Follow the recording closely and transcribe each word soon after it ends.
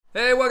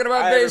Hey, welcome to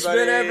my Hi,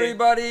 basement,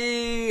 everybody.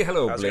 everybody.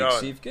 Hello, How's it Blake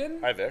going?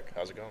 Siefkin. Hi, Vic.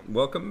 How's it going?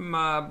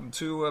 Welcome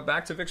to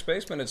back to Vic's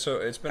basement. It's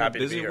been a Happy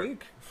to be busy here.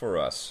 week for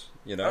us.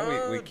 You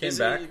know, we came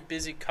back.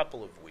 Busy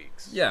couple of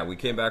weeks. Yeah, we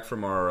came back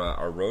from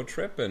our road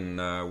trip,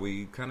 and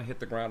we kind of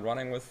hit the ground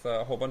running with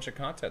a whole bunch of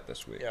content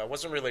this week. Yeah, it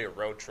wasn't really a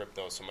road trip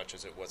though, so much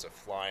as it was a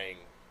flying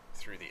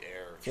through the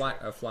air.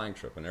 A flying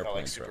trip, an Felt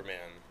airplane like trip.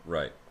 Superman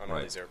Right, on all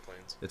right. these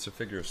airplanes. It's a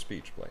figure of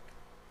speech, Blake.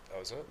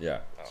 Oh, is it? Yeah,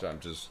 Oh. so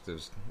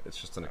it's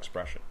just an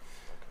expression.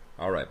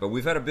 All right, but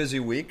we've had a busy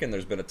week, and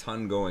there's been a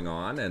ton going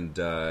on, and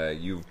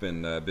you've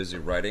been busy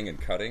writing and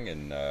cutting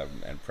and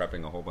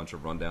prepping a whole bunch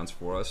of rundowns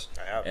for us.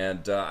 I have.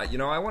 And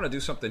I want to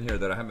do something here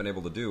that I haven't been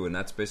able to do, and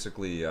that's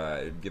basically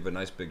give a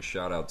nice big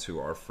shout out to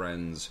our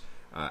friends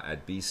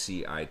at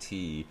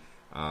BCIT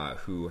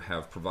who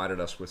have provided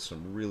us with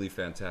some really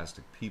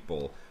fantastic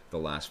people the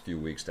last few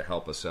weeks to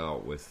help us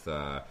out with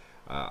a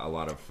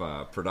lot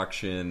of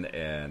production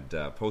and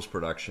post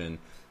production.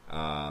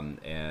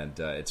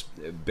 It's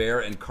Bear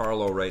and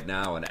Carlo right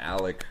now, and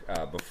Alec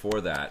before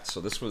that.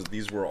 So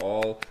these were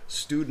all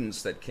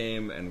students that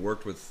came and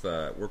worked with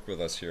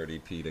us here at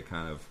EP to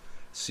kind of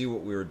see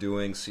what we were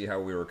doing, see how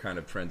we were kind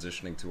of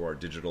transitioning to our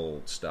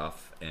digital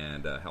stuff,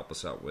 and help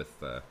us out with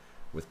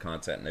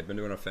content. And they've been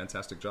doing a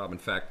fantastic job. In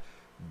fact,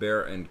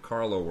 Bear and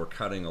Carlo were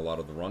cutting a lot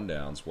of the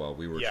rundowns while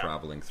we were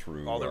traveling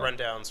through all the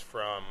rundowns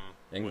from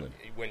England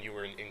when you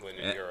were in England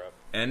and Europe.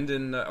 And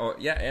in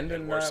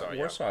Warsaw,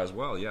 Warsaw as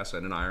well, yes,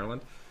 and in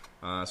Ireland.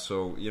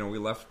 So we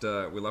left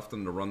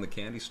them to run the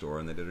candy store,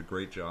 and they did a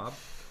great job.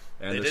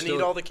 And They didn't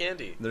eat all the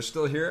candy. They're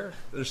still here.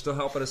 They're still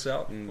helping us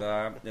out,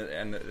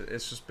 and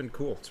it's just been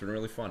cool. It's been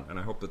really fun, and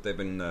I hope that they've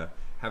been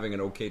having an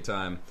okay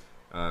time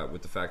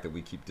with the fact that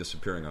we keep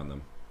disappearing on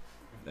them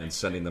and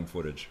sending them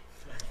footage.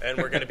 And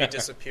we're going to be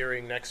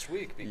disappearing next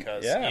week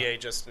because Yeah. EA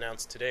just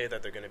announced today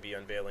that they're going to be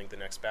unveiling the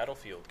next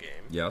Battlefield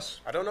game. Yes.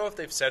 I don't know if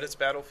they've said it's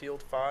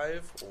Battlefield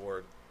 5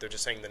 or they're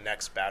just saying the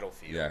next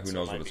Battlefield. Yeah, who So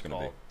knows it what might it's gonna be.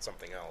 called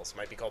something else. It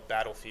might be called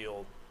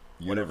Battlefield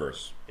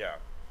Universe. Yeah.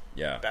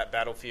 Yeah.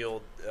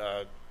 Battlefield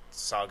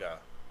Saga.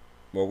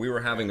 Well, we were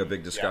having a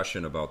big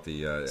discussion about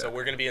the. So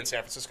we're going to be in San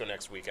Francisco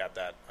next week at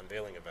that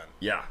unveiling event.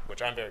 Yeah.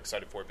 Which I'm very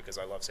excited for because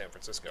I love San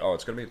Francisco. Oh,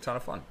 it's going to be a ton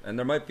of fun. And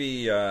there might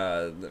be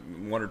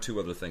one or two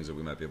other things that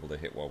we might be able to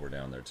hit while we're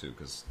down there, too,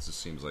 because it just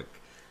seems like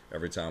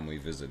every time we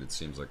visit, it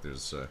seems like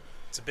there's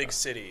It's a big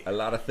city. a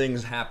lot of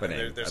things happening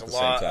There's at a the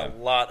lot, same time.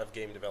 a lot of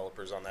game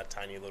developers on that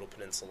tiny little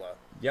peninsula.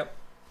 Yep,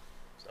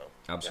 So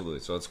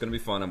absolutely. So it's going to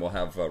be fun, and we'll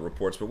have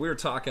reports. But we were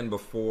talking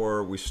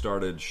before we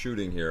started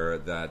shooting here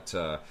that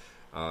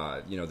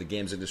the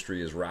games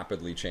industry is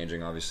rapidly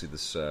changing. Obviously,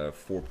 this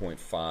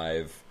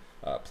 4.5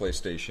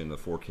 PlayStation, the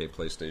 4K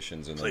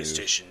PlayStations, and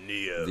PlayStation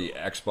Neo. the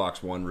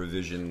Xbox One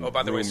revision Oh,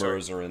 by the way,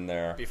 rumors sir, are in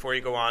there. Before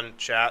you go on,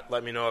 chat,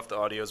 let me know if the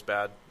audio's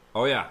bad.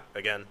 Oh yeah,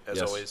 Again, as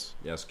yes. always.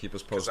 Yes, keep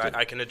us Because posted.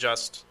 I can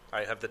adjust.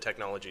 I have the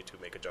technology to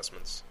make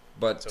adjustments.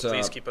 But So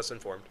please keep us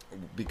informed.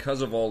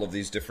 because of all of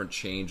these different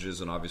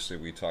changes, and obviously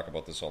we talk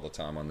about this all the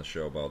time on the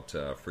show about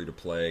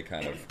free-to-play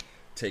kind of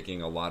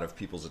taking a lot of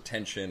people's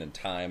attention and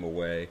time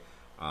away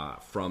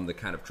from the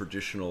kind of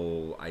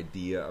traditional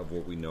idea of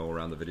what we know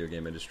around the video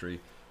game industry.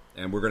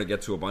 And we're going to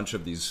get to a bunch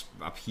of these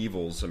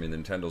upheavals. I mean,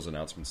 Nintendo's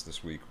announcements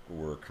this week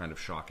were kind of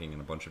shocking in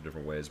a bunch of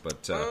different ways.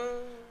 But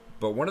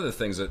one of the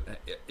things that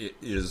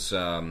is,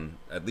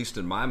 at least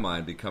in my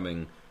mind,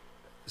 becoming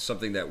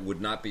something that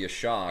would not be a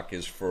shock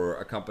is for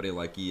a company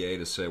like EA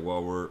to say,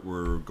 well,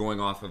 we're going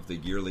off of the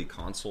yearly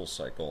console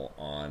cycle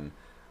on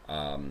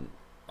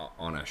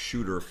a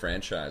shooter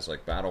franchise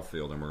like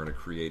Battlefield, and we're going to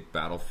create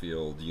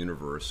Battlefield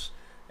Universe,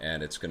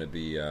 and it's going to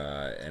be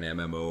an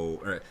MMO,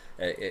 or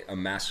a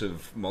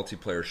massive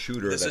multiplayer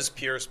shooter. This that's is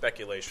pure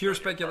speculation. pure on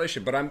your part.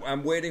 speculation, but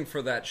I'm waiting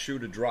for that shoe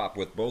to drop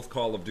with both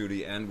Call of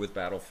Duty and with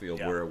Battlefield,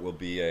 Yeah. where it will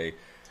be a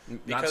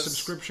not Because-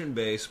 subscription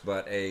based,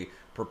 but a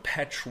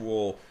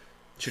perpetual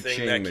Thing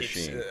cha-ching that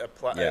keeps machine.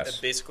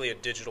 a basically a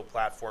digital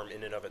platform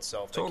in and of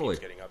itself that Totally.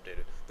 keeps getting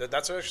updated.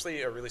 That's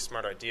actually a really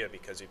smart idea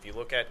because if you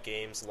look at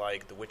games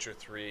like The Witcher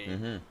 3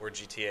 Mm-hmm. or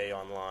GTA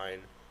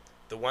Online,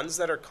 the ones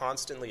that are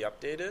constantly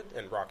updated,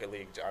 and Rocket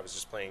League, I was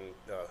just playing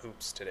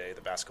Hoops today,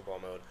 the basketball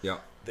mode. Yeah.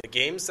 The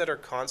games that are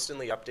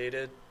constantly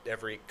updated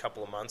every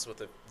couple of months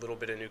with a little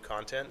bit of new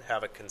content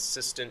have a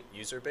consistent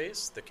user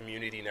base. The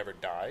community never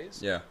dies.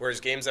 Yeah. Whereas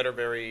games that are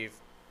very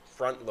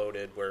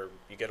front-loaded, where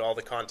you get all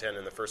the content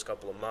in the first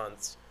couple of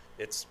months,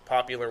 it's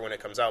popular when it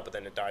comes out, but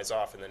then it dies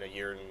off, and then a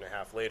year and a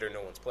half later,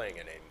 no one's playing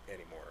it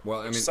anymore. Well,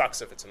 I which mean,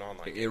 sucks if it's an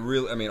online game. It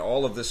really, I mean,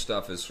 all of this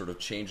stuff is sort of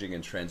changing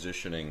and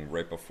transitioning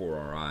right before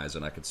our eyes,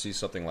 and I could see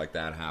something like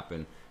that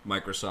happen.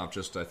 Microsoft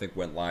just, I think,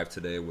 went live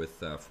today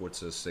with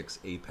Forza 6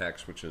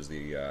 Apex, which is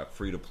the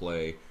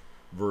free-to-play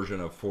version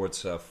of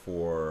Forza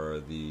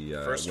for the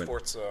First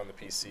Forza on the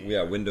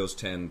PC. Windows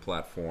 10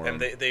 platform. And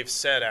they've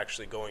said,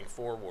 actually, going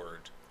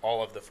forward,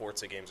 all of the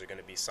Forza games are going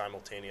to be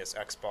simultaneous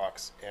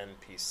Xbox and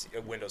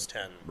PC, Windows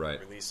 10 Right.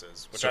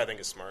 releases, which So- I think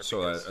is smart.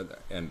 So,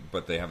 because-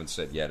 but they haven't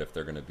said yet if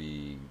they're going to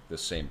be the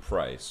same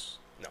price.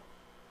 no.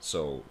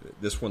 So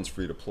this one's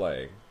free to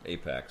play,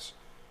 Apex.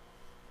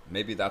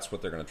 maybe that's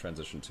what they're going to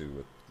transition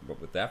to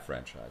with that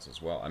franchise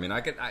as well. I mean,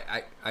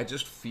 I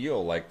just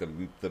feel like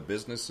the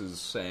business is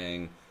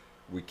saying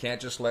we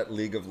can't just let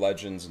League of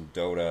Legends and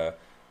Dota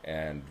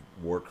and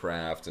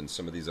Warcraft and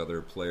some of these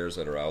other players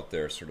that are out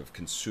there sort of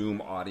consume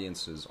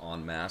audiences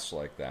en masse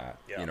like that.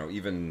 Yeah. You know,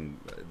 even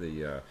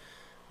the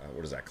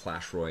what is that,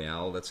 Clash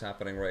Royale that's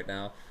happening right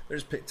now? They're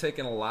just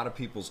taking a lot of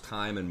people's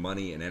time and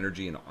money and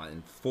energy and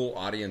full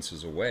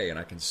audiences away. And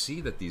I can see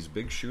that these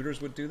big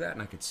shooters would do that,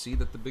 and I could see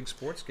that the big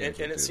sports games would do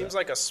that. And it seems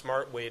like a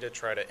smart way to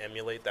try to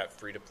emulate that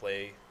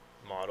free-to-play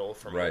model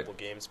for mobile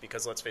games,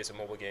 because let's face it,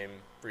 mobile game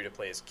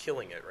free-to-play is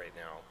killing it right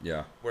now.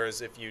 Yeah.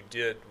 Whereas if you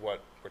did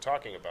what we're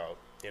talking about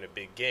in a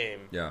big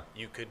game,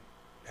 you could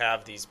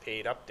have these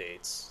paid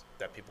updates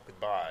that people could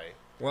buy.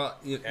 Well,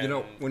 you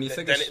know, when you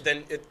think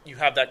you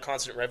have that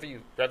constant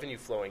revenue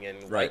flowing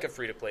in, like a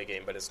free-to-play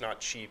game, but it's not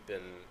cheap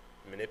and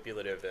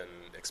manipulative and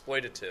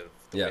exploitative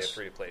the way a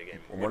free-to-play game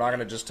would. We're not going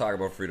to just talk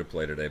about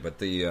free-to-play today, but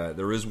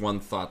there is one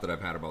thought that I've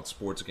had about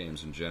sports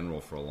games in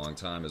general for a long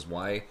time, is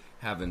why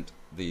haven't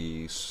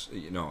the,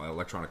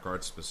 Electronic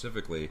Arts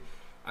specifically,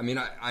 I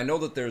mean, I know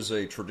that there's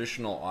a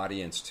traditional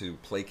audience to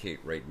placate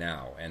right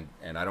now,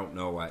 and I don't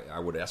know, I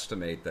would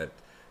estimate that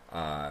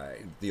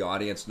the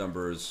audience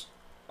numbers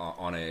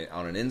on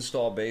an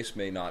install base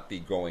may not be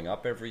going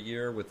up every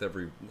year with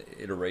every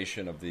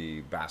iteration of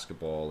the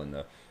basketball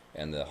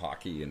and the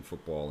hockey and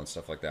football and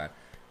stuff like that.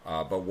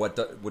 But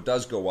what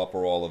does go up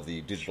are all of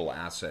the digital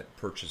asset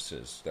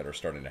purchases that are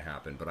starting to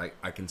happen. But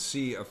I can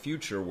see a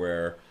future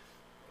where,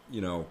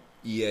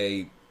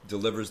 EA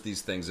delivers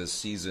these things as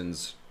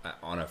seasons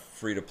on a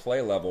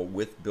free-to-play level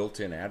with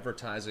built-in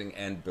advertising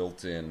and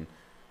built-in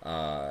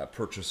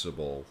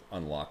purchasable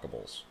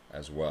unlockables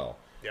as well.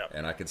 Yeah.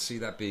 And I could see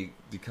that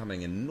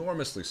becoming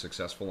enormously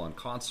successful on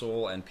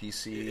console and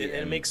PC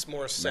it makes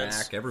more sense.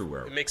 Mac,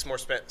 everywhere. It makes more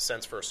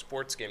sense for a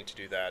sports game to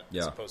do that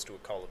as opposed to a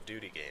Call of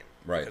Duty game.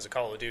 Right. Because a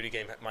Call of Duty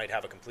game might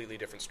have a completely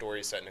different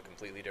story set in a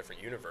completely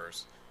different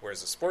universe,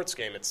 whereas a sports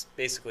game, it's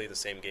basically the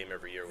same game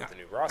every year with a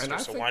new roster.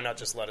 So why not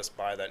just let us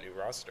buy that new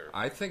roster?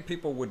 I think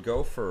people would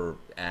go for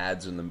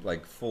ads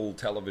full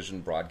television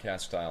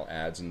broadcast style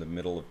ads in the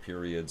middle of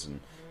periods and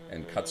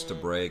cuts to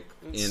break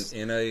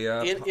in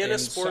a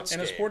sports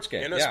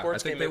game. In a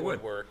sports game, it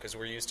would work because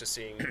we're used to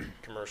seeing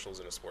commercials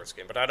in a sports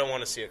game. But I don't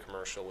want to see a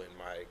commercial in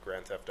my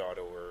Grand Theft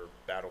Auto or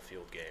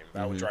Battlefield game.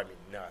 That would drive me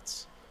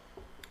nuts.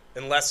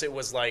 Unless it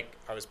was like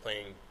I was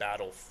playing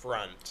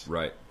Battlefront,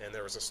 right? And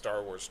there was a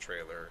Star Wars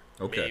trailer.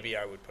 Okay. Maybe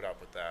I would put up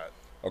with that.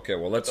 Okay,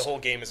 well, the whole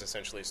game is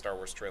essentially a Star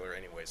Wars trailer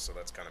anyway, so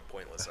that's kind of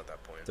pointless at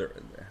that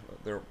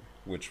point.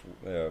 Which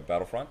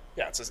Battlefront?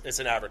 Yeah, it's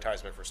an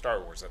advertisement for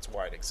Star Wars. That's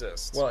why it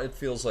exists. Well, it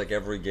feels like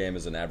every game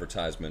is an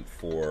advertisement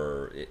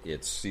for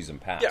its season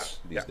pass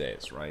these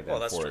days, right?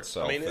 Well, that's true.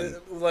 Itself. I mean,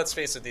 let's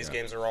face it; these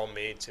games are all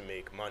made to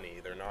make money.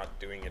 They're not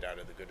doing it out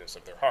of the goodness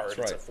of their heart.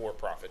 It's a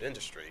for-profit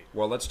industry.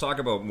 Well, let's talk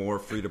about more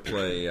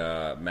free-to-play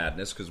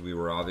madness, because we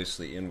were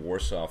obviously in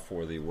Warsaw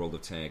for the World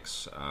of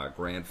Tanks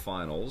Grand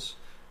Finals.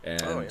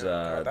 And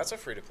that's a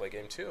free-to-play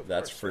game too.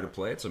 That's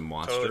free-to-play. It's a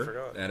monster, totally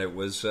forgot. And it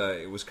was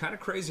kind of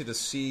crazy to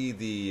see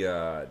the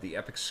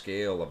epic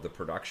scale of the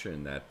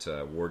production that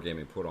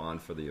Wargaming put on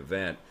for the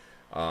event,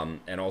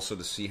 and also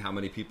to see how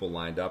many people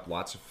lined up.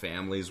 Lots of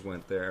families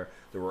went there.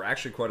 There were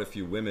actually quite a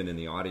few women in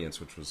the audience,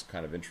 which was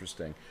kind of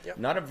interesting. Yep.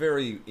 Not a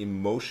very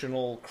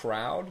emotional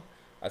crowd.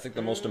 I think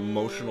the most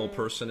emotional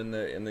person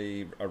in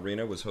the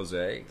arena was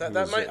Jose. That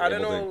might, I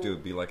don't know. To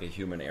be like a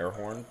human air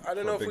horn. I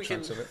don't know if we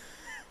can. Of it.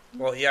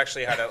 Well, he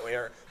actually had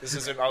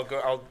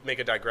I'll make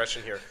a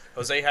digression here.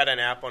 Jose had an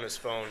app on his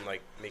phone,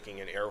 like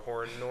making an air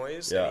horn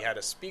noise, and he had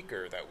a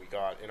speaker that we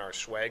got in our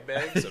swag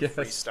bags of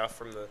free stuff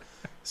from the.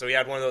 So he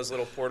had one of those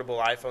little portable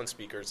iPhone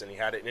speakers, and he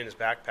had it in his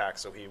backpack,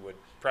 so he would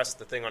press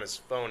the thing on his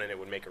phone, and it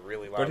would make a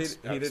really loud. But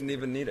he didn't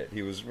even need it.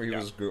 He was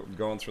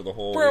going through the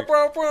whole. I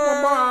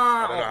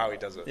don't know how he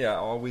does it. Yeah,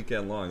 all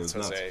weekend long. It was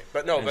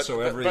nuts. So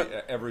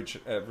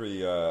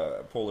every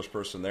Polish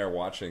person there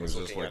watching was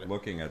just like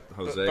looking at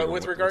Jose. But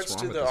with regards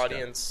to the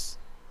audience.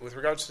 With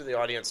regards to the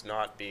audience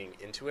not being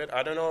into it,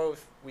 I don't know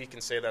if we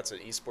can say that's an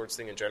esports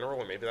thing in general,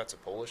 or maybe that's a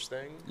Polish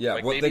thing. Yeah,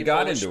 well, they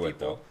got into it,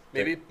 though.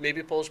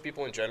 Maybe Polish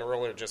people in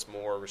general are just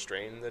more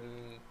restrained than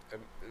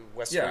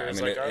Westerners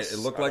like us. It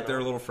looked like they're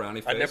a little frowny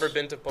face. I've never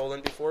been to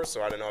Poland before,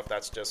 so I don't know if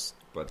that's just...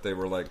 But they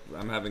were like,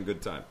 I'm having a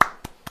good time.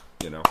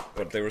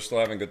 But they were still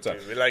having a good time.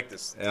 We like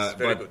this. This is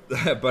very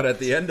good. But at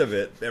the end of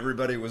it,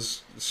 everybody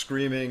was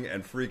screaming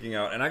and freaking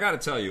out. And I got to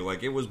tell you,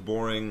 it was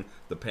boring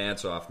the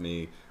pants off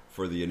me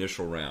for the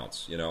initial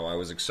rounds. I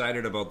was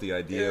excited about the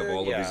idea of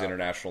all of these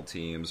international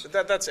teams.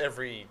 That's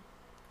every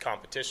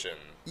competition.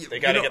 They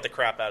got to get the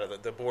crap out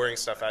of the boring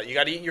stuff out. You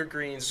got to eat your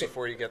greens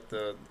before you get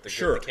the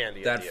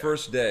candy. That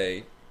first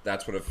day,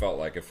 that's what it felt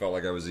like. It felt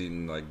like I was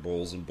eating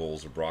bowls and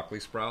bowls of broccoli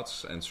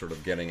sprouts and sort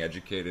of getting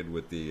educated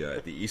with the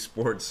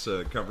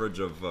esports coverage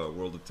of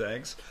World of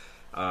Tanks.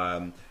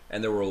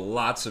 And there were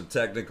lots of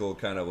technical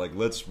kind of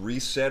let's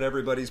reset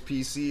everybody's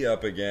PC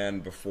up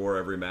again before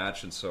every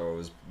match, and so it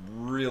was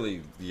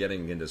really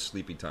getting into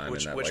sleepy time.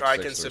 Which I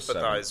can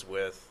sympathize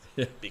with,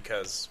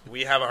 because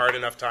we have a hard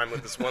enough time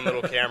with this one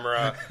little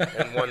camera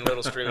and one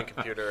little streaming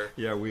computer.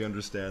 Yeah, we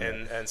understand.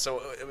 And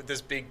so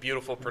this big,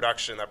 beautiful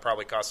production that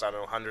probably costs, I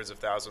don't know, hundreds of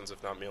thousands,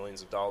 if not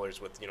millions of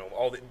dollars, with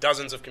all the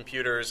dozens of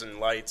computers and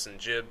lights and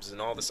jibs and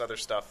all this other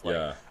stuff.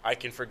 I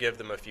can forgive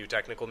them a few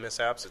technical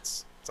mishaps.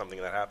 It's something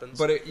that happens.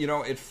 But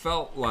it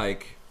felt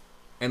like.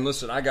 And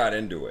listen, I got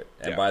into it,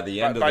 and by the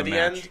end of the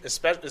match,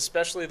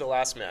 especially the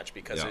last match,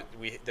 because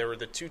there were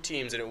the two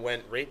teams, and it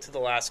went right to the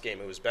last game.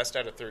 It was best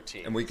out of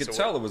 13, and we could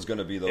tell it was going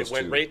to be those two. It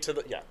went right to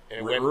the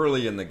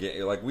early in the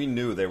game. Like we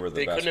knew they were the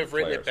best. They couldn't have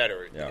written players. it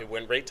better. Yeah. It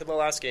went right to the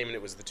last game, and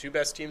it was the two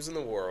best teams in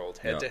the world,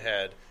 head to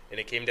head, and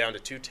it came down to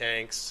two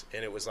tanks,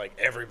 and it was like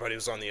everybody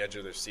was on the edge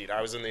of their seat.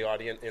 I was in the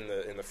audience, in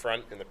the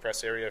front, in the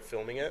press area,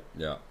 filming it.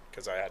 Yeah.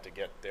 Because I had to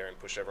get there and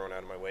push everyone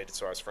out of my way,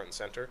 so I was front and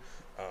center.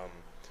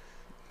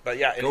 But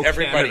yeah, and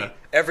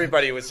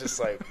everybody was just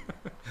like,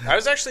 I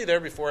was actually there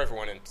before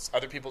everyone, and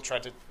other people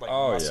tried to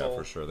muscle. Yeah,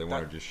 for sure, they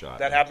wanted your shot.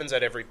 That happens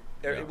at every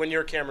when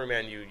you're a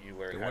cameraman, you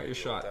learn how to your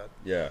deal shot. with that.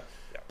 Yeah.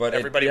 But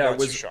everybody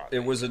wants your shot.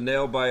 It was a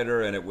nail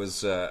biter, and it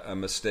was a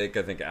mistake.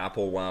 I think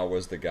Applewell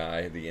was the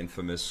guy, the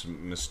infamous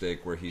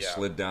mistake where he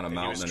slid down a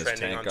mountain and his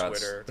tank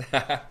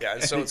got. Yeah,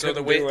 and so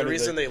the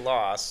reason they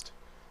lost.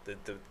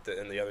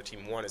 And the other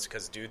team won is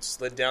because dude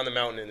slid down the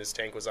mountain and his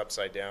tank was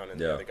upside down, and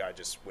the other guy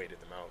just waited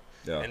them out.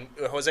 Yeah. And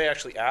Jose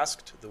actually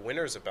asked the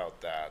winners about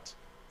that.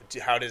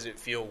 How does it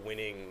feel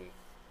winning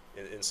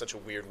in such a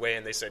weird way?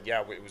 And they said,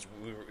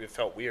 it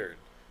felt weird.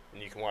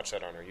 And you can watch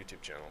that on our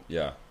YouTube channel.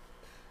 Yeah.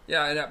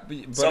 Yeah,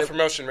 and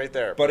self-promotion right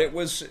there. But it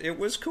was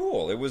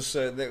cool. It was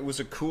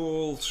a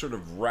cool sort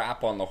of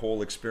wrap on the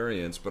whole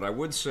experience. But I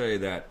would say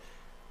that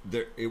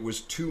it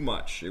was too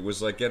much. It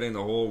was like getting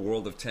the whole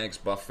World of Tanks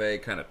buffet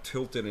kind of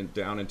tilted and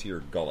down into your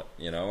gullet,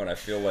 And I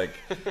feel like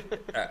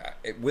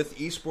with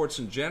esports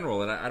in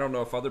general, and I don't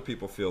know if other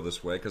people feel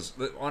this way, because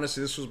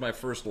honestly, this was my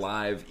first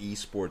live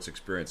esports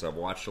experience. I've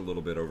watched a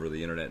little bit over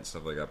the internet and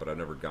stuff like that, but I've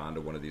never gone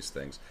to one of these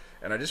things.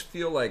 And I just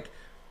feel like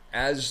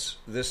as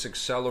this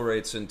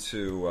accelerates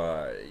into,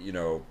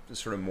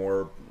 sort of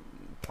more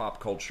pop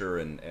culture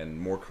and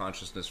more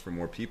consciousness for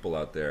more people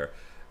out there,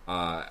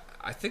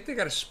 I think they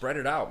got to spread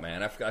it out,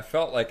 man. I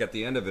felt like at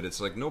the end of it, it's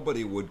like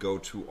nobody would go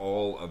to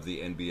all of the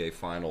NBA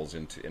finals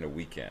in a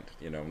weekend.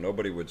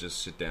 Nobody would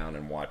just sit down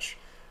and watch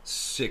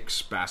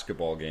 6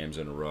 basketball games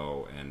in a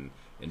row and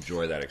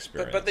enjoy that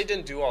experience. But they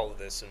didn't do all of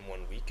this in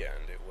one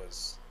weekend. It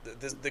was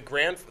the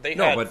grand. They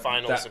had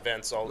finals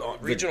events,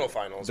 regional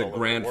finals. The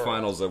grand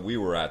finals that we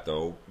were at,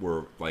 though,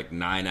 were like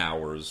 9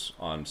 hours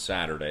on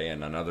Saturday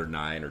and another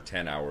 9 or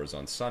 10 hours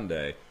on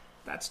Sunday.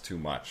 That's too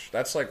much.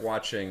 That's like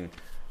watching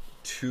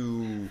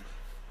 2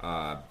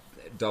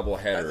 double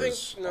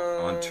headers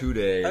on 2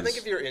 days. I think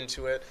if you're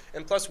into it,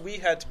 and plus we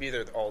had to be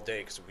there all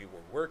day because we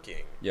were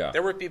working. Yeah.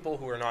 There were people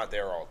who were not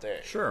there all day.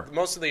 Sure.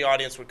 Most of the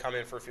audience would come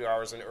in for a few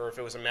hours, or if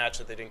it was a match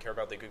that they didn't care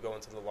about, they could go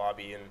into the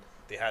lobby, and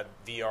they had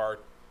VR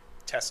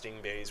testing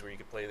bays where you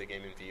could play the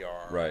game in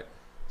VR. Right.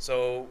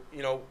 So,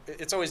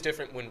 it's always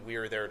different when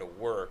we're there to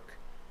work,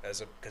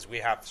 because we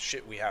have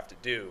shit we have to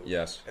do.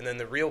 Yes. And then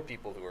the real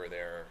people who are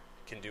there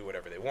can do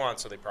whatever they want,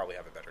 so they probably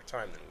have a better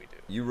time than we do.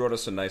 You wrote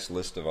us a nice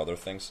list of other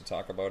things to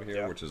talk about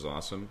here, which is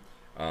awesome.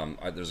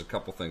 There's a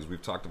couple things.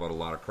 We've talked about a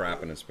lot of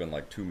crap, and it's been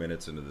like 2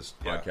 minutes into this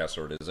podcast.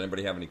 Or does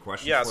anybody have any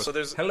questions? Yeah. For so us?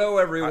 there's. Hello,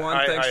 everyone.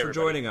 Thanks for everybody.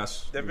 Joining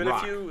us. There've been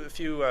a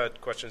few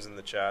questions in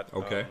the chat.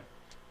 Okay.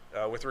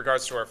 With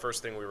regards to our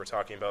first thing we were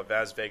talking about,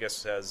 Vaz Vegas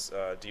says,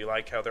 "Do you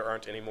like how there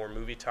aren't any more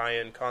movie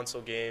tie-in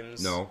console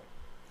games?" No.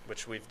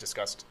 Which we've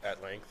discussed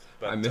at length.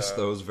 But, I miss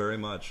those very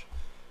much.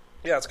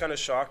 Yeah, it's kind of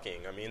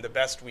shocking. I mean, the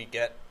best we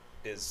get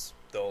is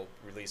they'll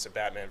release a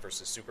Batman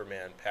versus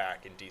Superman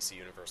pack in DC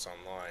Universe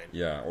Online.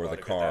 Yeah, or the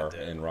car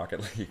in Rocket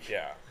League.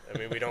 Yeah. I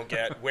mean, we don't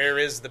get... Where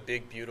is the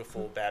big,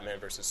 beautiful Batman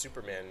versus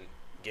Superman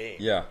game?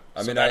 Yeah.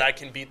 I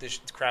can beat the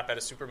crap out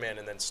of Superman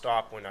and then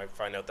stop when I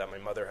find out that my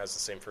mother has the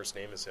same first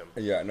name as him.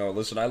 Yeah, no,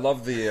 listen, I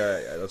love the...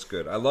 that's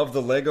good. I love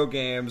the Lego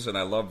games, and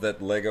I love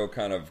that Lego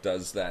kind of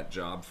does that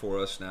job for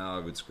us now.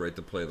 It's great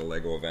to play the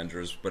Lego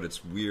Avengers, but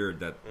it's weird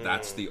that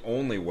that's the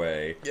only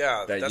way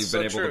that you've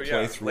been able to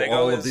play through Lego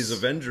all of these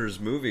Avengers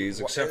movies,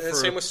 except for...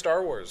 Same with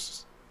Star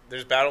Wars.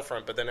 There's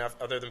Battlefront, but then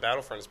other than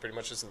Battlefront, it's pretty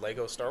much just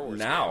Lego Star Wars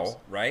now, games.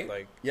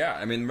 Right? Yeah,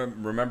 I mean,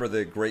 remember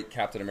the great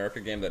Captain America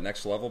game that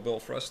Next Level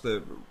built for us?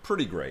 The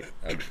pretty great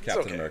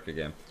Captain America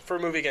game. For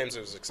movie games,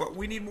 it was acceptable. But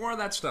we need more of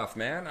that stuff,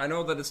 man. I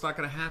know that it's not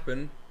going to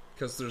happen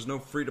because there's no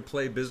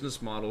free-to-play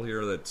business model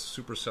here that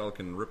Supercell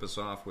can rip us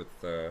off with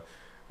the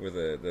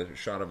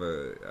shot of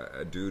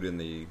a dude in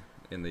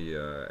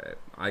the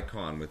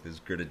icon with his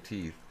gritted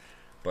teeth.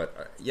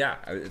 But,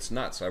 it's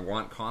nuts. I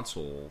want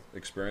console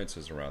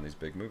experiences around these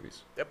big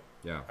movies. Yep.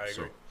 Yeah. I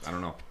agree. I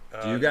don't know.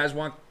 Do you guys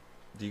want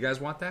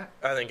that?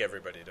 I think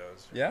everybody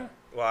does. Yeah?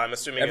 Well, I'm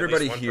assuming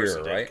everybody at least one here,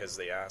 person did right? because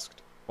they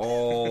asked.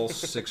 All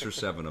 6 or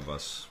 7 of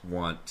us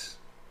want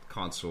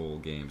console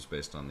games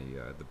based on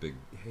the big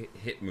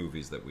hit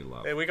movies that we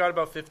love. Hey, we got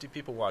about 50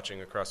 people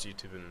watching across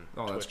YouTube and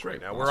Twitch that's great.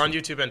 right now. Awesome. We're on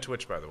YouTube and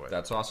Twitch, by the way.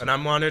 That's awesome. And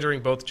I'm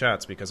monitoring both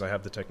chats because I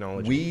have the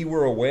technology. We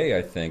were away,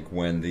 I think,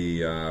 when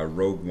the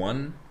Rogue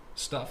One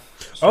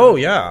stuff.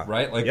 Yeah.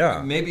 Right? Like,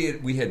 yeah. maybe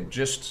we had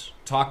just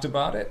talked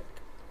about it,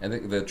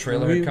 and the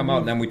trailer had come out,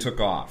 and then we took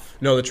off.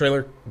 No, the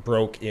trailer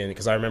broke in,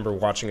 because I remember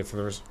watching it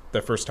for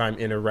the first time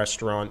in a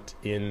restaurant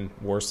in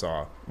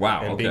Warsaw.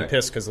 Wow, and being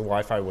pissed because the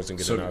Wi-Fi wasn't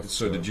good enough.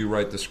 So did you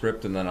write the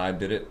script, and then I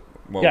did it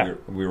while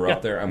we were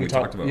out there, and we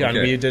talked about it? Yeah, and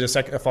we did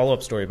a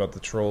follow-up story about the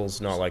trolls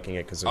not liking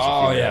it because there's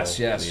a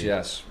female lead.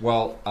 Yes.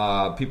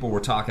 Well, people were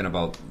talking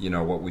about,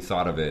 what we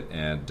thought of it,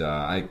 and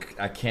I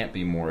can't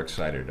be more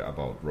excited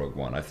about Rogue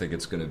One. I think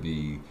it's going to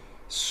be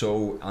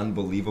so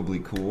unbelievably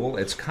cool.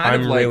 It's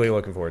I'm really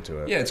looking forward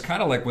to it. Yeah, it's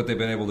kind of like what they've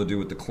been able to do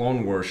with the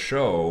Clone Wars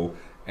show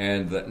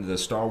and the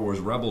Star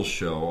Wars Rebels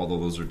show, although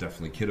those are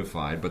definitely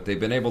kidified, but they've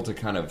been able to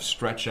kind of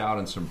stretch out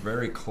in some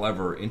very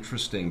clever,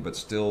 interesting, but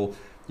still,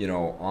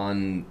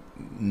 on,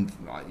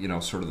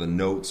 sort of the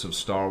notes of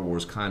Star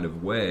Wars kind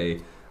of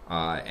way.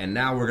 And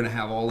now we're going to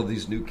have all of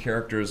these new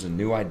characters and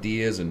new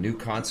ideas and new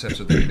concepts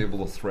that they're going to be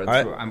able to thread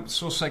through. I'm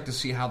so psyched to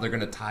see how they're going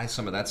to tie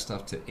some of that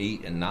stuff to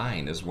 8 and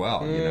 9 as well,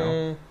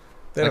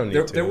 They don't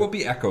need to. There will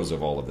be echoes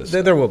of all of this.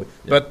 There will be.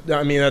 Yeah. But,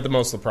 I mean, at the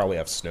most, they'll probably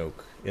have Snoke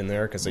in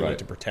there because they need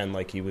to pretend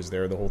like he was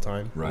there the whole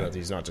time. Right. That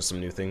he's not just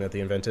some new thing that they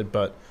invented.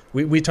 But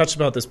we touched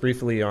about this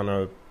briefly on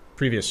a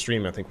previous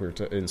stream. I think we were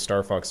in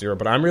Star Fox Zero.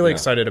 But I'm really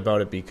excited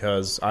about it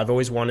because I've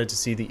always wanted to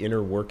see the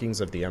inner workings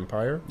of the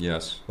Empire.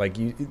 Yes. Like,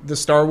 the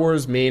Star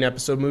Wars main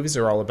episode movies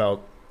are all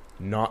about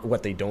not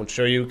what they don't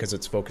show you because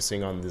it's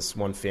focusing on this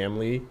one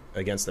family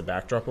against the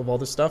backdrop of all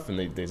this stuff, and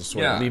they just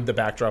sort of leave the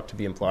backdrop to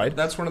be implied.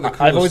 That's one of the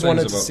coolest I've always things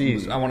wanted about, to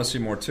see. I want to see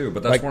more too,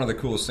 but that's one of the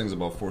coolest things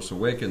about Force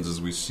Awakens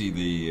is we see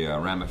the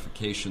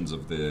ramifications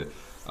of the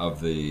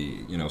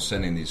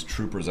sending these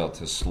troopers out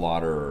to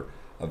slaughter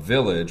a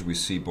village. We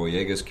see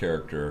Boyega's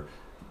character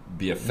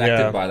be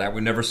affected by that.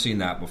 We've never seen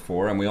that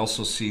before, and we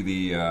also see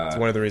the. It's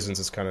one of the reasons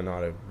it's kind of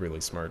not a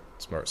really smart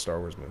Star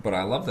Wars movie. But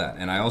I love that,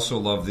 and I also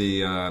love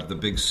the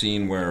big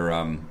scene where.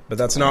 But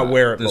that's not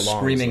where it the belongs.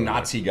 Screaming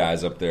Nazi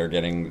guys up there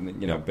getting,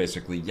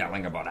 basically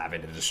yelling about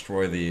having to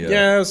destroy the.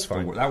 Yeah, it was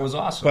fine. That was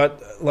awesome.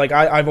 But like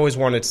I've always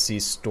wanted to see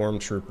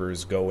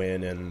stormtroopers go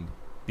in and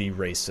be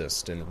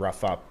racist and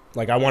rough up.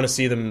 Like I want to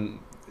see them.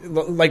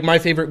 Like my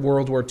favorite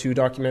World War II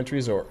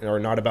documentaries are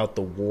not about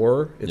the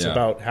war. It's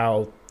about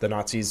how the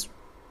Nazis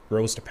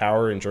rose to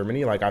power in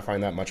Germany. Like I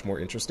find that much more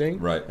interesting.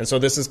 Right. And so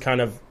this is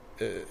kind of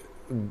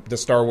the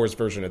Star Wars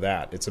version of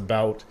that. It's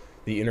about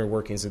the inner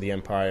workings of the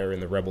Empire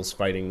and the rebels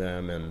fighting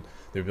them, and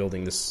they're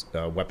building this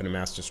weapon of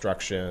mass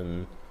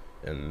destruction.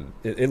 And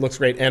it looks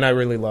great. And I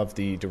really love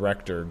the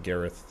director,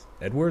 Gareth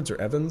Edwards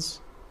or Evans.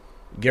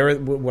 Gareth,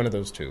 one of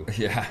those two.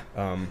 Yeah.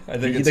 I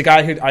think the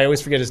guy who I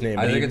always forget his name.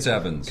 I think it's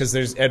Evans because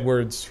there's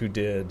Edwards who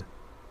did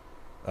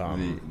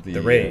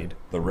the Raid.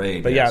 The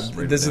Raid. But yes,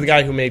 this is the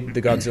guy who made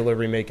the Godzilla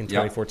remake in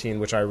 2014,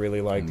 which I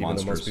really liked, even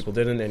though most people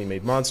didn't. And he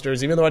made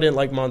Monsters. Even though I didn't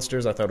like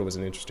Monsters, I thought it was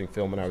an interesting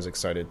film, and I was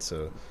excited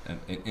to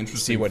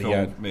see what he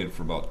had. Made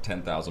for about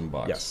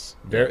 $10,000. Yes,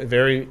 very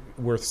very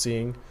worth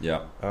seeing.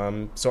 Yeah.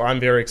 So I'm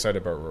very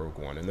excited about Rogue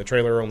One, and the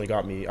trailer only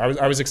got me.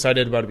 I was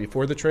excited about it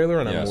before the trailer,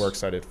 and I'm more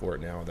excited for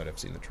it now that I've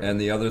seen the trailer. And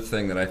the other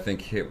thing that I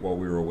think hit while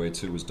we were away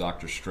too was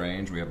Doctor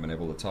Strange. We haven't been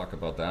able to talk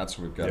about that,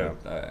 so we've got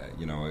a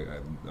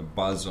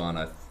buzz on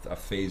a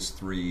Phase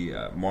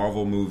 3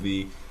 Marvel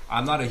movie.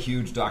 I'm not a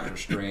huge Doctor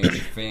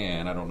Strange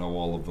fan. I don't know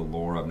all of the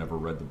lore. I've never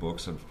read the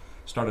books. I've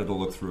started to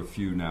look through a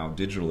few now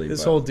digitally.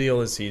 His whole deal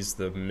is he's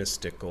the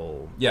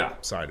mystical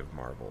side of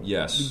Marvel.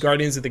 Yes.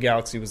 Guardians of the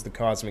Galaxy was the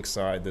cosmic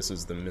side. This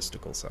is the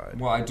mystical side.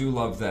 Well, I do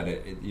love that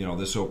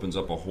this opens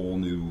up a whole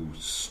new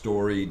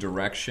story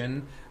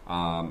direction.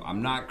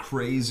 I'm not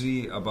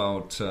crazy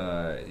about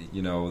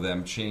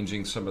them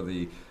changing some of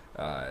the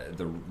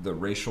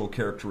racial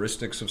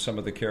characteristics of some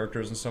of the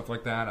characters and stuff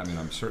like that. I mean,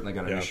 I'm certainly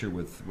got an issue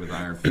with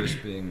Iron Fist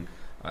being.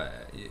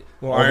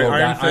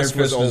 Iron Fist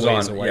was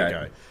always a white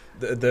guy.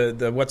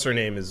 The what's her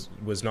name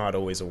was not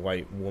always a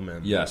white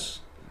woman.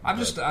 Yes,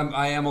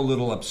 I am a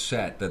little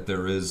upset that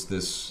there is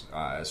this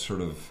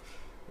sort of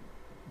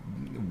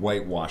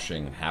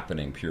whitewashing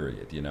happening.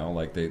 Period.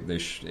 Like they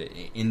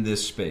in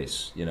this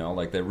space.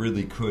 Like they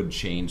really could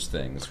change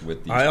things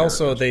with these.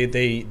 Also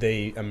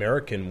they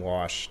American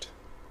washed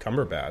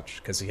Cumberbatch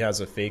because he has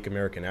a fake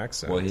American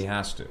accent. Well, he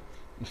has to.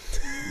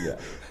 Yeah.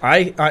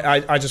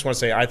 I just want to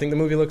say I think the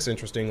movie looks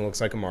interesting. It looks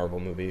like a Marvel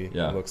movie.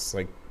 Yeah. It looks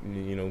like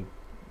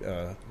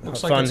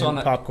looks fun like it's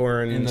on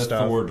popcorn in and the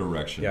stuff. Thor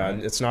direction. Yeah,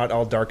 right? It's not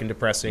all dark and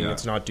depressing. Yeah.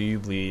 It's not Do You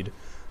Bleed,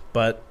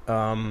 but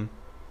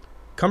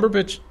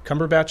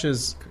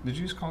Cumberbatch's. Did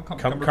you just call him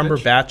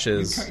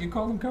Cumberbatch's? You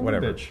call him Cumberbatch.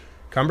 Whatever.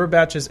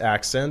 Cumberbatch's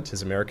accent,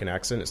 his American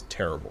accent, is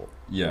terrible.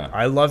 Yeah.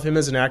 I love him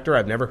as an actor.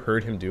 I've never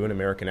heard him do an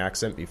American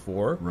accent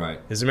before. Right.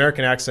 His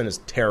American accent is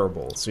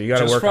terrible. So you got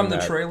to work on that.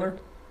 Just from the trailer?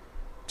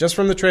 Just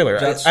from the trailer.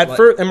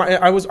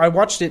 I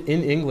watched it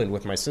in England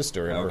with my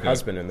sister and her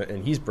husband,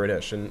 and he's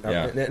British. And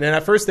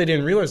at first they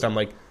didn't realize. I'm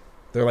like,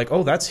 they're like,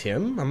 oh, that's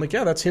him? I'm like,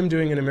 yeah, that's him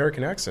doing an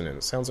American accent, and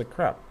it sounds like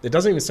crap. It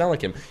doesn't even sound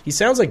like him. He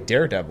sounds like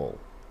Daredevil,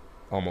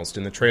 almost,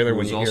 in the trailer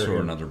when you hear him. He was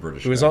also another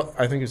British guy.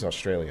 I think he was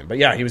Australian. But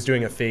yeah, he was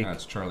doing a fake...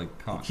 That's Charlie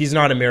Cox. He's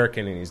not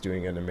American, and he's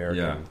doing an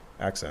American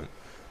accent.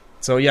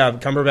 So yeah,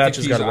 Cumberbatch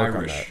has got to work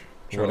on that.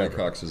 Charlie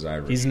Cox is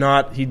Irish. He's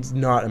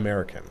not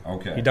American.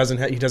 Okay. He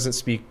doesn't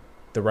speak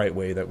the right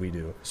way that we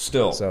do.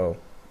 Still. So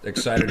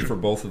excited for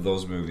both of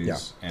those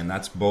movies, and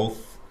that's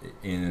both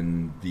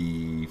in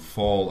the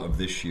fall of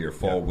this year,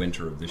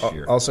 winter of this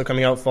year. Also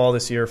coming out fall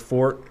this year,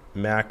 Fort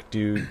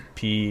MacDude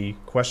P ?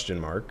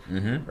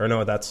 Or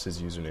no, that's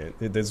his username.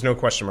 There's no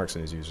question marks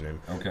in his username.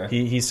 Okay.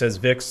 He says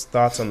Vic's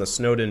thoughts on the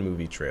Snowden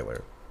movie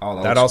trailer.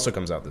 Oh, that also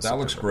comes out this That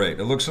September. looks great.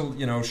 It looks,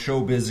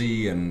 show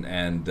busy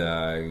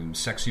and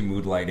sexy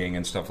mood lighting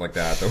and stuff like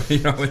that.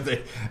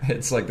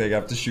 It's like they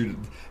have to shoot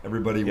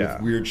everybody with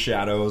weird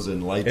shadows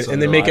and lights.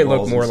 And they make it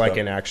look more like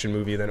an action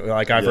movie than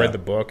I've read the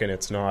book, and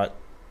it's not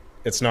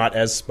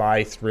as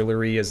spy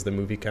thrillery as the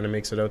movie kind of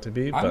makes it out to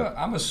be. But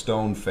I'm a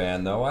Stone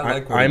fan, though.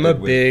 I'm a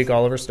big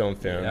Oliver Stone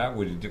fan. Yeah,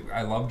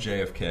 I love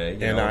JFK.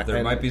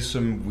 There might be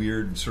some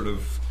weird sort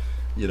of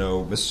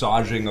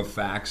massaging of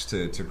facts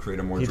to create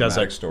a more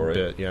dramatic story.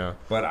 Bit, yeah.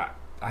 But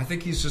I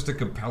think he's just a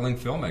compelling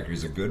filmmaker.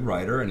 He's a good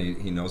writer, and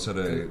he knows how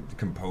to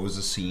compose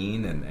a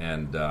scene,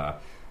 and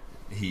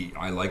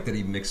I like that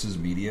he mixes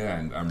media.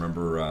 And I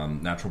remember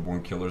Natural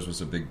Born Killers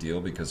was a big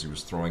deal because he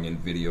was throwing in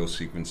video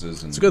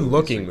sequences. And it's a good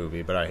looking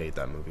movie, but I hate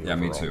that movie. Yeah,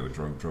 overall. Me too. It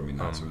drove me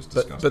nuts. It was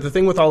disgusting. But the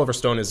thing with Oliver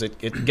Stone is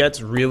it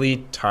gets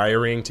really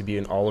tiring to be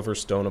an Oliver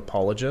Stone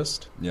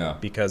apologist. Yeah.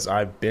 Because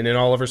I've been an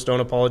Oliver Stone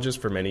apologist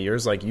for many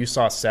years. Like, you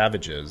saw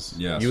Savages.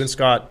 Yes. You and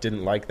Scott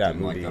didn't like that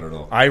movie. Like that at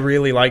all. I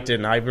really liked it,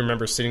 and I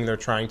remember sitting there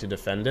trying to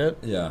defend it.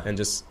 Yeah. And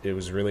it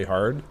was really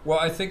hard. Well,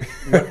 I think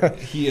what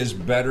he is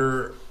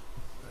better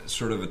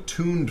sort of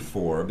attuned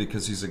for,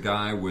 because he's a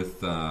guy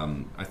with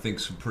I think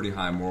some pretty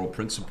high moral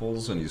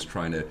principles, and he's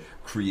trying to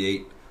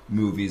create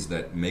movies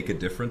that make a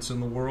difference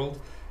in the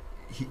world.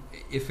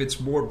 If it's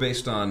more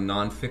based on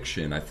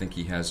nonfiction, I think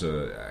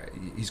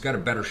he's got a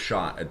better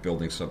shot at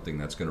building something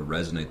that's going to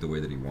resonate the way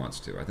that he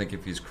wants to. I think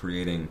if he's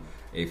creating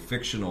a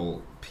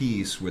fictional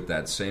piece with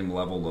that same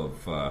level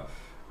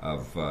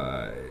of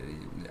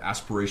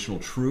aspirational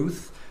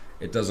truth,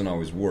 it doesn't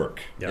always work,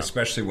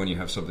 especially when you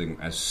have something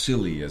as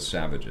silly as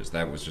Savages.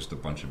 That was just a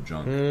bunch of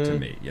junk to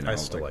me. I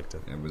still liked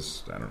it. It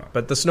was, I don't know.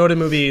 But the Snowden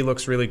movie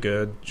looks really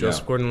good.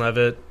 Joseph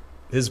Gordon-Levitt,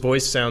 his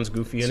voice sounds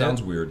goofy in it.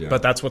 Sounds weird, yeah.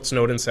 But that's what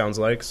Snowden sounds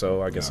like,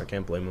 so I guess I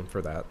can't blame him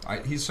for that.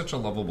 He's such a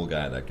lovable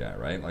guy, that guy,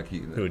 right?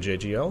 Who,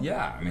 JGL?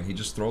 Yeah, I mean, he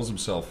just throws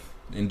himself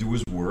into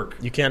his work.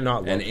 You can't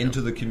not love him.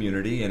 Into the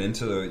community and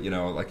into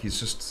the,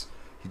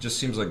 he just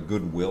seems like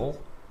goodwill.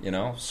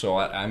 So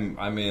I'm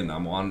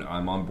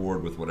on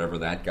board with whatever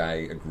that guy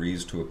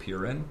agrees to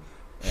appear in,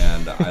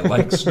 and I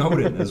like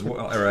Snowden as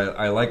well. Or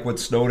I like what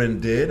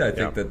Snowden did. I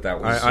think that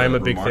was. I'm a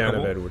big fan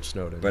of Edward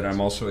Snowden, but I'm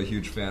also a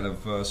huge fan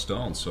of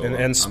Stone. So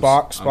and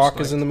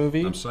Spock is in the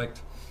movie. I'm psyched.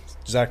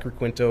 Zachary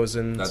Quinto is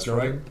in. That's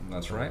Snowden. right.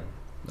 That's right.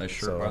 Nice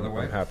shirt, by the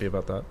way. I'm happy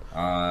about that.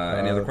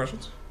 Any other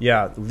questions?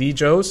 Yeah, Lee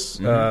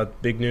Jose,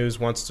 Big News,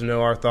 wants to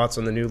know our thoughts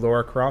on the new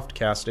Lara Croft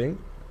casting.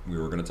 We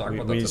were going to talk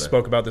about that today. We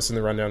spoke about this in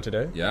the rundown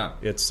today. Yeah.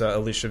 It's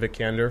Alicia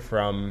Vikander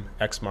from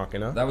Ex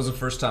Machina. That was the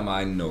first time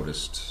I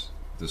noticed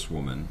this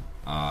woman.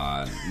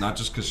 Not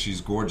just because she's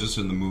gorgeous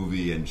in the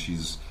movie and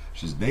she's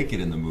naked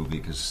in the movie,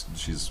 because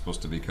she's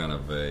supposed to be kind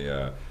of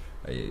a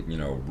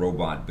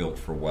robot built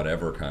for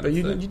whatever kind of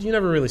thing. But you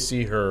never really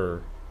see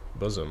her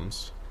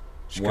bosoms.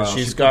 Because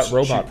she's got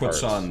robot parts.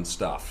 She puts on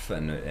stuff,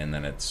 and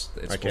then it's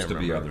supposed to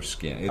be other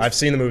skin. I've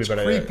seen the movie, but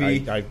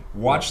creepy. I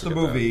watch the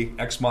movie.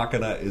 Ex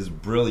Machina is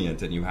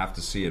brilliant, and you have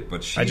to see it.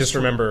 But I just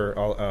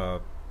remember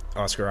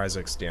Oscar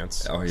Isaac's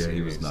dance. Oh yeah,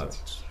 he was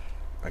nuts.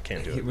 I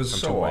can't do it. It was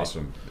so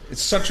awesome.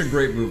 It's such a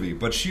great movie,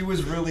 but she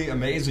was really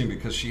amazing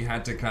because she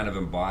had to kind of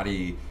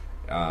embody,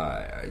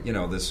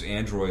 this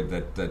android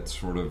that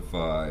sort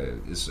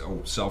of is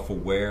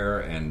self-aware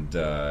and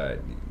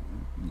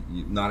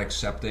not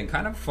accepting,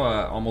 kind of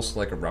almost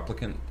like a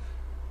replicant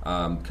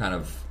kind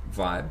of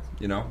vibe,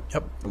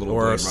 Yep. A little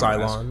or a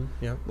Cylon,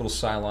 a little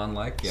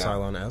Cylon-like, yeah.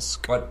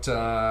 Cylon-esque. But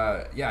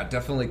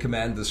definitely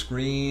command the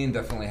screen.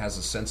 Definitely has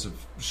a sense of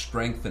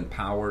strength and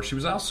power. She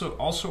was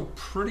also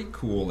pretty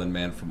cool in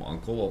Man from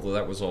U.N.C.L.E., although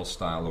that was all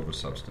style over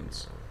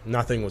substance.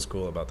 Nothing was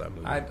cool about that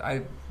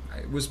movie.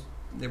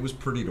 It was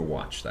pretty to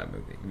watch, that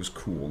movie. It was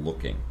cool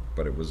looking,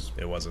 but it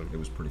wasn't. It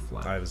was pretty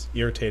flat. I was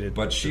irritated.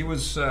 But she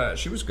was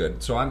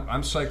good. So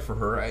I'm psyched for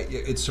her.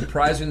 It's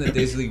surprising that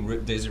Daisy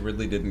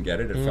Ridley didn't get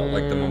it. It felt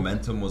like the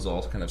momentum was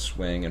all kind of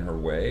swaying in her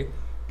way.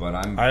 But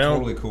I'm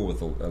totally cool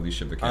with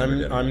Alicia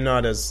Vikander. I'm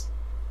not as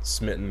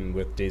smitten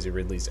with Daisy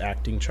Ridley's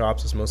acting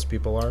chops as most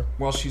people are.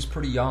 Well, she's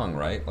pretty young,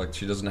 right? Like,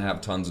 she doesn't have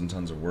tons and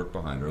tons of work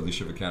behind her.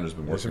 Alicia Vikander's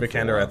been working. Alicia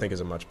Vikander, I think,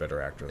 is a much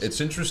better actress. It's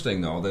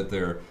interesting though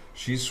that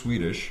she's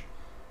Swedish,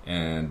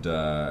 and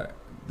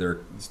they're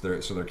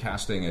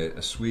casting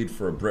a Swede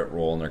for a Brit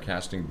role, and they're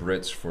casting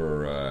Brits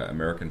for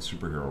American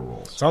superhero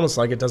roles. It's almost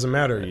like it doesn't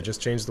matter. You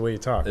just change the way you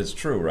talk. It's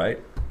true, right?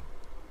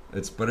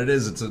 But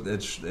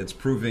it's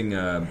proving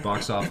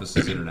box office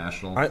is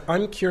international.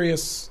 I'm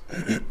curious.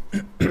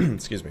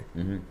 Excuse me.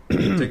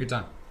 Mm-hmm. Take your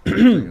time.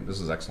 This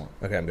is excellent.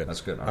 Okay, I'm good.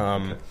 That's good.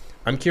 Okay.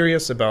 I'm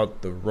curious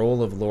about the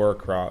role of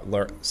Lara.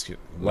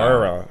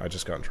 I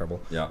just got in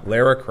trouble. Yeah.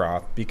 Lara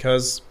Croft,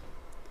 because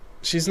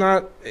she's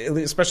not,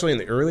 especially in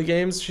the early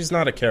games, she's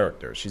not a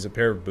character. She's a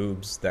pair of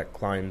boobs that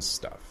climbs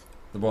stuff.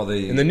 Well,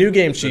 in the new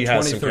game, she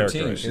has some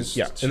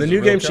characterization. In the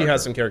new game, she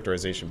has some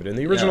characterization, but in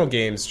the original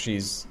games,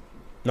 she's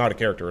not a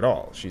character at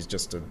all. She's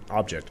just an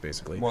object,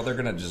 basically. Well, they're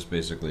going to just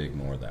basically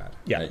ignore that.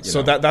 Yeah,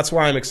 so that's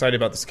why I'm excited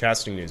about this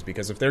casting news,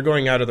 because if they're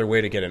going out of their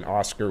way to get an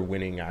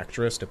Oscar-winning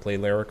actress to play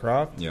Lara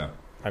Croft,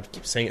 I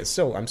keep saying it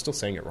I'm still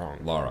saying it wrong.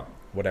 Lara.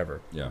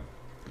 Whatever. Yeah.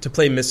 To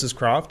play Mrs.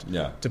 Croft.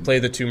 Yeah. To play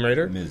the Tomb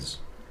Raider. Ms.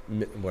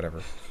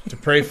 Whatever. To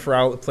play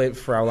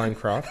Fraulein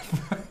Croft.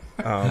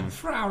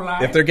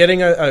 Fraulein. If they're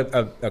getting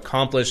a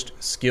accomplished,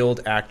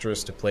 skilled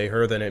actress to play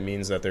her, then it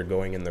means that they're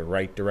going in the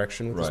right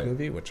direction with this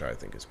movie, which I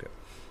think is good.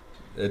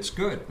 It's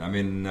good. I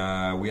mean,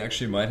 we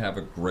actually might have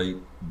a great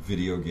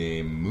video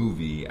game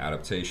movie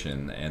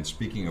adaptation. And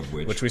speaking of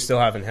which we still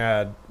haven't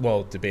had.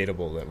 Well,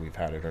 debatable that we've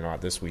had it or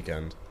not this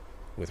weekend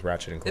with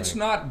Ratchet and Clank. It's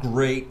not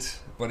great,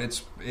 but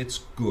it's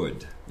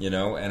good,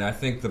 And I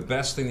think the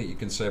best thing that you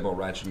can say about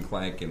Ratchet and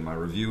Clank, and my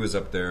review is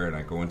up there, and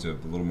I go into a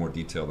little more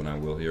detail than I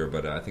will here.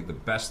 But I think the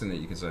best thing that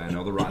you can say, I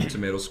know the Rotten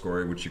Tomatoes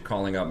score, which you're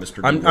calling out,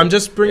 Mr. Google. I'm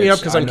just bringing it up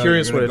because I'm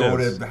curious what it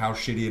is. To how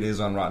shitty it is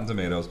on Rotten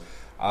Tomatoes.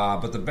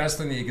 But the best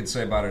thing that you can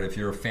say about it, if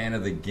you're a fan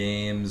of the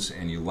games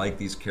and you like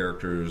these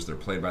characters, they're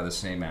played by the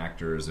same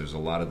actors. There's a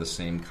lot of the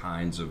same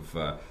kinds of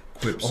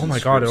quips. Oh my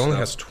god, it only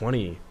has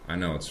 20. I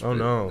know it's. Oh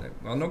no.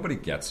 Well, nobody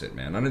gets it,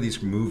 man. None of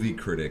these movie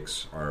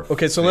critics are.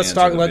 Okay, so let's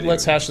talk.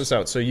 Let's hash this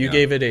out. So you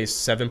gave it a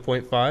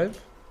 7.5.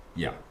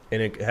 Yeah.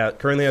 And it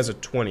currently has a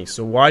 20.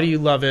 So why do you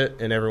love it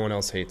and everyone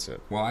else hates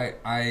it? Well,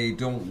 I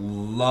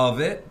don't love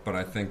it, but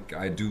I think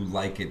I do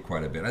like it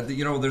quite a bit.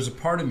 There's a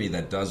part of me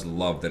that does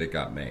love that it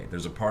got made.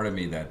 There's a part of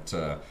me that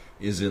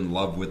is in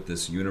love with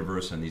this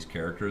universe and these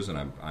characters, and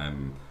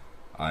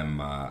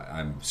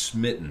I'm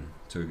smitten,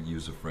 to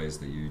use a phrase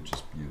that you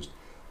just used.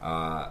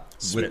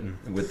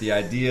 With the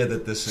idea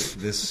that this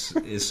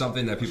is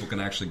something that people can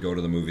actually go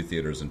to the movie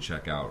theaters and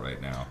check out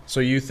right now. So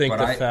you think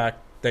fact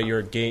that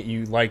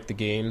you like the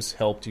games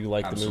helped you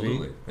like the movie?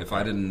 Absolutely. If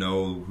I didn't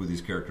know who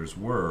these characters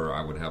were,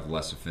 I would have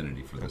less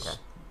affinity for this,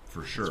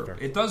 for sure.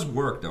 It does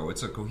work, though.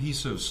 It's a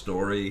cohesive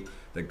story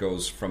that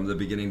goes from the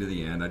beginning to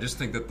the end. I just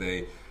think that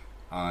they,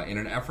 in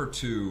an effort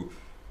to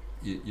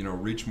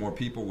reach more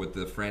people with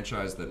the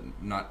franchise that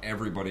not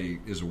everybody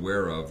is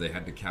aware of, they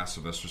had to cast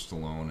Sylvester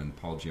Stallone and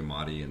Paul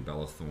Giamatti and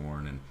Bella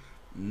Thorne, and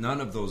none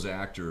of those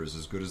actors,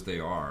 as good as they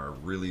are,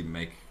 really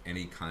make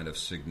any kind of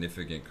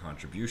significant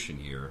contribution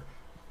here.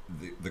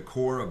 The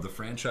core of the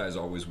franchise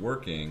always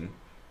working,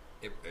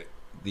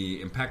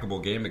 the impeccable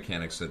game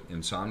mechanics that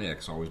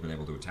Insomniac's always been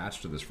able to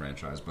attach to this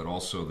franchise, but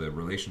also the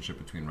relationship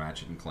between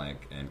Ratchet and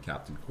Clank and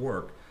Captain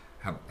Quark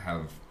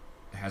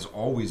has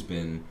always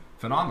been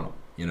phenomenal,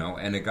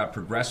 and it got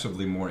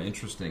progressively more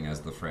interesting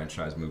as the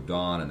franchise moved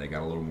on, and they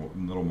got a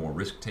little more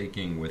risk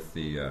taking with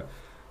the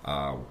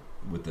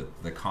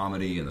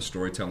comedy and the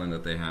storytelling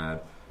that they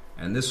had.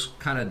 And this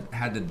kind of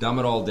had to dumb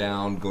it all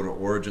down, go to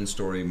origin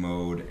story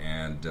mode,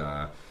 and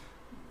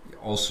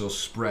also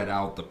spread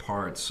out the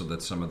parts so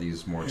that some of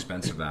these more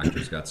expensive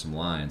actors got some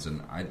lines.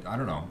 And I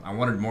don't know. I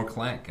wanted more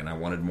Clank, and I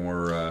wanted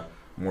more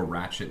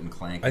Ratchet and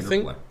Clank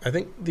interplay. I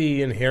think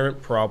the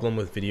inherent problem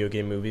with video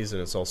game movies,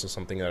 and it's also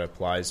something that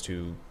applies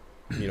to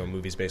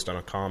movies based on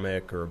a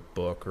comic or a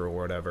book or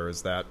whatever,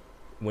 is that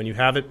when you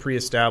have it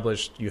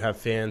pre-established, you have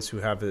fans who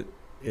have it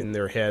in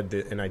their head,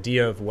 an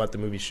idea of what the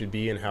movie should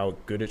be and how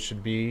good it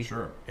should be.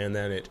 Sure. And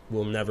then it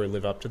will never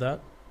live up to that.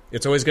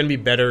 It's always going to be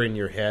better in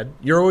your head.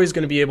 You're always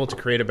going to be able to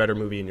create a better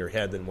movie in your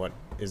head than what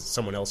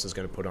someone else is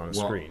going to put on a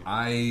screen.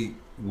 I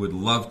would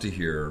love to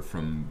hear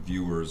from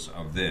viewers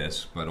of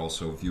this, but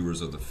also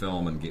viewers of the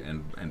film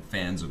and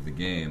fans of the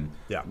game,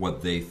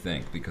 what they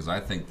think. Because I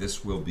think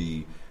this will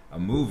be a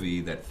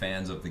movie that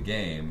fans of the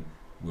game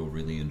will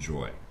really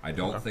enjoy. I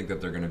don't think that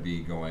they're going to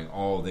be going,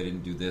 oh, they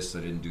didn't do this, they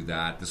didn't do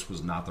that, this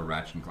was not the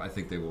Ratchet and Clank. I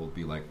think they will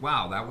be like,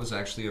 wow, that was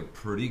actually a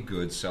pretty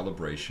good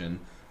celebration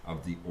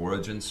of the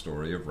origin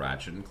story of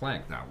Ratchet and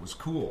Clank. That was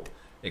cool.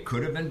 It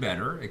could have been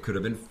better, it could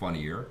have been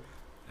funnier,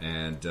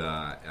 and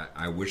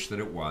I wish that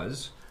it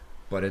was,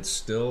 but it's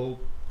still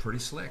pretty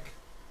slick.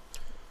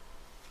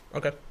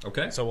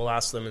 Okay. So we'll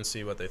ask them and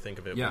see what they think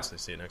of it once they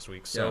see it next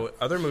week. So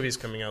other movies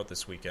coming out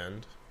this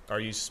weekend. Are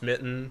you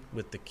smitten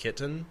with The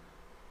Kitten?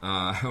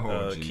 That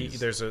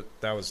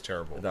was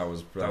terrible. That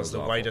was the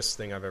awful. whitest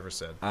thing I've ever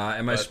said.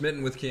 Am I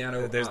smitten with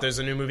Keanu? There's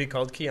a new movie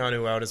called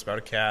Keanu out. It's about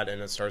a cat, and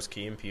it stars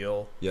Key and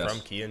Peele from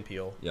Key and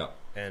Peele. Yeah.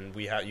 And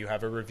you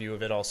have a review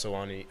of it also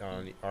on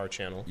our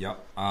channel.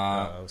 Yep.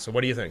 So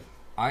what do you think?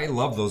 I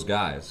love those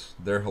guys.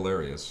 They're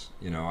hilarious.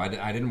 You know, I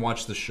didn't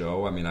watch the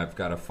show. I mean, I've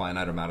got a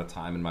finite amount of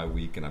time in my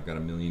week, and I've got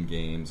a million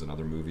games and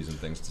other movies and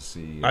things to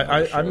see.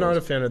 I'm not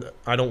a fan of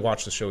I don't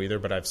watch the show either,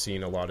 but I've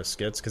seen a lot of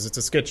skits because it's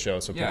a skit show,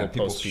 so people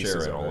post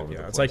pieces it all over of it.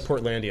 the Yeah, it's place.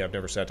 like Portlandia. I've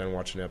never sat down and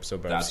watched an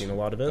episode, but I've seen a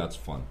lot of it. That's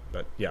fun.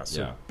 But yeah,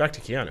 so back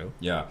to Keanu.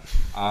 Yeah,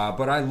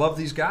 but I love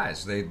these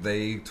guys.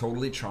 They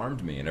totally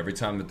charmed me, and every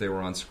time that they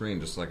were on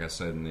screen, just like I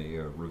said in the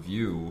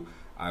review,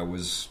 I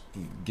was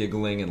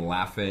giggling and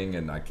laughing,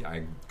 and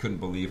I couldn't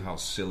believe how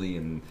silly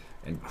and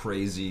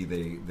crazy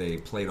they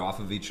played off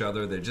of each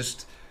other.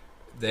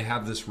 They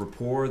have this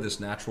rapport, this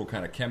natural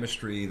kind of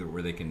chemistry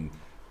where they can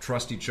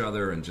trust each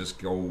other and just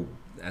go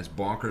as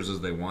bonkers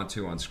as they want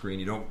to on screen.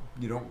 You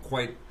don't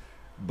quite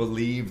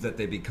believe that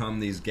they become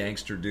these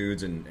gangster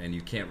dudes, and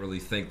you can't really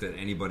think that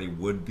anybody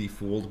would be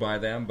fooled by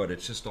them, but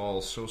it's just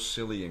all so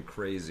silly and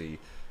crazy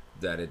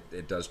that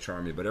it does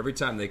charm you. But every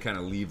time they kind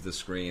of leave the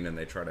screen and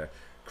they try to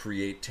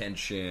create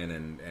tension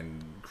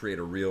and create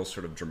a real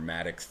sort of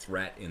dramatic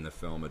threat in the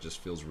film, it just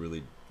feels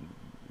really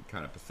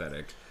kind of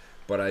pathetic.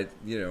 But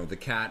the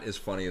cat is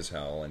funny as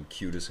hell and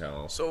cute as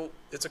hell. So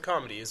it's a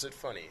comedy. Is it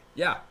funny?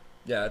 Yeah.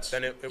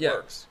 Then it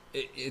works.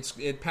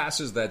 It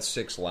passes that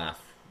 6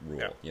 laugh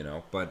rule,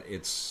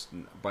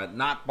 but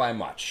not by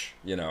much.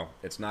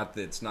 It's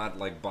not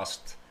like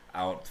bust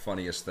out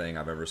funniest thing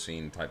I've ever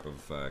seen type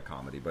of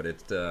comedy, but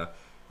it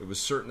was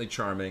certainly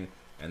charming,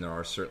 and there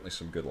are certainly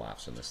some good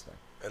laughs in this thing.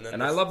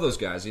 And I love those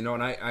guys, and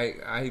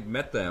I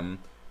met them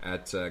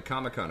at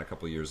Comic-Con a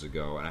couple years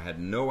ago, and I had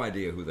no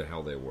idea who the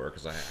hell they were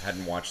because I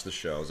hadn't watched the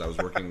shows. I was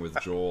working with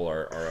Joel,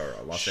 our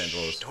Los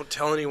Angeles... Don't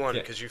tell anyone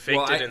because you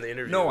faked it in the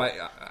interview. No,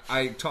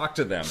 I talked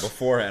to them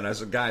beforehand. I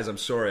said, guys, I'm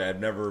sorry, I've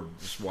never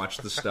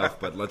watched the stuff,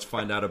 but let's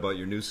find out about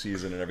your new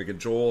season and everything.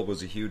 Joel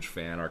was a huge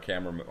fan, our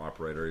camera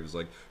operator. He was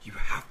like, you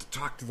have to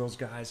talk to those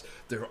guys.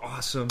 They're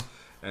awesome.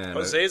 And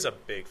Jose's a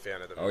big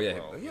fan of them. Oh yeah,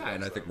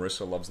 and I think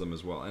Marissa loves them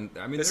as well. And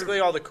I mean,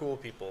 basically all the cool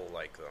people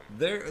like them.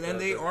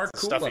 They are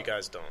cool. Stuffy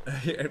guys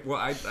don't. Well,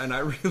 I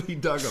really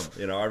dug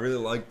them. I really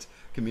liked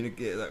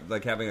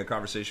like having a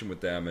conversation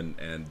with them,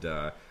 and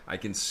I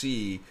can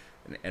see,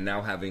 and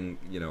now having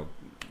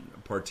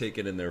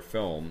partaken in their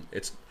film,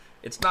 it's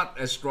not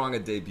as strong a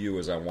debut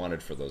as I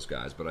wanted for those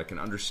guys, but I can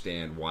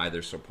understand why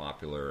they're so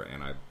popular,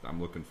 and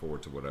I'm looking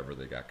forward to whatever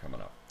they got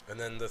coming up. And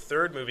then the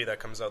third movie that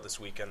comes out this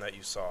weekend that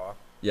you saw.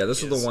 Yeah,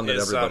 this is the one that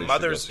everybody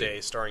Mother's should go see.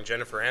 Day, starring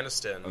Jennifer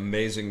Aniston.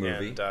 Amazing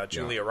movie. And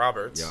Julia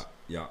Roberts.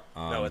 Yeah.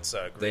 No, it's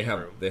Green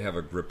Room. They have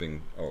a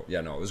gripping... Oh,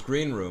 yeah, no, it was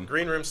Green Room.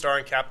 Green Room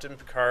starring Captain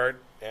Picard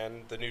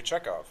and the new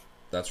Chekhov.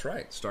 That's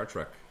right, Star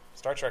Trek.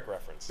 Star Trek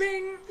reference.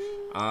 Bing!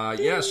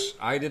 Yes,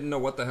 I didn't know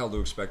what the hell to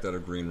expect out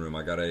of Green Room.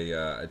 I got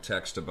a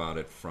text about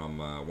it from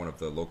one of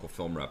the local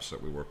film reps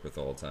that we work with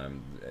all the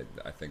time.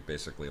 I think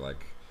basically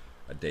like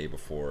a day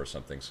before or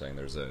something, saying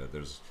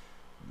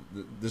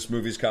this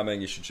movie's coming,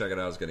 you should check it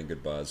out, it's getting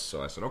good buzz.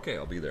 So I said, okay,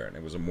 I'll be there. And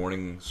it was a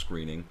morning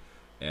screening,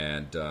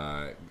 and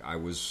I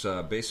was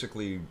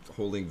basically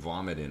holding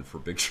vomit in for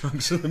big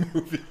chunks of the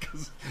movie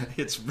because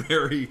it's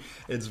very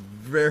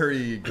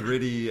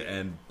gritty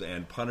and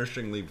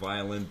punishingly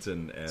violent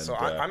and so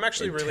I'm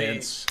actually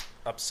intense. Really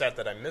upset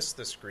that I missed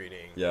the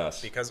screening.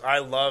 Yes, because I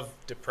love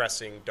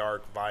depressing,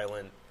 dark,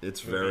 violent. It's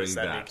very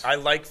bad. I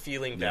like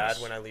feeling bad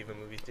when I leave a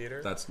movie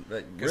theater. That's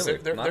really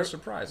not a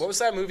surprise. What was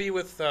that movie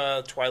with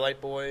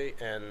Twilight Boy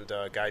and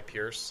Guy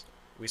Pearce?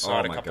 We saw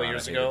it a couple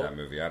years ago. That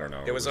movie, I don't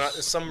know. It was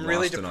some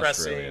really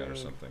depressing,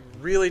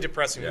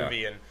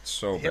 movie, and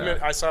so bad.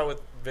 I saw it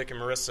with Vic and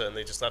Marissa, and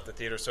they just left the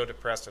theater so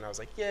depressed, and I was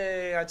like,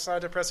 "Yay! I saw a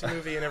depressing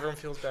movie, and everyone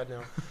feels bad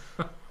now."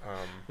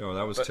 No,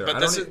 that was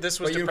terrible. But this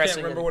was depressing. You can't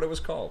remember what it was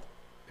called.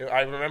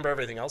 I remember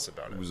everything else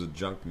about it. It was a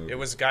junk movie. It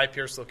was Guy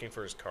Pearce looking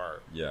for his car.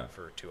 Yeah.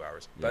 For 2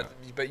 hours. Yeah.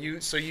 But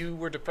you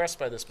were depressed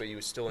by this, but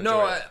you still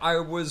enjoyed it. No, I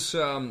was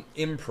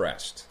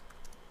impressed,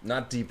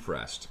 not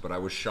depressed, but I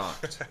was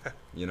shocked.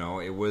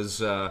 It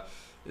was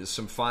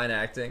some fine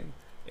acting,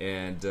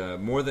 and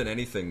more than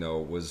anything, though,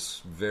 it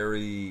was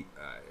very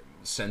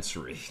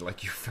sensory.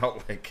 Like you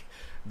felt like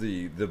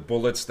the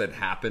bullets that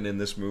happen in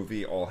this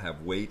movie all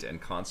have weight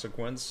and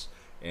consequence,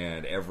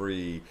 and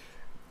every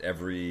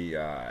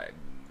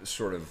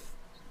sort of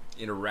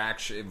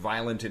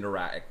violent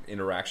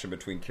interaction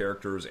between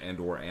characters and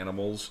or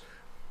animals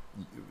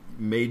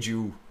made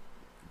you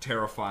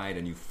terrified,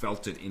 and you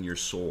felt it in your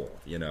soul,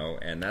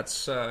 and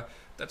that's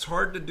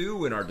hard to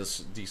do in our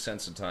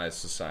desensitized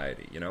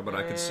society, but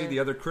I could see the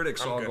other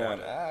critics all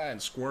going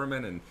and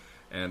squirming,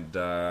 and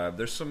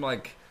there's some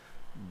like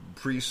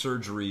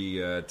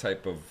pre-surgery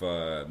type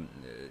of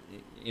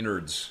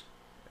innards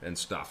and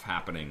stuff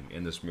happening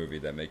in this movie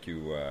that make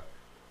you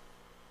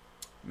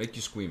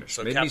squeamish.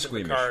 So Made me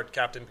squeamish.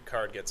 Captain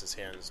Picard gets his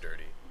hands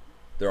dirty.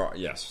 There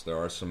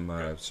are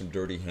some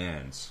dirty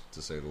hands,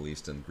 to say the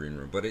least, in Green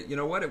Room. But you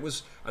know what?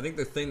 I think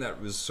the thing that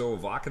was so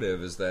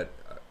evocative is that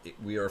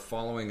we are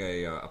following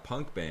a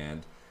punk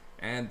band,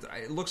 and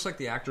it looks like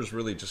the actors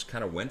really just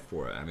kind of went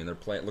for it. I mean,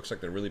 it looks like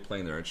they're really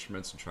playing their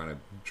instruments and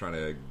trying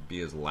to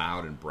be as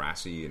loud and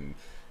brassy and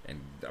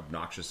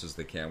obnoxious as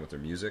they can with their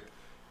music.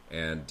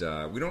 And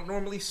we don't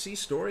normally see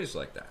stories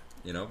like that.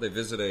 You know, they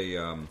visit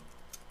a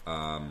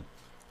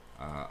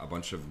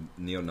bunch of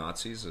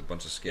neo-Nazis, a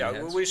bunch of skinheads.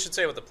 Yeah, we should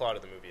say what the plot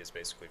of the movie is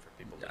basically for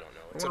people who don't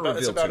know. It's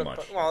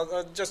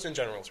about just in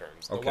general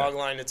terms. The log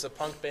line, it's a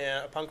punk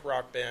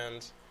rock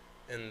band,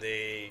 and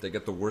they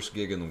get the worst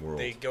gig in the world.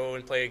 They go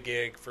and play a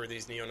gig for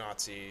these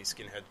neo-Nazi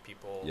skinhead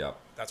people. Yep.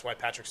 That's why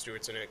Patrick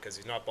Stewart's in it, because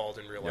he's not bald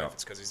in real life.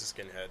 It's because he's a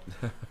skinhead.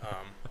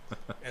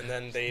 And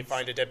then they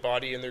find a dead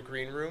body in their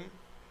green room.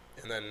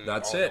 And then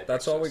that's it.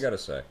 That's all we got to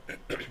say.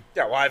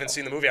 Yeah, well, I haven't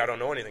seen the movie. I don't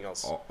know anything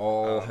else.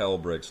 All hell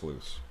breaks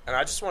loose. And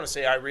I just want to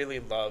say I really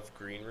love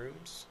green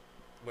rooms,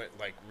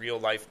 like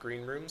real-life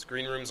green rooms.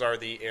 Green rooms are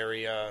the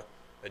area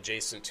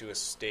adjacent to a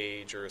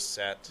stage or a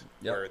set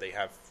where they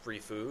have free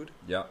food.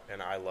 Yeah.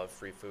 And I love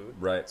free food.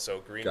 Right. So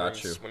green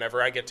rooms,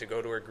 whenever I get to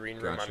go to a green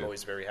room, I'm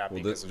always very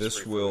happy because this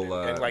free will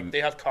food. And like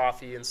they have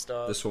coffee and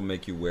stuff. This will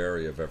make you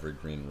wary of every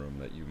green room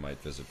that you might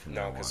visit from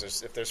now on. No,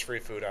 because if there's free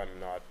food, I'm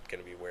not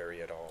going to be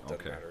wary at all.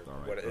 Doesn't matter.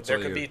 Right. There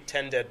could be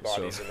 10 dead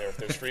bodies in there. If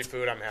there's free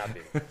food, I'm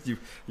happy.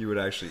 You would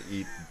actually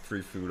eat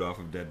free food off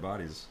of dead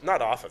bodies?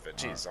 Not off of it.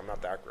 Jeez, I'm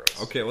not that gross.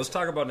 Okay, let's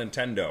talk about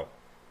Nintendo.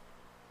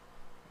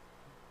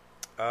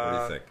 What do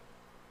you think?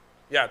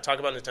 Yeah, talk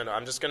about Nintendo.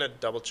 I'm just going to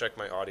double-check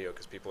my audio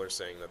because people are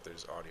saying that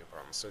there's audio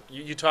problems. So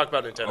you talk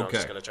about Nintendo. Okay. I'm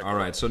just going to check. All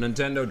right, so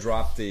Nintendo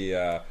dropped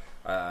a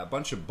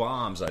bunch of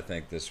bombs, I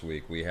think, this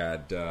week. We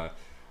had the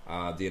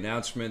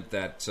announcement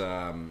that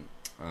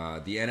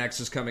the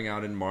NX is coming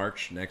out in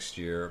March next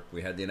year.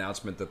 We had the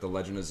announcement that The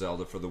Legend of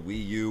Zelda for the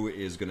Wii U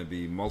is going to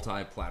be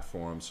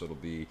multi-platform, so it'll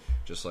be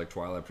just like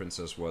Twilight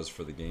Princess was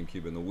for the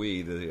GameCube and the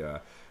Wii.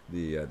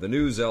 The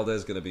new Zelda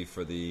is going to be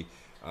for the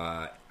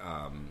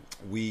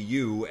Wii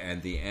U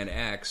and the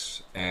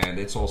NX, and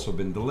it's also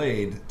been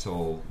delayed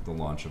till the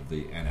launch of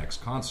the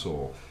NX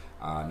console.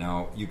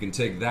 Now, you can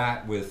take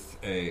that with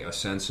a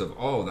sense of,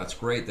 oh, that's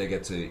great, they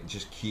get to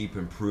just keep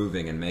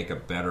improving and make a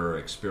better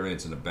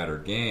experience and a better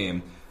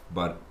game,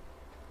 but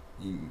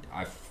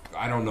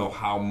I don't know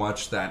how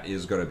much that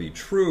is going to be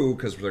true,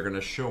 because they're going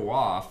to show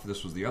off,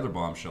 this was the other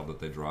bombshell that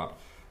they dropped,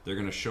 they're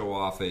going to show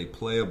off a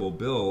playable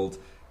build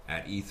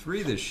at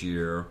E3 this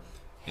year,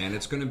 and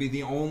it's going to be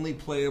the only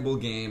playable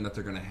game that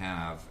they're going to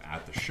have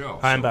at the show.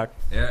 Hi, I'm back.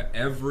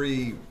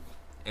 Every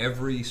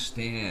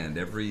stand,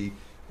 every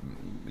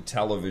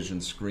television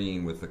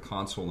screen with the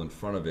console in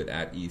front of it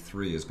at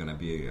E3 is going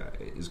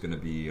to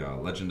be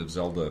Legend of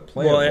Zelda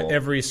playable. Well,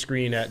 every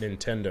screen at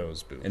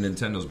Nintendo's booth. In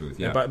Nintendo's booth,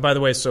 yeah. By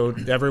the way, so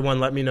everyone,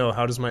 let me know,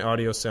 how does my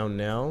audio sound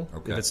now?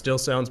 Okay. If it still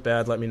sounds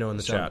bad, let me know in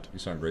the chat. You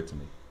sound great to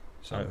me.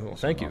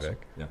 Thank you, Vic.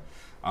 Yeah.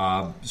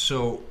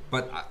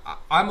 But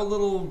I'm a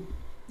little.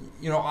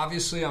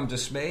 Obviously I'm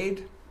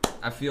dismayed.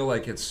 I feel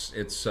like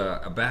it's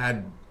a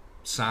bad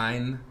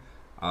sign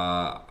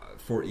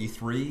for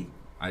E3.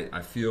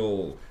 I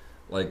feel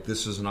like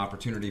this is an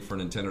opportunity for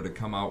Nintendo to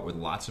come out with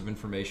lots of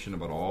information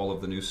about all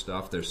of the new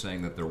stuff. They're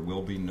saying that there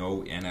will be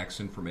no NX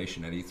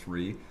information at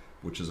E3,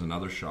 which is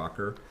another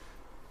shocker.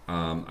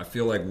 I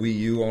feel like Wii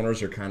U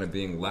owners are kind of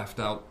being left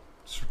out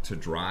to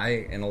dry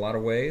in a lot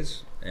of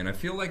ways. And I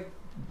feel like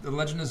The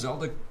Legend of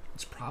Zelda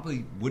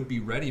probably would be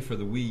ready for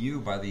the Wii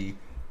U by the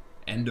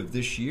end of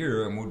this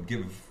year and would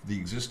give the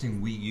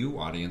existing Wii U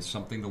audience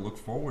something to look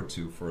forward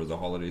to for the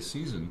holiday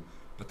season.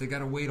 But they got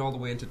to wait all the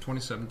way into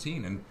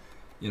 2017, and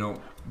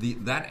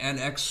that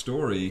NX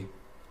story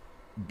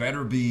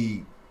better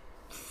be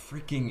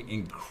freaking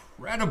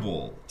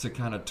incredible to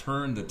kind of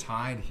turn the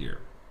tide here.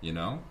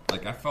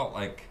 Like I felt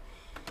like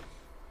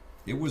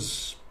it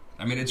was.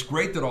 I mean, it's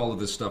great that all of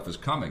this stuff is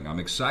coming. I'm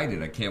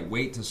excited. I can't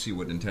wait to see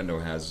what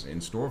Nintendo has in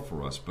store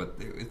for us. But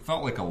it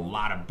felt like a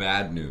lot of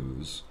bad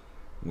news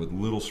with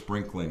little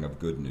sprinkling of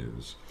good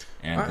news.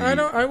 And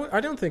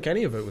I don't think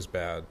any of it was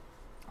bad.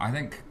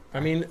 I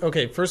mean,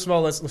 okay. First of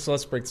all, let's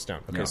break this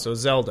down. Okay, so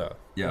Zelda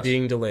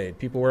being delayed.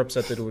 People were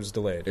upset that it was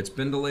delayed. It's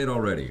been delayed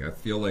already. I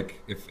feel like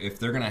if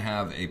they're going to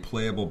have a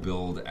playable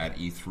build at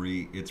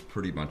E3, it's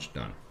pretty much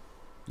done.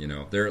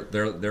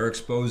 They're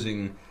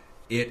exposing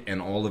it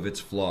and all of its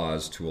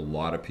flaws to a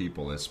lot of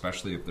people,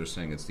 especially if they're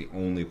saying it's the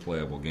only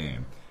playable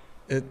game.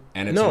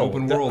 And it's an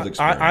open world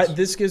experience.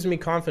 This gives me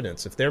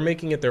confidence. If they're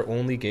making it their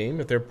only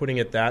game, if they're putting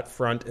it that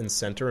front and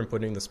center and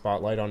putting the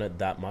spotlight on it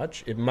that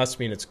much, it must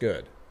mean it's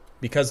good.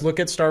 Because look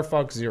at Star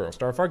Fox Zero.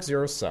 Star Fox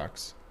Zero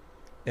sucks.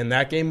 And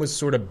that game was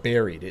sort of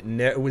buried.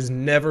 It was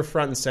never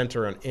front and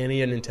center on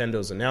any of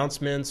Nintendo's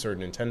announcements or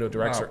Nintendo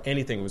Directs or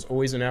anything. It was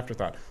always an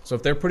afterthought. So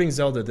if they're putting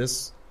Zelda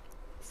this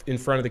in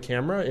front of the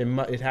camera,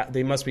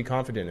 they must be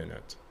confident in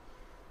it.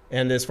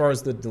 And as far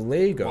as the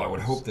delay goes, I would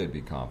hope they'd be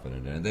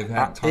confident in it. They've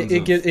had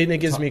it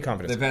gives me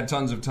confidence. They've had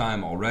tons of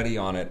time already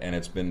on it, and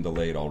it's been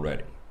delayed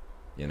already.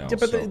 Yeah,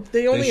 but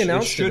they only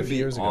announced it a few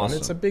years ago, and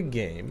it's a big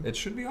game. It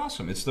should be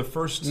awesome. It's the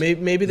first.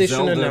 Maybe they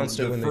shouldn't have announced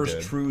it when they did. The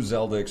first true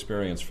Zelda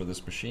experience for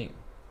this machine.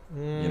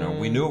 You know,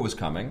 we knew it was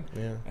coming,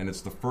 and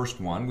it's the first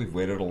one. We've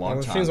waited a long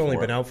time. The thing's only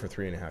been out for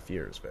 3.5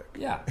 years, Vic.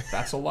 Yeah,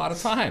 that's a lot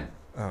of time.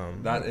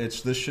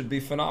 This should be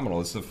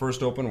phenomenal. It's the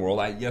first open world.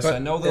 I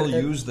know they'll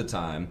use the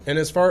time. And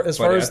as far as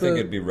I think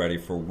it'd be ready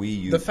for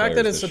Wii U. The fact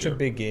that it's such a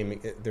big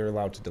game, they're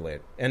allowed to delay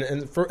it. And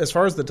as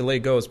far as the delay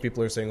goes,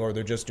 people are saying, "Oh,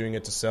 they're just doing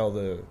it to sell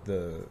the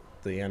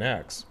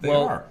NX." They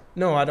are.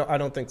 No, I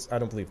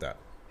don't believe that.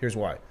 Here's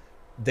why.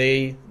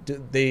 They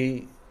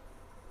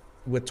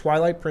with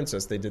Twilight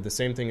Princess, they did the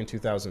same thing in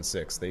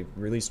 2006. They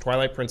released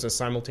Twilight Princess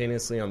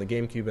simultaneously on the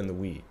GameCube and the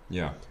Wii.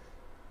 Yeah.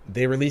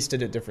 They released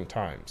it at different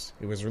times.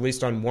 It was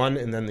released on one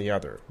and then the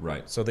other.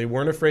 Right. So they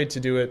weren't afraid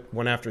to do it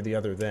one after the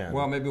other then.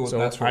 Well, maybe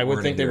that's what I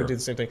would think they would do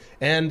the same thing.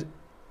 And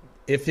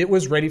if it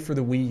was ready for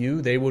the Wii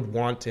U, they would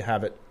want to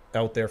have it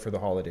out there for the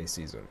holiday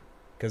season.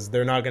 Because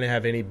they're not going to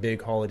have any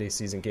big holiday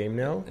season game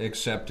now.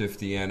 Except if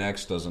the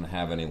NX doesn't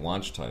have any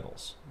launch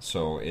titles.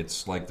 So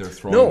it's like they're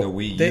throwing the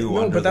Wii U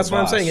under but that's the what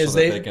I'm bus saying is so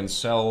that they can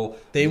sell.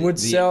 They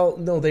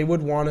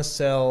would want to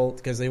sell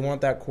because they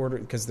want that quarter,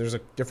 because there's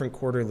a different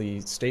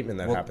quarterly statement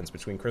that happens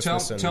between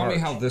Christmas and March. Tell me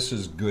how this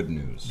is good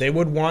news. They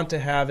would want to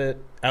have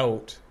it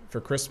out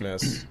for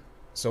Christmas.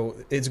 So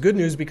it's good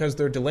news because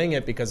they're delaying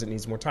it because it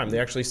needs more time. They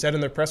actually said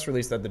in their press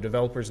release that the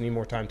developers need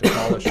more time to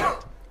polish it.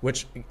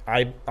 Which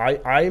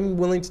I'm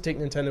willing to take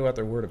Nintendo at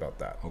their word about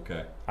that.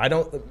 Okay. I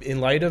don't,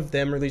 in light of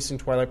them releasing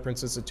Twilight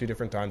Princess at 2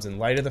 different times, in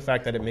light of the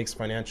fact that it makes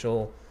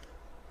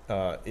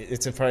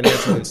it's a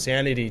financial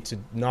insanity to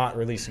not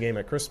release a game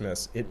at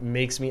Christmas, it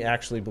makes me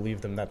actually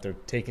believe them that they're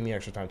taking the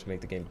extra time to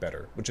make the game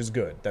better, which is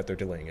good that they're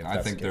delaying it.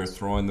 I think they're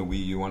throwing the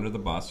Wii U under the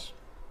bus.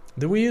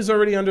 The Wii U is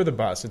already under the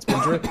bus. It's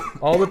been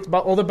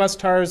all the bus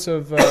tires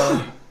have.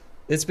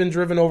 It's been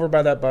driven over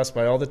by that bus,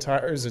 by all the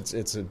tires.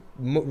 It's a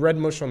red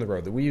mush on the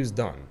road. The Wii U's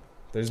done.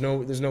 There's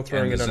no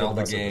throwing it under the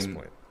bus at this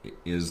point.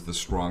 Is the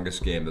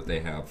strongest game that they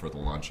have for the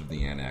launch of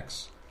the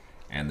NX,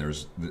 and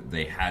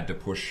they had to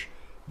push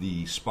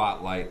the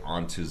spotlight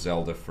onto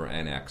Zelda for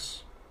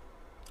NX.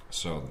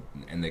 So,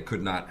 and they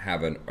could not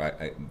have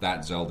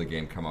that Zelda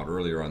game come out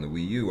earlier on the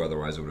Wii U,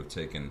 otherwise it would have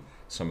taken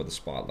some of the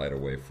spotlight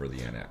away for the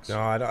NX.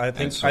 No, I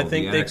think the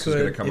they NX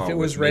could come if out it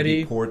was with ready.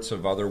 Maybe ports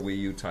of other Wii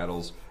U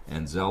titles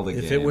and Zelda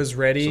games. If it was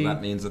ready, so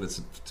that means that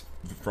it's,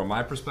 from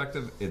my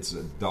perspective, it's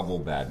a double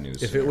bad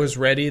news. If it was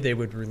ready, they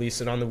would release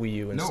it on the Wii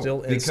U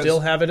and still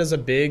have it as a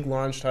big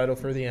launch title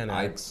for the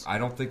NX. I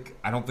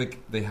don't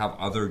think they have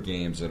other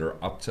games that are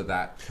up to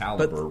that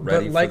caliber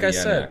ready but like for the I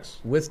said,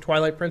 NX. with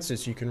Twilight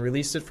Princess, you can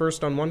release it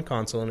first on one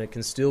console, and it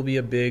can still be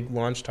a big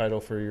launch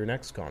title for your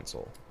next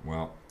console.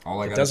 Well,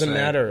 all I gotta it doesn't say,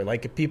 matter.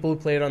 Like if people who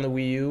play it on the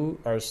Wii U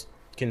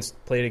can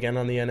play it again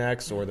on the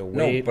NX, or the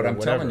wait. No, but I'm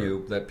whatever. telling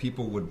you that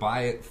people would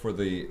buy it for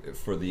the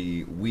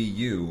Wii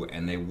U,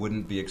 and they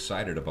wouldn't be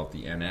excited about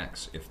the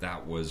NX if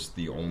that was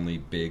the only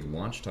big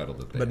launch title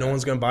that they. But no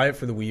one's going to buy it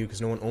for the Wii U because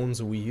no one owns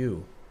a Wii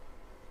U.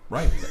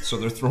 Right. So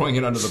they're throwing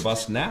it under the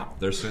bus now.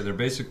 They're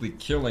basically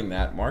killing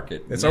that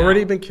market. It's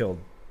already been killed.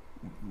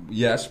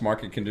 Yes,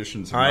 market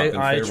conditions have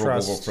not been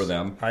favorable for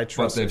them.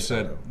 But they've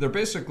said they're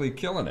basically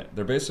killing it.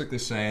 They're basically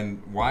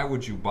saying, why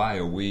would you buy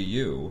a Wii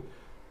U?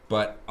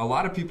 But a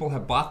lot of people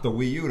have bought the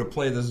Wii U to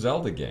play the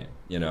Zelda game.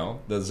 You know,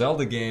 the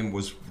Zelda game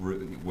was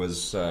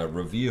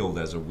revealed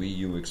as a Wii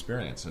U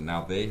experience, and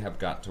now they have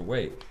got to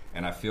wait.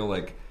 And I feel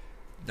like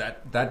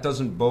that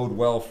doesn't bode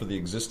well for the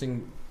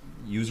existing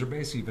user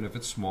base, even if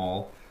it's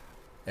small,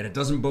 and it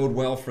doesn't bode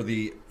well for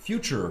the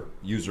future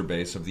user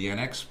base of the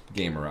NX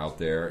gamer out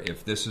there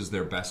if this is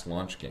their best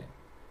launch game.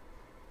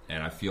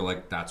 And I feel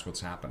like that's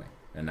what's happening,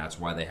 and that's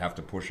why they have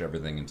to push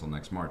everything until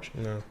next March.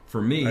 No,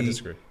 for me, I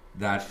disagree.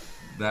 That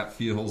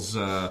feels.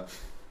 I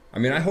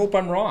mean, I hope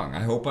I'm wrong.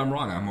 I hope the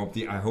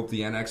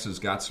NX has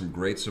got some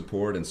great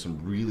support and some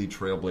really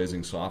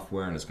trailblazing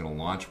software, and it's going to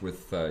launch with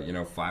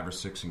 5 or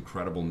 6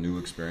 incredible new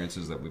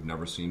experiences that we've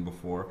never seen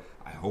before.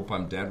 I hope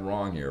I'm dead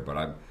wrong here,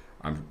 but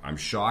I'm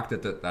shocked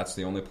that that's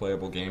the only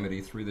playable game at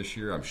E3 this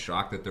year. I'm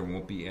shocked that there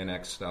won't be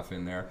NX stuff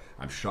in there.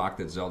 I'm shocked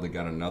that Zelda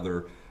got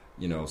another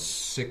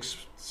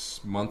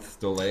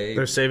 6-month delay.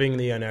 They're saving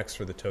the NX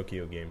for the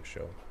Tokyo Game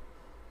Show.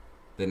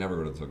 They never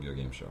go to the Tokyo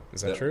Game Show.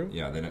 Is that true?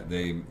 Yeah,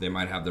 they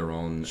might have their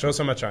own. Show us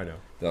how much I know.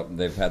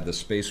 They've had the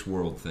Space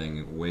World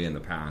thing way in the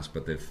past,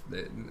 but they're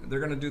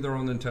going to do their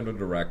own Nintendo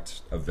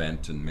Direct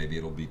event, and maybe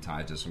it'll be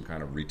tied to some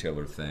kind of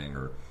retailer thing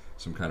or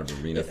some kind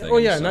of arena thing. Oh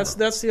yeah, and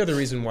that's the other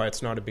reason why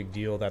it's not a big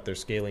deal that they're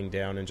scaling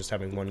down and just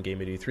having one game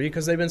at E3,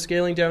 because they've been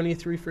scaling down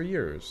E3 for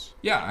years.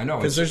 Yeah, I know.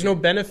 Because there's no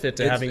benefit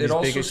to having these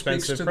big,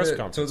 expensive press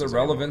conferences. To the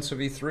relevance of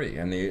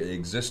E3 and the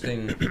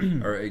existing,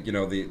 or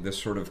the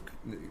sort of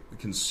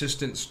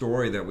consistent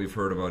story that we've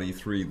heard about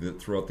E3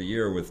 throughout the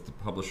year, with the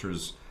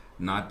publishers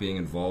not being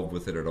involved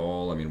with it at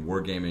all. I mean,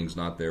 Wargaming's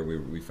not there.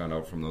 We found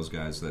out from those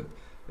guys that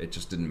it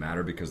just didn't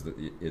matter because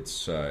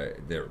it's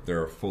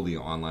they're a fully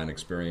online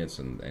experience,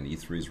 and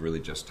E3 is really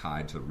just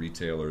tied to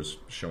retailers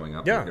showing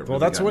up. Yeah, well,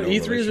 that's what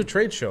E3 is, a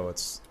trade show.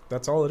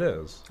 That's all it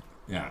is.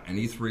 Yeah, and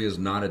E3 is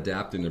not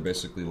adapting. They're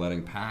basically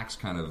letting PAX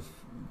kind of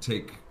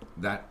take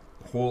that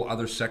whole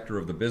other sector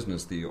of the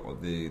business,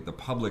 the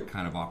public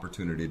kind of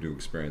opportunity to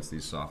experience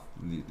these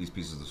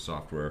pieces of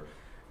software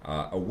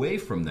away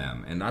from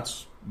them. And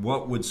that's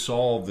what would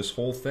solve this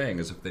whole thing,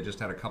 is if they just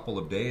had a couple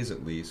of days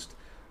at least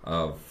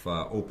of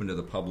open to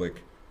the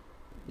public,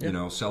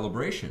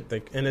 celebration.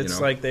 And it's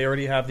like they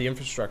already have the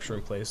infrastructure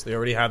in place. They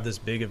already have this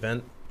big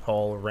event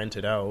hall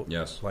rented out.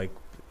 Yes.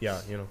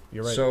 You're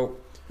right. So,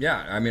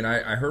 yeah, I mean,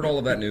 I heard all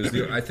of that news.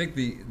 I think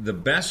the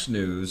best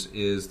news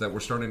is that we're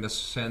starting to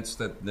sense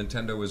that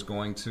Nintendo is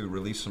going to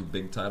release some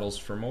big titles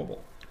for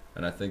mobile.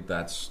 And I think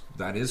that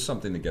is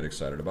something to get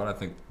excited about. I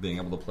think being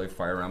able to play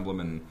Fire Emblem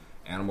and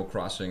Animal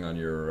Crossing on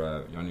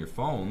your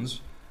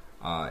phones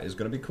is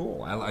going to be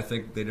cool. I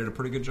think they did a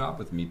pretty good job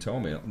with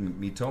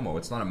Miitomo.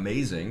 It's not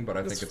amazing, but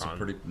I think it's a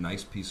pretty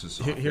nice piece of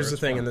software. Here's the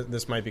thing, and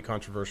this might be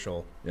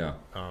controversial. Yeah.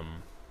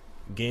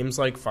 Games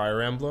like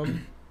Fire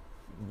Emblem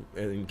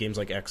and games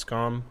like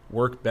XCOM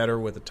work better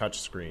with a touch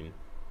screen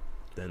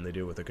than they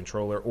do with a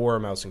controller or a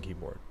mouse and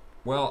keyboard.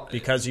 Well,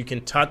 because you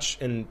can touch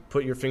and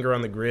put your finger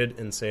on the grid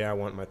and say, I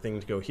want my thing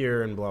to go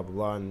here and blah, blah,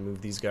 blah, and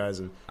move these guys.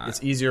 And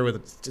it's easier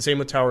same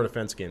with tower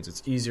defense games.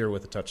 It's easier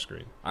with a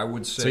touchscreen. I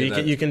would say so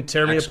you can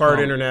tear me apart,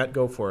 internet,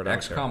 go for it.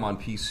 XCOM on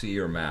PC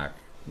or Mac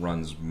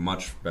runs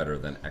much better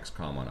than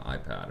XCOM on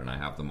iPad, and I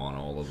have them on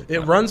all of the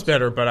platforms. It runs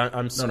better, but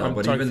I'm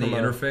but even the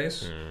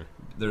interface,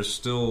 there's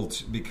still,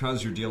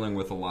 because you're dealing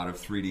with a lot of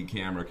 3D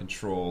camera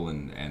control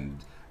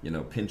and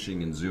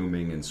pinching and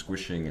zooming and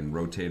squishing and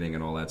rotating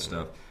and all that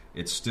stuff,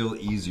 it's still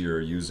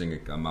easier using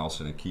a mouse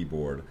and a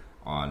keyboard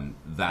on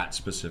that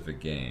specific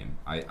game.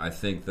 I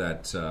think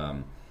that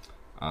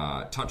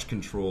touch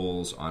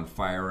controls on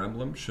Fire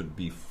Emblem should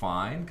be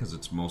fine, because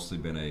it's mostly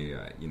been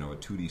a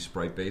 2D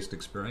sprite-based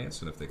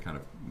experience, and if they kind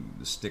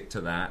of stick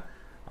to that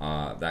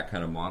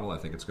kind of model, I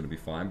think it's going to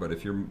be fine. But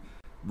if you're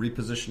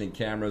repositioning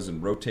cameras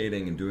and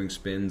rotating and doing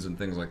spins and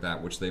things like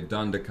that, which they've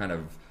done to kind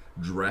of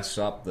dress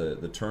up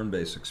the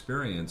turn-based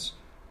experience,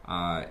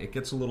 it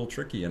gets a little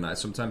tricky. And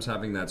sometimes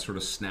having that sort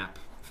of snap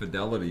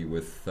fidelity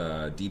with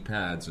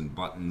D-pads and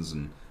buttons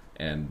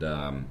and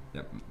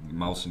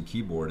mouse and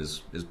keyboard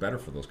is better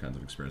for those kinds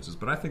of experiences.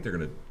 But I think they're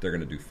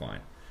gonna do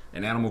fine.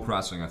 And Animal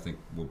Crossing, I think,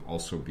 will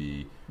also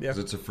be, because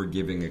it's a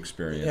forgiving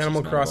experience.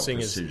 Animal Crossing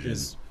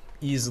is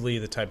easily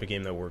the type of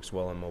game that works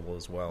well on mobile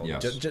as well.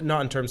 Yes.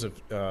 Not in terms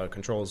of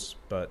controls,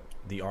 but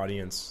the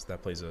audience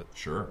that plays it.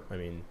 Sure. I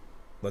mean,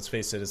 let's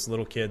face it, it's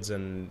little kids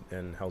and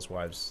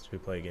housewives who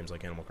play games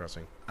like Animal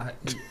Crossing.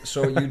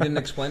 So you didn't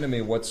explain to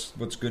me what's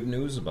good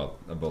news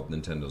about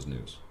Nintendo's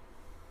news.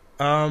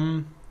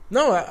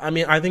 No, I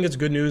mean, I think it's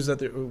good news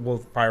that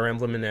Fire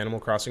Emblem and Animal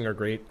Crossing are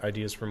great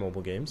ideas for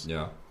mobile games.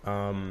 Yeah.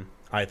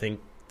 I think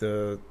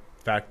the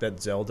fact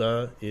that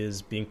Zelda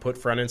is being put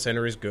front and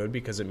center is good,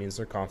 because it means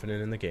they're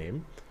confident in the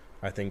game.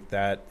 I think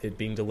that it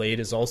being delayed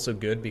is also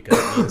good, because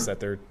it means that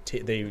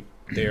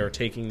they are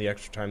taking the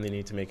extra time they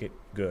need to make it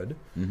good.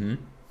 Mm-hmm.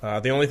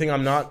 The only thing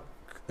I'm not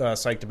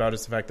psyched about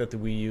is the fact that the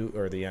Wii U,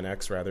 or the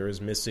NX rather,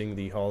 is missing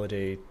the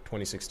holiday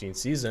 2016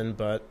 season.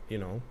 But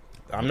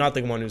I'm not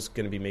the one who's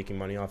going to be making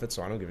money off it,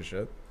 so I don't give a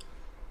shit.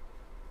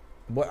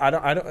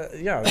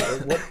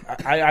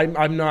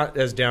 I'm not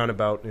as down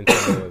about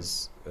Nintendo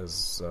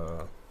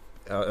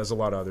as a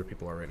lot of other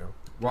people are right now.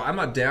 Well, I'm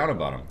not down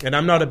about them. And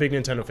I'm not a big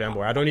Nintendo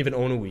fanboy. I don't even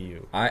own a Wii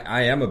U.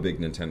 I am a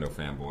big Nintendo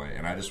fanboy,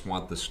 and I just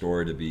want the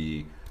story to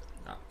be,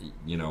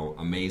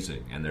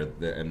 amazing, and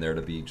there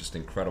to be just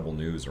incredible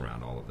news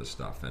around all of this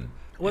stuff.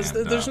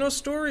 There's no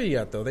story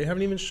yet, though. They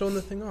haven't even shown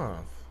the thing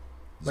off.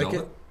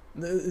 Zelda?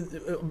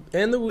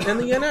 And the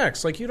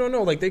NX, like, you don't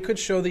know. Like, they could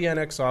show the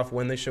NX off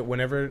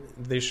whenever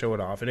they show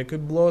it off, and it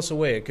could blow us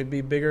away. It could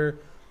be bigger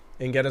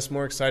and get us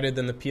more excited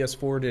than the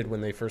PS4 did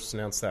when they first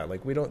announced that.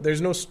 Like,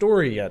 there's no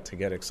story yet to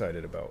get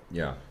excited about.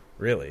 Yeah,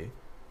 really.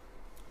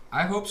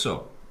 I hope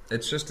so.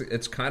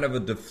 It's kind of a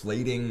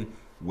deflating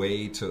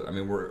way to. I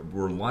mean,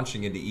 we're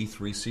launching into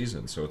E3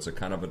 season, so it's a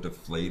kind of a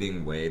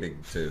deflating way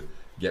to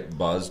get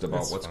buzzed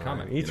about what's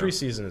coming. E3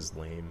 season is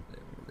lame.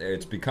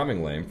 It's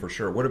becoming lame, for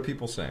sure. What are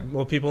people saying?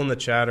 Well, people in the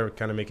chat are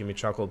kind of making me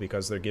chuckle,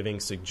 because they're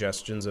giving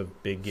suggestions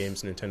of big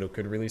games Nintendo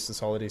could release this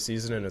holiday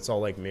season, and it's all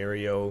like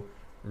Mario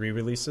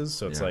re-releases.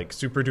 So it's like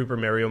Super Duper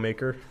Mario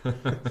Maker,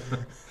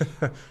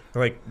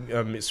 like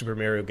Super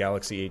Mario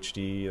Galaxy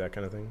HD, that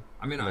kind of thing.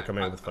 I mean, they're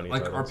coming out with funny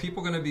titles. Are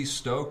people going to be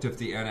stoked if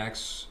the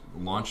NX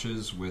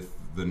launches with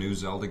the new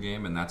Zelda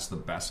game, and that's the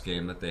best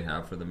game that they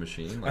have for the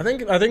machine? Like,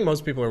 I think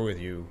most people are with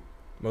you.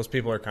 Most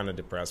people are kind of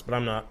depressed, but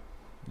I'm not.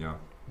 Yeah.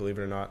 Believe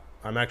it or not,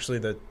 I'm actually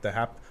the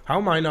How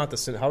am I not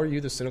the? How are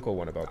you the cynical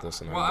one about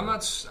this? Well, I'm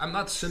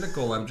not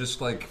cynical. I'm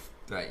just like,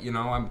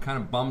 I'm kind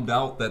of bummed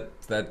out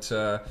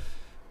that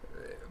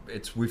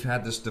we've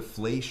had this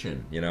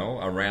deflation,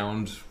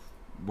 around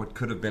what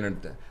could have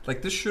been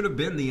this should have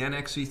been the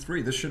NX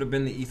E3. This should have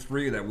been the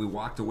E3 that we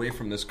walked away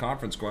from this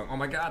conference going, oh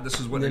my god, this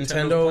is what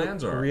Nintendo's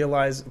plans are.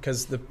 Realize,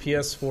 because the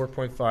PS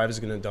 4.5 is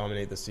going to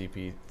dominate the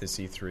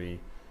E3.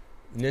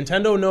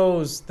 Nintendo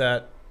knows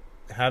that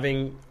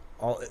having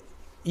all.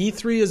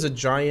 E3 is a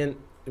giant.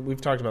 We've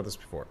talked about this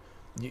before.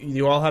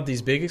 you all have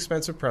these big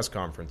expensive press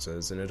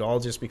conferences, and it all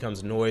just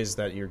becomes noise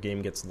that your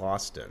game gets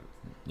lost in.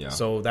 Yeah.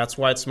 So that's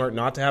why it's smart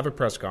not to have a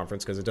press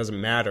conference, because it doesn't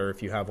matter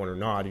if you have one or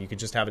not. You could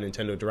just have a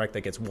Nintendo Direct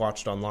that gets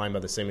watched online by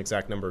the same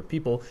exact number of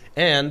people.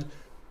 And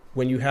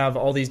when you have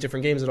all these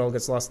different games, it all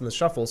gets lost in the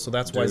shuffle. So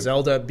that's why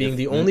Zelda being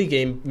the only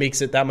game makes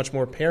it that much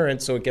more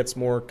apparent, so it gets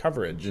more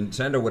coverage.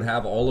 Nintendo would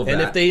have all of And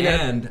that if they-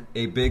 and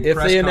a big if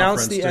press they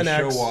announce conference the to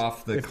NX, show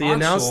off the if console they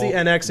announce the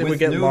NX, it would with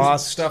get new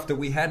lost. stuff that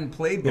we hadn't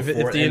played before.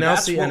 If they and announce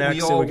that's the what NX, we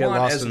it all would get want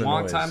lost as in the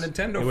longtime noise.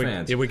 Nintendo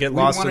fans. It would get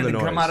lost in the We wanted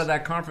to come noise. out of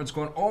that conference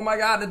going, "Oh my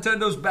God,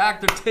 Nintendo's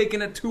back! They're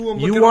taking it to them." Look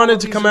You at all wanted of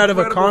to these come out of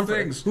a incredible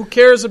conference. things. Who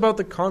cares about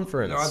the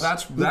conference? No, Who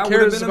that would have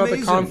cares been about amazing.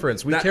 the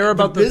conference? We That- care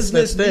about the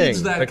business thing.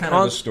 needs that The kind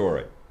of a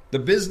story. The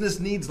business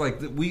needs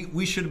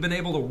we should have been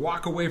able to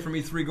walk away from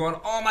E3 going,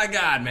 "Oh my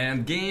God,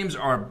 man, games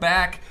are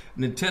back.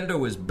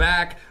 Nintendo is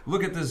back.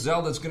 Look at this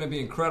Zelda; it's going to be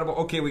incredible."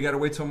 Okay, we got to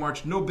wait till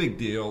March. No big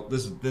deal.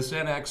 This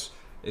NX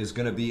is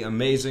going to be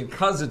amazing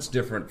because it's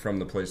different from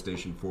the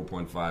PlayStation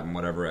 4.5 and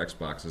whatever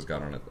Xbox has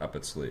got on it up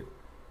its sleeve,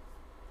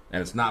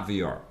 and it's not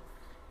VR.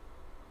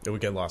 It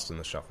would get lost in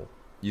the shuffle.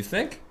 You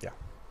think? Yeah.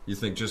 You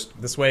think just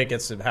This way, it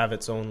gets to have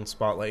its own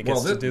spotlight. It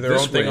gets to do their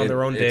this own thing way, on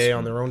their own day, it's-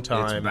 on their own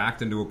time. It's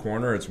backed into a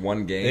corner. It's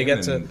one game. They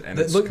get to- and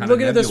it's look- kind look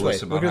of at it this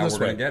nebulous way. about Look at how it this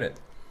we're going way. to get it.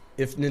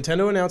 If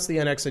Nintendo announced the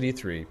NX at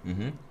E3,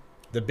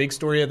 the big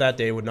story of that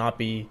day would not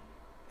be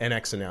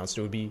NX announced.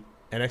 It would be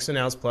NX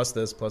announced plus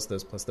this, plus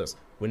this, plus this.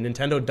 When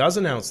Nintendo does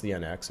announce the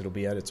NX, it'll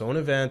be at its own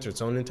event or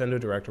its own Nintendo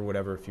Direct or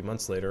whatever, a few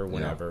months later or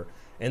whenever.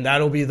 And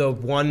that'll be the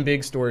one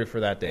big story for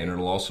that day. And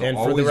it'll also and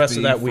for always the rest be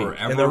of that week.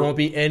 forever, And there won't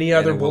be any and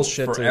other it will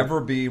bullshit to forever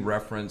be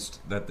referenced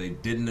that they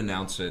didn't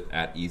announce it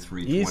at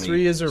E3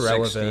 E3 is 2016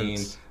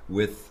 irrelevant.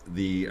 with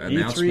the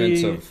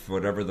announcements E3 of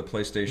whatever the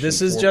PlayStation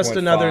This is just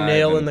another 4.5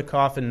 nail in and- the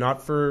coffin,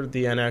 not for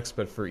the NX,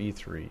 but for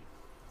E3.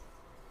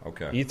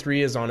 Okay.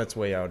 E3 is on its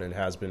way out and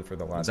has been for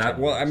the last 10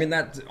 Well, years. I mean,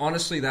 that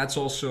honestly, that's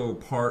also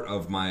part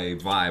of my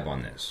vibe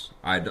on this.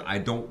 I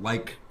don't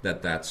like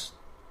that that's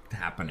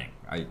happening.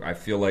 I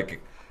feel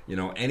like,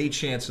 any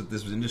chance that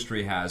this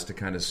industry has to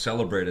kind of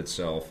celebrate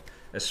itself,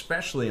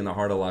 especially in the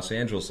heart of Los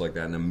Angeles like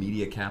that, in the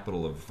media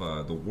capital of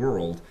the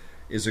world,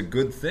 is a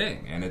good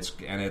thing. And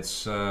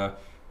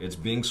it's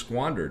being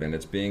squandered, and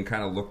it's being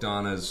kind of looked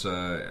on as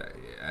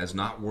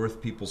not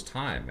worth people's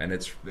time. And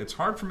it's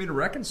hard for me to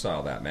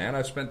reconcile that, man.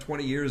 I've spent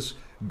 20 years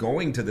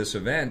going to this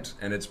event,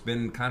 and it's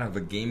been kind of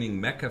a gaming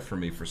mecca for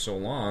me for so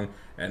long,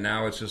 and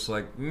now it's just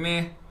like,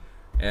 meh.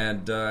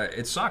 And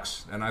it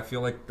sucks, and I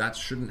feel like that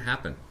shouldn't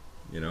happen,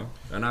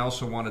 And I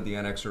also wanted the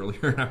NX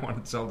earlier, and I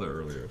wanted Zelda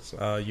earlier.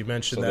 So, you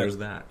mentioned there's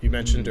that. You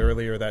mentioned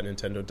earlier that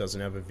Nintendo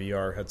doesn't have a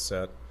VR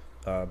headset.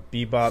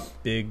 Bebop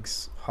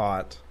Biggs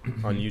Hot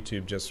on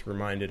YouTube just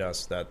reminded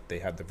us that they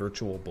had the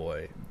Virtual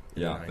Boy.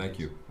 in the Yeah, 90s. thank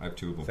you. I have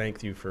two of them.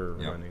 Thank you for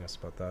reminding us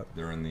about that.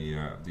 They're in the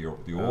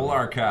old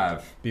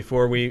archive.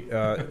 Before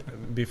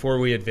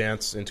we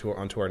advance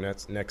onto our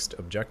next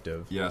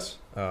objective, Yes.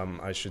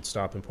 I should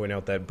stop and point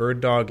out that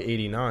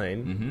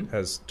BirdDog89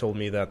 has told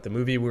me that the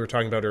movie we were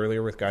talking about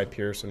earlier with Guy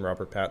Pearce and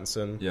Robert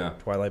Pattinson,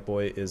 Twilight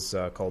Boy, is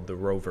called The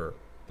Rover.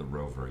 The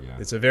Rover, yeah.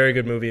 It's a very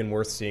good movie and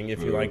worth seeing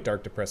if you like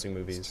dark, depressing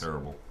movies. It's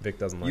terrible. Vic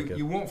doesn't like it.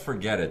 You won't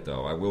forget it,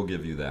 though. I will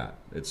give you that.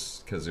 It's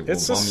because it will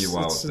bum you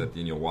out,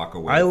 and you'll walk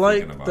away I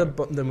like thinking about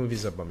it. the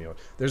movies that bum you out.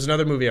 There's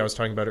another movie I was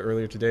talking about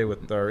earlier today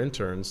with our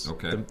interns.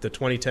 Okay. The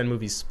 2010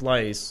 movie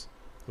Splice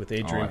with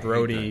Adrian I hate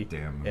Brody that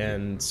damn movie.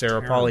 and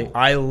Sarah Terrible. Polley.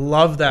 I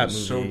love that It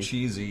was movie. so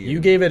cheesy. You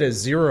gave it a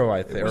 0,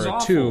 I think, It was or a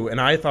awful. 2,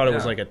 and I thought it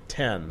was Yeah. like a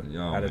 10 Oh,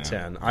 out of man.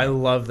 10. Yeah. I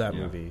love that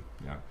Yeah. movie.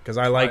 Yeah. Because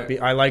I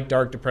like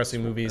dark,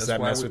 depressing movies That's that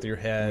why mess we- with your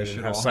we head should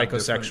and have all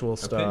psychosexual different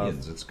stuff.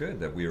 Opinions. It's good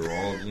that we are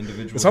all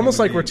individual. It's almost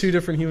human like we're beings. two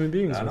different human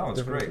beings. I know, with it's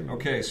different great.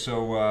 opinions. Okay,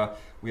 so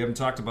we haven't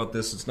talked about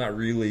this. It's not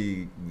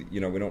really, we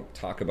don't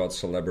talk about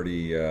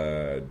celebrity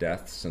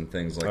deaths and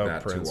things like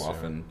that Prince, too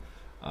often.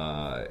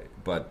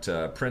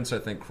 But Prince, I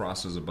think,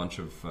 crosses a bunch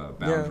of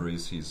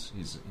boundaries. He's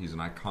an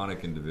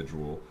iconic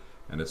individual,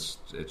 and it's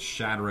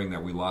shattering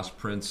that we lost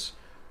Prince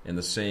in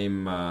the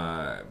same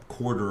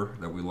quarter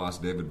that we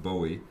lost David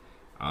Bowie,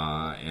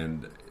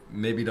 and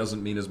maybe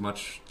doesn't mean as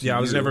much to Yeah,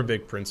 I was you. never a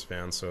big Prince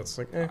fan, so it's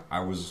like, I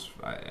was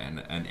and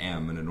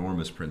am an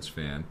enormous Prince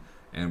fan.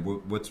 And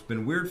what's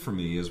been weird for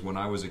me is when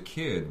I was a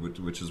kid,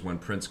 which is when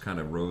Prince kind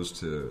of rose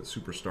to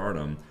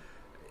superstardom,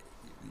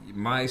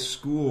 my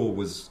school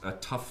was a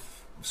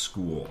tough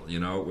school. It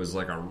was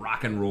like a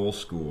rock and roll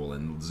school,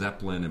 and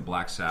Zeppelin and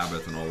Black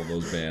Sabbath and all of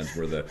those bands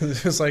were the...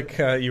 It was like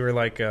you were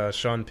like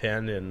Sean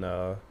Penn in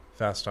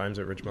Fast Times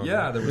at Ridgemont.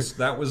 Yeah, he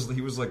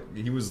was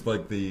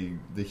like the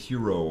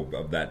hero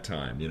of that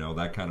time,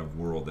 that kind of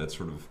world, that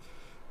sort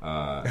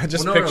of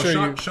just picture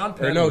you. Sean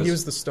Penn he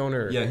was the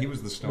stoner. Yeah, he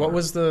was the stoner. What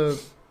was the?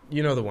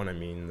 You know the one I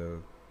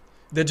mean.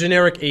 The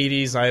generic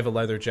 '80s. I have a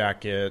leather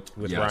jacket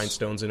with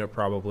rhinestones in it,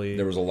 probably.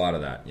 There was a lot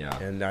of that, yeah.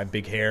 And I had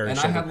big hair. And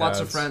I shoulder had lots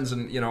of pads. friends,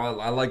 and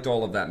I liked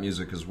all of that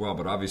music as well.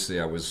 But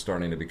obviously, I was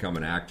starting to become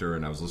an actor,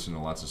 and I was listening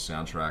to lots of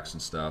soundtracks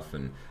and stuff,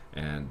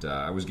 and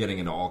I was getting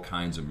into all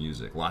kinds of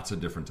music, lots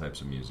of different types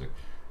of music.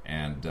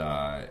 And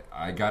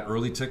I got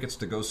early tickets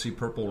to go see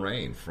Purple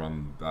Rain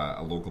from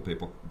a local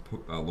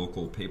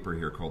paper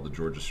here called the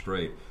Georgia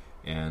Straight.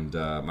 And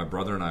my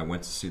brother and I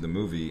went to see the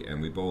movie,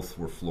 and we both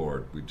were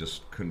floored. We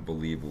just couldn't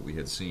believe what we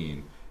had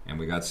seen. And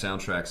we got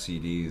soundtrack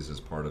CDs as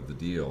part of the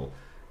deal.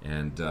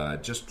 And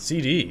just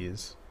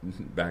CDs?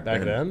 Back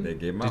then? They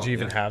gave them out. Did you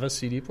even have a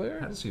CD player?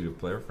 I had a CD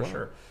player, for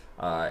sure.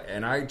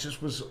 And I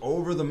just was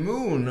over the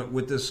moon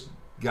with this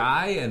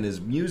guy and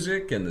his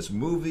music and this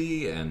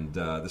movie and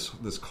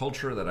this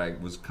culture that I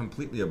was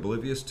completely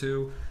oblivious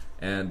to.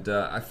 And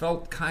I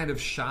felt kind of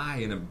shy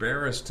and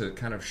embarrassed to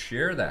kind of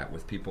share that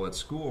with people at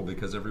school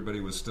because everybody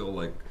was still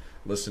like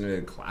listening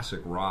to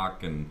classic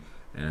rock and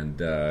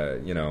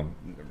you know,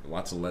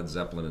 lots of Led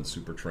Zeppelin and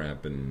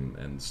Supertramp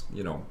and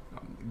you know,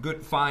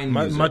 good, fine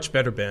music. Much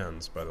better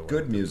bands, by the way.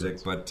 Good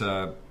music, but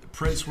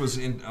Prince was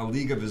in a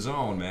league of his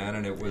own, man,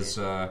 and it was...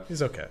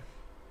 he's okay.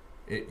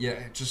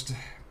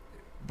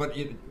 But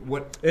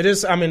what... It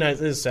is, I mean, it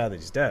is sad that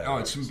he's dead. Oh,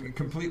 it's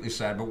completely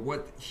sad, but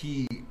what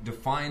he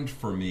defined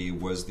for me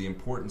was the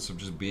importance of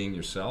just being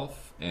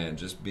yourself and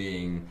just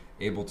being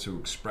able to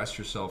express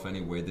yourself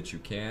any way that you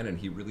can, and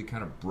he really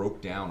kind of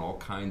broke down all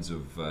kinds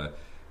of...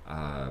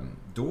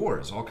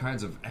 doors, all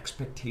kinds of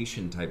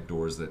expectation-type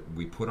doors that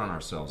we put on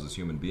ourselves as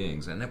human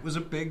beings, and it was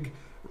a big...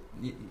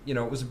 You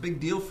know, it was a big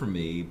deal for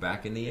me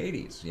back in the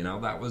 80s. You know,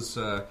 that was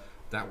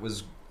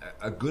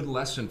a good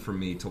lesson for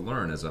me to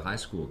learn as a high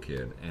school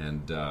kid.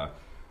 And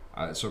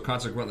so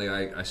consequently,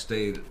 I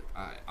stayed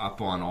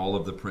up on all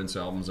of the Prince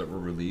albums that were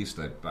released.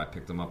 I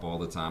picked them up all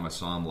the time. I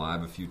saw him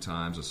live a few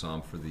times. I saw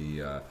him for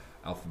the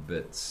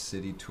Alphabet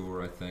City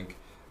tour, I think.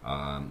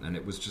 And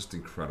it was just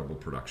incredible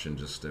production,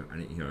 just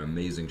an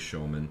amazing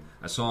showman.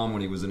 I saw him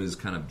when he was in his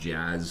kind of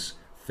jazz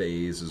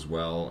phase as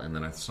well, and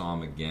then I saw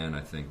him again,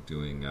 I think,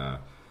 doing...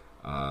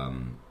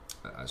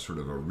 sort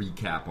of a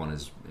recap on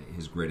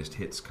his greatest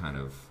hits kind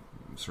of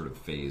sort of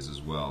phase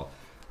as well,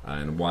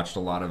 and watched a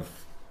lot of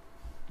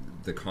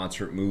the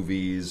concert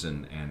movies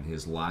and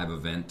his live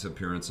event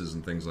appearances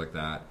and things like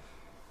that.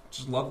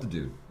 Just loved the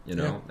dude, you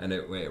know, and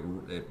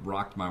it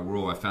rocked my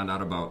world. I found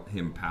out about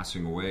him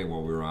passing away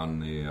while we were on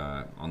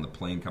the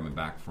plane coming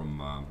back from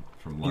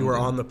London. You were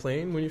on the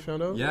plane when you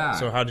found out? Yeah.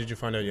 So how did you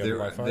find out you had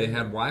Wi-Fi? They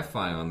had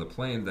Wi-Fi on the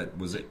plane that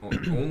was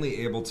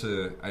only able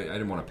to... I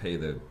didn't want to pay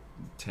the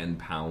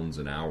 £10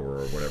 an hour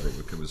or whatever.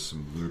 It was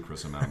some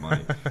ludicrous amount of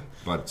money.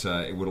 But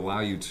it would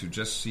allow you to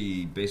just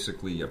see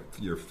basically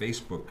your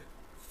Facebook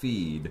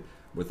feed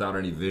without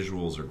any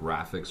visuals or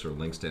graphics or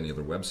links to any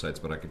other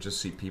websites. But I could just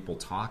see people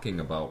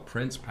talking about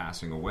Prince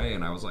passing away,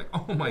 and I was like,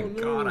 oh my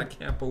God, I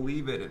can't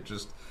believe it.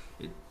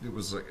 It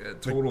was like a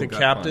total The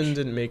gut captain punch.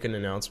 Didn't make an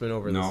announcement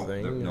over this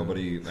thing?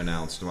 Nobody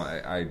announced.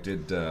 I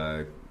did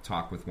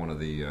talk with one of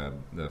the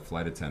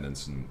flight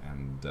attendants,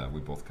 and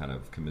we both kind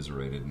of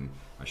commiserated, and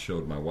I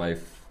showed my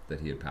wife that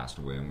he had passed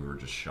away, and we were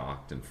just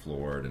shocked and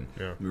floored, and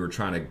we were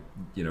trying to,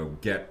 you know,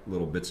 get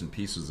little bits and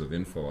pieces of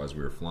info as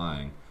we were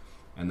flying,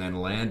 and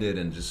then landed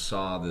and just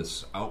saw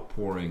this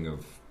outpouring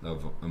of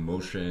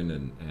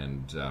emotion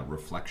and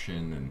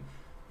reflection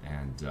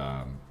and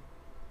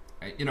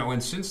you know,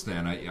 and since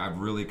then I've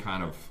really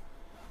kind of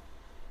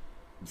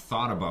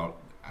thought about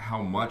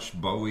how much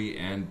Bowie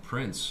and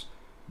Prince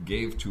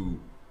gave to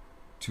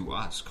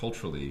us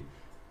culturally,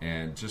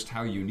 and just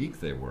how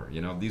unique they were.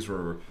 You know, these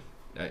were...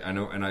 I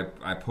know, and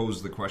I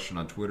posed the question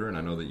on Twitter, and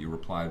I know that you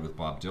replied with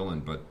Bob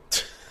Dylan, but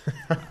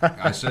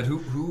I said,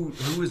 who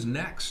is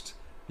next?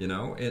 You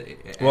know,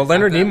 well,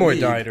 Leonard Nimoy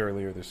died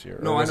earlier this year.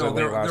 No, I know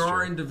there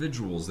are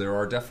individuals. There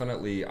are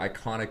definitely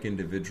iconic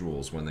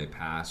individuals. When they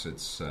pass,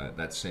 it's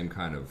that same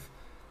kind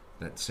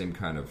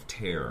of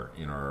tear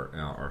in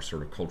our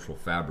sort of cultural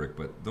fabric.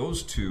 But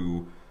those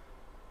two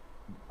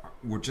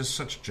were just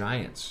such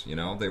giants. You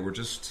know, they were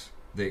just.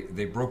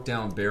 They broke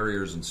down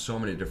barriers in so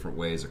many different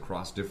ways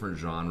across different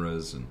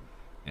genres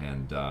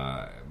and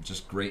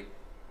just great.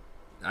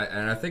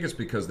 And I think it's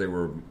because they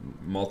were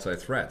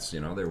multi-threats.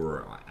 You know, they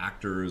were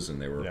actors and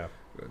they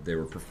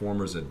were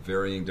performers at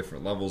varying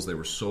different levels. They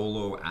were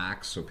solo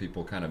acts, so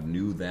people kind of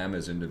knew them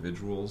as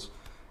individuals.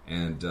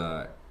 And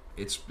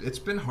it's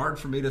been hard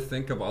for me to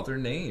think of other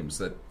names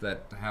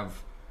that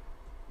have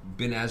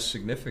been as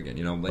significant.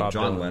 You know, like Bob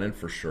John Dylan. Lennon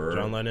for sure.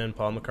 John Lennon,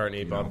 Paul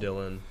McCartney, Bob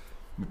Dylan.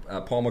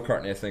 Paul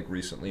McCartney, I think,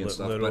 recently and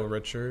stuff. Little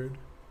Richard.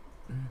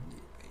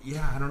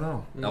 Yeah, I don't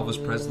know.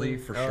 Elvis Presley,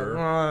 for sure.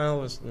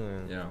 Elvis.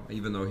 You know,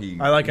 even though he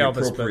I like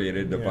Elvis,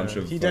 appropriated but, a bunch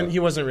of... He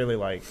wasn't really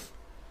like...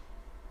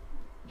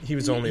 He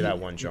was only that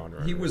one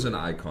genre. He was an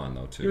icon,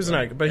 though, too. He was an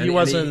icon, but he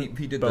wasn't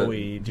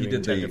Bowie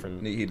doing 10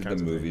 different He did the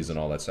kinds of movies things. and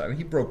all that stuff. I mean,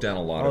 he broke down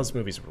a lot All his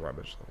movies were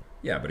rubbish, though.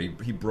 Yeah, but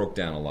he broke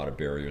down a lot of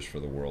barriers for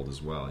the world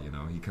as well. You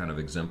know, he kind of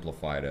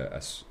exemplified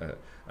a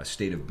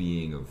state of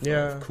being of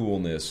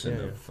coolness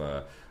and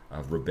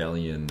of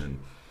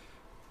rebellion.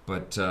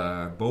 But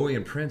Bowie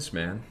and Prince,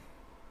 man,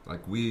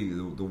 Like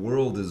the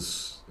world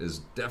is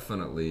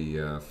definitely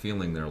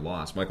feeling their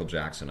loss. Michael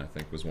Jackson, I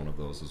think, was one of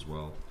those as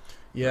well.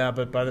 Yeah,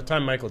 but by the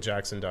time Michael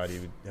Jackson died,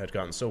 he had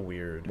gotten so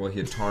weird. Well, he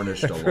had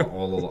tarnished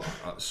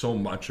so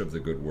much of the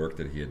good work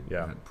that he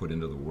had put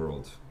into the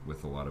world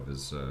with a lot of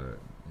his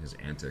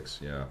antics.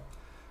 Yeah,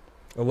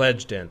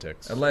 alleged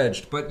antics.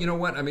 Alleged, but you know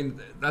what? I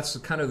mean, that's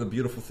kind of the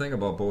beautiful thing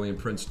about Bowie and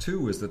Prince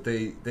too, is that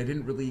they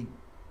didn't really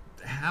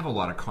have a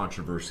lot of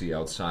controversy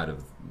outside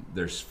of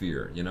their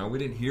sphere. You know, we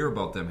didn't hear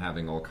about them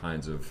having all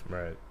kinds of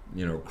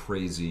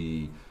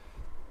crazy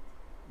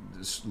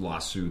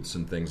lawsuits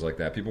and things like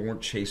that. People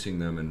weren't chasing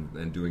them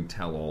and doing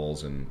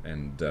tell-alls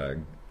and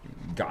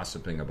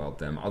gossiping about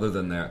them, other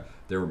than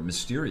they're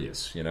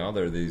mysterious. You know,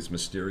 they're these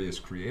mysterious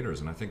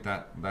creators, and I think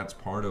that's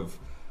part of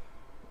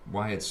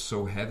why it's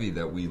so heavy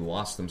that we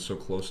lost them so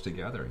close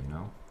together. You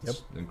know,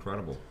 it's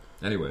incredible.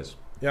 Anyways.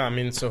 Yeah, I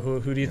mean, so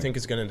who do you think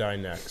is going to die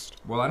next?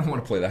 Well, I don't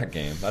want to play that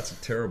game. That's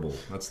terrible.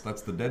 That's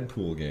the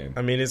Deadpool game.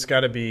 I mean, it's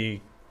got to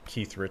be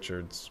Keith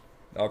Richards.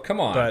 Oh, come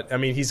on! But I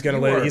mean, he's going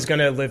to live. He's going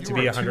to live to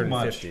be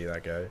 150.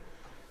 That guy.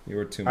 You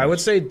were too much. I would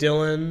say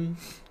Dylan,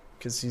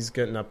 because he's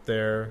getting up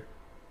there.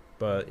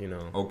 But you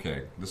know.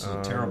 Okay, this is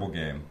a terrible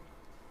game.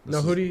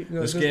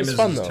 This game is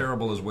fun, as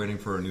terrible as waiting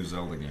for a new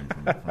Zelda game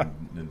from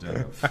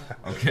Nintendo.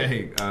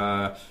 Okay.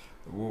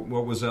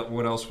 What was that?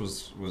 What else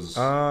was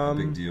a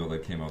big deal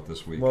that came out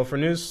this week? Well, for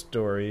news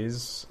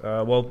stories,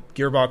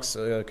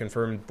 Gearbox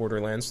confirmed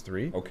Borderlands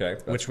 3. Okay,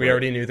 which we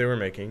already knew they were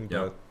making,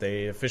 but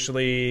they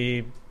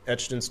officially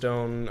etched in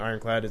stone,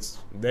 ironclad. It's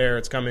there.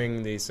 It's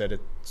coming. They said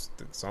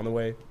it's on the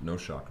way. No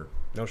shocker.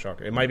 No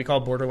shocker. It might be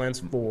called Borderlands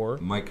 4.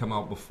 Might come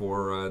out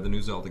before the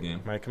new Zelda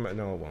game. Might come out.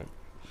 No, it won't.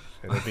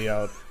 It'll be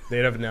out.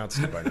 They'd have announced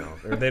it by now.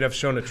 Or they'd have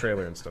shown a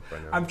trailer and stuff by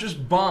now. I'm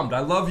just bummed. I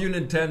love you,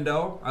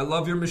 Nintendo. I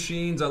love your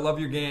machines. I love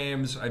your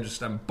games.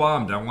 I'm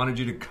bummed. I wanted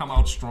you to come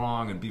out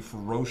strong and be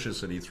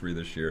ferocious at E3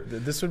 this year.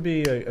 This would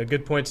be a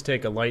good point to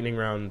take a lightning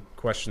round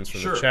questions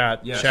from the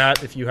chat. Yes.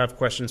 Chat, if you have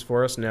questions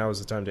for us, now is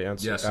the time to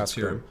ask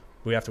them.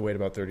 We have to wait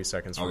about 30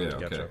 seconds for them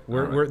to catch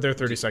up. They're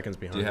 30 seconds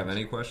behind. Do you have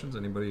any questions?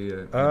 Anybody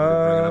bringing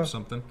up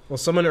something? Well,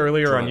 someone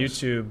earlier on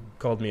YouTube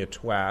called me a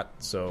twat,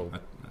 so...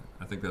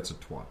 I think that's a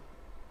twat.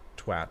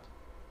 Twat.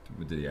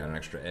 Did he add an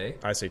extra A?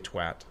 I say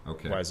twat.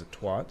 Okay. Why is it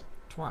twat?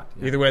 Twat.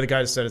 Yeah. Either way, the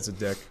guy just said it's a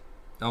dick.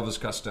 Elvis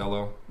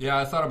Costello. Yeah,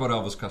 I thought about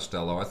Elvis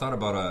Costello. I thought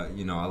about I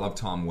love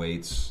Tom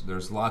Waits.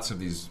 There's lots of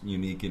these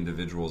unique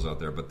individuals out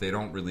there, but they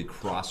don't really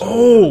cross over.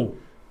 Oh,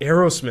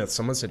 Aerosmith.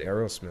 Someone said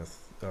Aerosmith.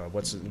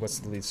 What's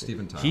the lead?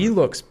 Steven Tyler. He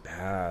looks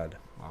bad.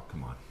 Oh,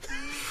 come on.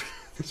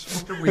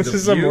 This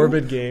is a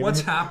morbid game.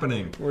 What's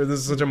happening? This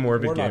is such a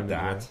morbid game.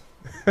 Not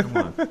that. Come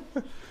on.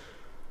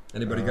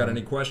 Anybody got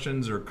any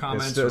questions or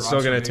comments? It's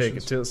still going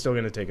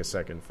to take a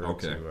second for it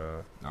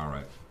to. All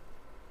right.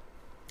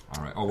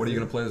 Oh, what are you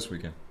going to play this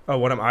weekend? Oh,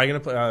 what am I going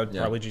to play?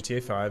 Probably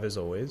GTA 5 as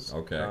always.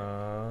 Okay.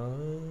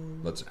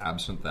 Let's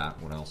absent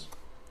that. What else?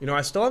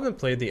 I still haven't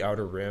played the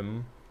Outer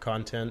Rim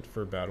content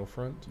for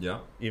Battlefront. Yeah.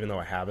 Even though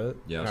I have it.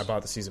 Yes. And I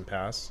bought the season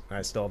pass, and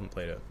I still haven't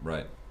played it.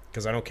 Right.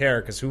 Because I don't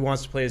care, because who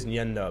wants to play as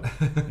Nien Nub?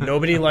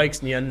 Nobody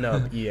likes Nien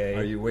Nub, EA.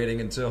 Are you waiting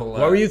until...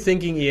 what were you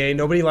thinking, EA?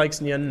 Nobody likes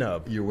Nien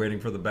Nub. You're waiting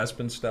for the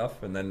Bespin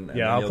stuff, and then...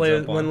 I'll play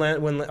it when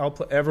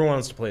everyone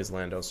wants to play as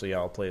Lando, so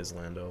I'll play as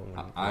Lando.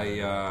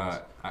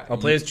 I'll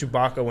play as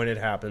Chewbacca when it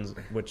happens,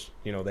 which,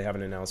 they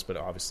haven't announced, but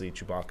obviously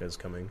Chewbacca is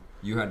coming.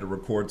 You had to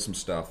record some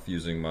stuff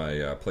using my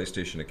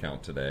PlayStation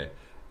account today.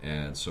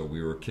 And so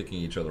we were kicking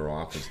each other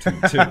off with two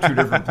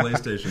different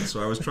PlayStations.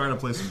 So I was trying to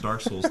play some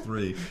Dark Souls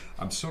 3.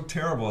 I'm so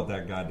terrible at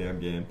that goddamn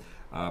game.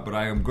 But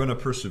I am going to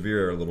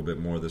persevere a little bit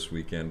more this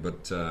weekend.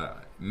 But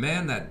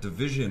man, that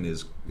Division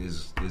is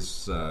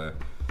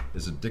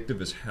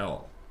addictive as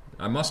hell.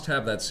 I must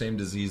have that same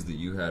disease that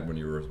you had when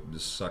you were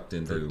just sucked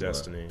into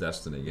Destiny.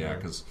 Yeah,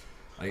 because...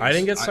 I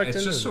didn't get sucked into it.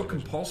 It's just so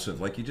compulsive.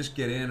 Like, you just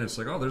get in, and it's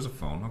like, oh, there's a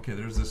phone. Okay,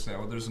 there's this.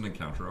 Oh, there's an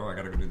encounter. Oh, I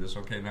got to go do this.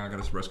 Okay, now I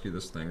got to rescue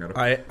this thing.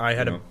 I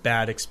had a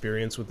bad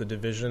experience with the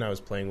Division. I was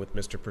playing with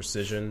Mr.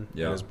 Precision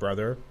and his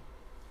brother,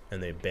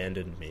 and they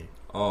abandoned me.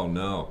 Oh,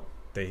 no.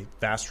 They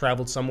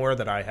fast-traveled somewhere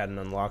that I hadn't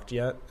unlocked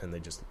yet, and they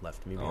just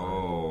left me behind.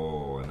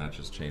 Oh, and that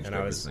just changed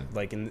everything. And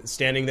I was,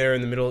 standing there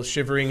in the middle,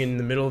 shivering in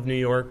the middle of New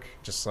York,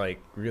 just,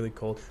 really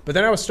cold. But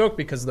then I was stoked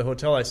because the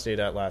hotel I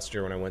stayed at last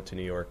year when I went to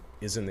New York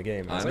is in the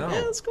game. I was like,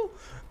 yeah, that's cool.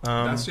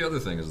 That's the other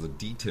thing, is the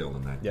detail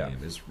in that game.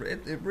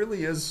 It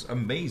really is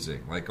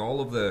amazing. Like,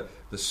 all of the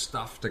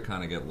stuff to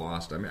kind of get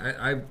lost. I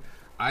mean,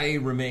 I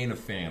remain a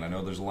fan. I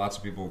know there's lots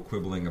of people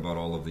quibbling about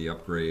all of the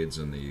upgrades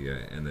and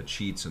the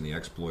cheats and the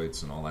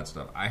exploits and all that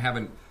stuff. I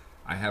haven't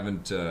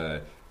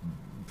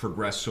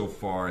progressed so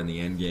far in the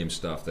end game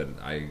stuff that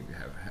I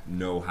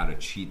know how to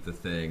cheat the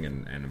thing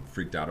and I'm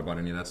freaked out about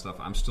any of that stuff.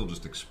 I'm still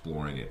just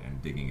exploring it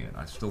and digging it.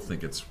 I still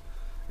think it's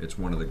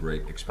one of the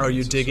great experiences. Are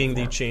you digging so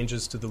far. the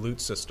changes to the loot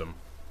system?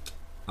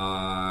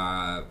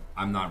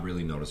 I'm not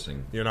really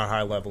noticing. You're not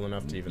high level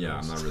enough to even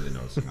notice. I'm not really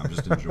noticing. I'm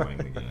just enjoying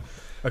the game.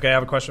 Okay, I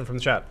have a question from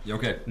the chat.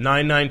 Okay.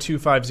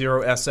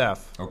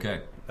 99250SF.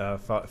 Okay.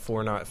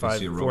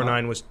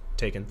 49 was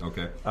taken.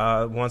 Okay.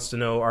 Wants to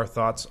know our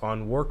thoughts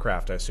on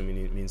Warcraft. I assume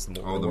he means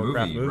the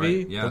Warcraft movie.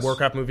 Right, yes. The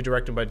Warcraft movie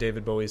directed by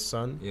David Bowie's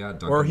son. Yeah,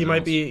 Duncan or he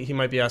Jones.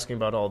 might be asking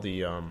about all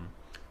the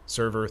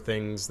server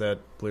things that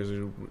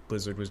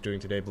Blizzard was doing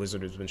today.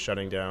 Blizzard has been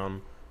shutting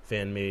down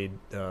fan-made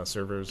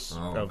servers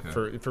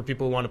for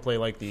people who want to play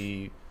like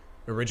the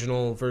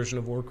original version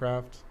of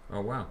Warcraft.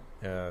 Oh wow.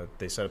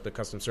 They set up the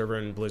custom server,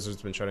 and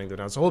Blizzard's been shutting them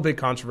down. It's a whole big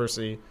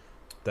controversy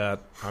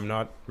that I'm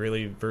not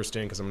really versed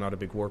in because I'm not a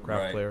big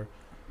Warcraft player.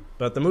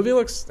 But the movie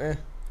looks. I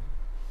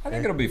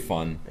think it'll be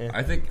fun.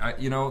 I think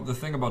the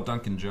thing about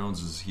Duncan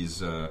Jones is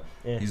he's a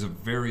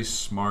very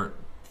smart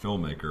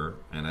filmmaker,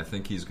 and I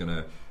think he's going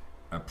to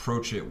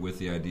approach it with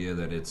the idea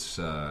that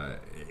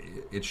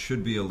it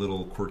should be a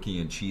little quirky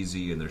and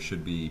cheesy, and there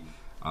should be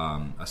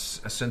a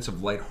sense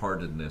of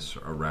lightheartedness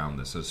around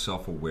this, a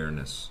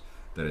self-awareness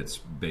that it's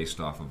based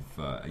off of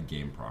a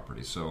game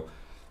property. So,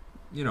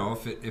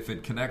 if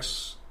it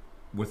connects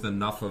with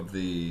enough of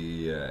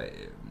the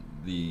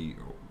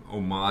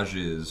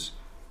homages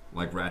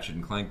like Ratchet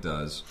and Clank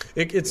does,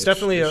 it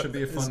should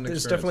be a fun experience.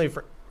 It's definitely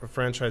a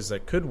franchise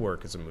that could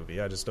work as a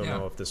movie. I just don't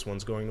know if this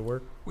one's going to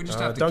work. We just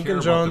have to Duncan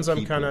care Jones, about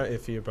the I'm kind of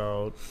iffy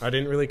about. I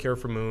didn't really care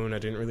for Moon. I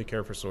didn't really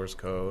care for Source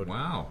Code.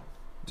 Wow.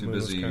 Too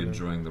busy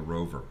enjoying the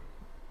Rover.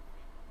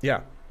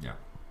 Yeah. Yeah.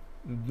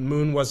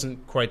 Moon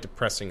wasn't quite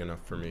depressing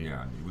enough for me.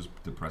 Yeah, it was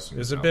depressing. It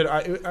was a bit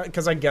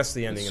because I guessed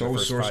the ending in the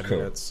first Source 5 Code.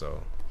 minutes.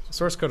 So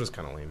Source Code is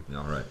kind of lame. Yeah,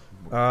 all right.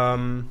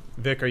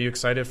 Vic, are you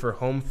excited for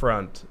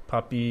Homefront?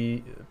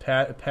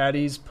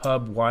 Patty's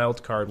Pub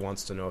Wildcard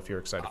wants to know if you're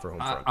excited for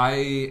Homefront. I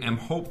am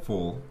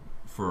hopeful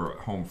for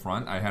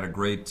Homefront. I had a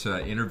great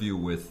interview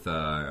with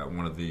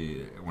one of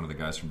the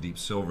guys from Deep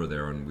Silver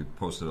there, and we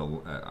posted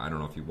I don't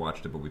know if you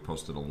watched it, but we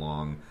posted a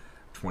long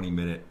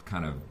 20-minute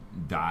kind of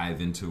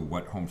dive into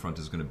what Homefront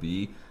is going to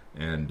be.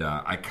 And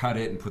I cut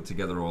it and put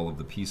together all of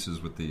the pieces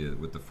with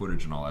the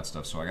footage and all that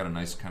stuff. So I got a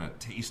nice kind of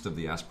taste of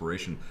the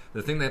aspiration.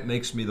 The thing that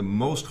makes me the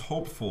most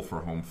hopeful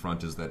for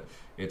Homefront is that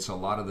it's a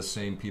lot of the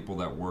same people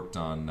that worked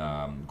on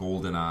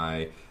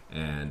GoldenEye,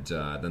 and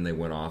then they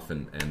went off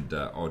and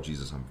oh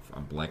Jesus,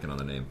 I'm blanking on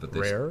the name. But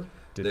Rare?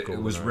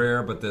 It was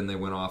Rare, but then they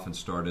went off and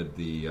started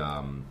the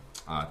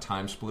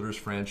Time Splitters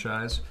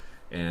franchise,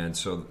 and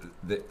so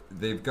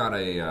they've got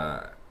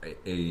a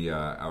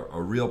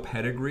real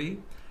pedigree.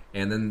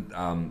 And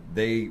then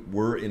they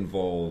were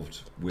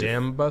involved with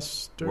Dam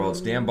Buster. Well, it's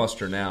Dam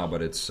Buster now,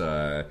 but it's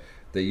they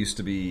used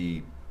to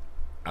be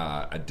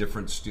a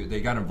different studio.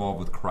 They got involved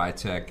with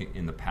Crytek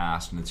in the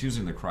past, and it's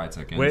using the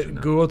Crytek engine. Wait,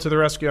 now. Google to the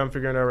rescue! I'm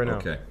figuring it out right now.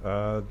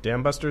 Okay,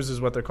 Dam Busters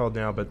is what they're called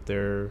now, but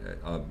they're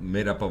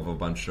made up of a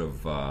bunch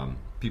of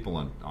people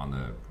on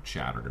the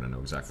chat are going to know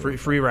exactly.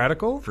 Free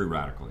Radical. Free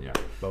Radical, yeah.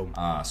 Boom.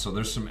 So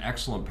there's some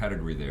excellent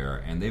pedigree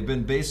there, and they've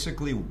been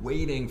basically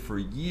waiting for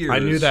years. I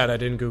knew that. I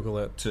didn't Google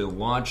it. To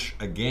launch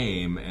a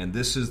game, and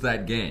this is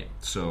that game.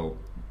 So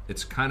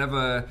it's kind of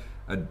a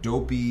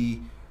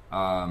dopey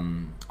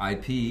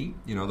IP.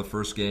 The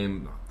first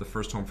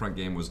Homefront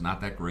game was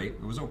not that great.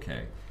 It was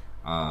okay.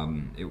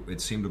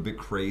 It seemed a bit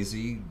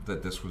crazy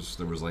that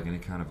there was like any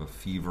kind of a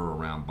fever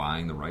around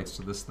buying the rights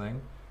to this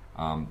thing.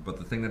 But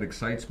the thing that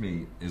excites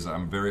me is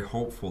I'm very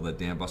hopeful that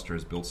Dam Buster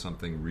has built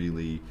something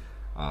really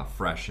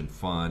fresh and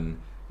fun,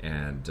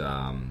 and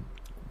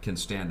can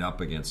stand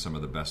up against some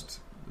of the best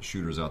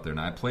shooters out there.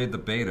 Now, I played the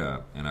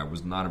beta, and I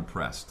was not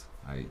impressed.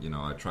 I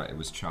tried. It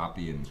was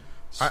choppy and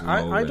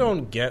slow. I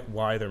don't get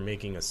why they're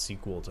making a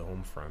sequel to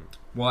Homefront.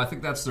 Well, I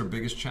think that's their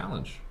biggest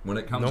challenge when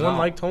it comes out. No one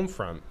liked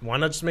Homefront. Why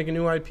not just make a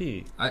new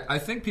IP? I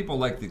think people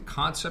like the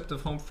concept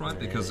of Homefront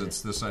because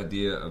it's this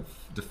idea of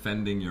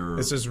defending your...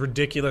 It's this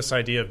ridiculous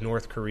idea of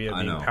North Korea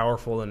being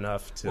powerful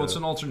enough to... Well, it's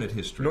an alternate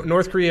history.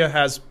 North Korea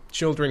has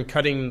children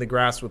cutting the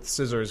grass with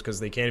scissors because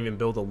they can't even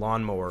build a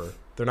lawnmower.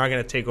 They're not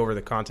going to take over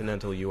the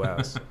continental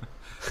U.S.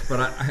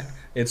 But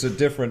it's a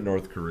different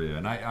North Korea.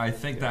 And I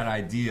think that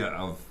idea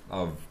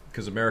of...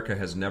 Because America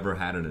has never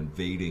had an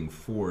invading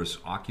force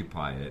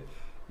occupy it,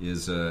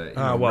 is it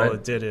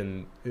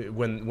did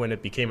when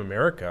it became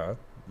America.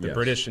 The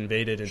British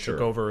invaded and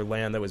took over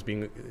land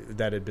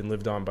that had been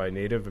lived on by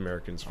Native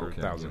Americans for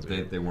thousands of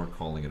years. They weren't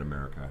calling it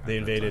America. They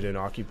invaded and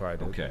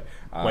occupied it. Okay,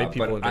 white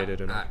people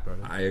invaded and occupied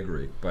it. I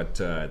agree, but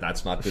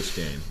that's not this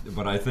game.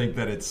 But I think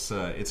that it's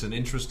an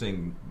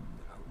interesting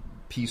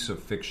piece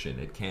of fiction.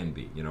 It can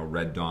be.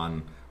 Red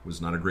Dawn was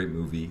not a great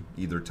movie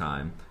either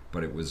time,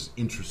 but it was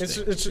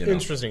interesting. It's an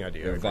interesting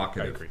idea.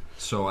 Evocative. I agree.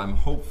 So I'm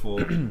hopeful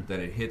that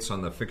it hits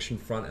on the fiction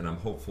front, and I'm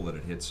hopeful that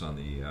it hits on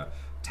the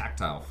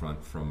tactile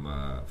front from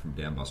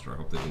Dam Buster. I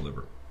hope they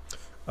deliver.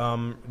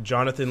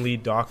 Jonathan Lee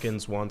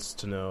Dawkins wants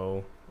to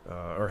know,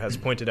 or has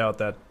pointed out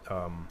that...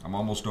 I'm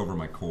almost over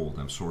my cold.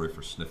 I'm sorry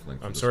for sniffling.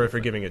 I'm sorry for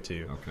giving it to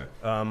you.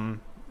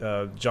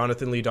 Okay.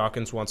 Jonathan Lee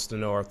Dawkins wants to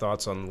know our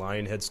thoughts on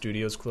Lionhead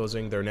Studios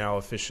closing. They're now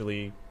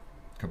officially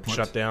kaput.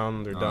 shut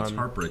down. They're done. It's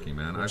heartbreaking,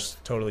 man. Which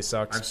totally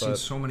sucks. I've seen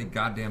so many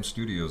goddamn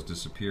studios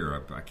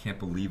disappear. I can't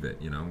believe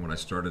it. When I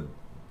started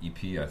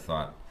EP, I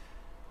thought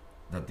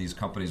that these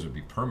companies would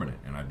be permanent,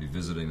 and I'd be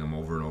visiting them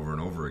over and over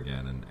and over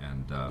again.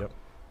 And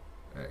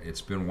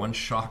it's been one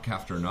shock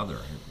after another.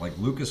 Like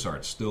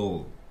LucasArts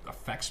still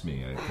affects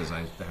me because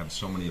I have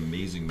so many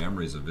amazing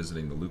memories of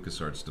visiting the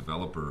LucasArts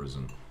developers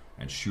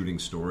and shooting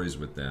stories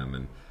with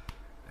them,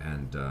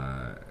 and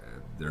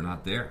they're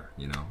not there,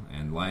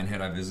 And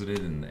Lionhead I visited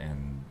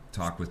and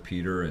talked with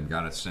Peter and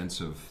got a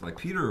sense of, like,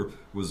 Peter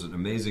was an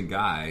amazing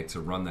guy to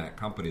run that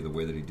company the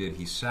way that he did.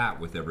 He sat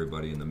with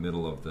everybody in the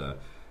middle of the,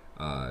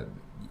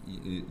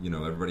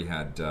 everybody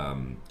had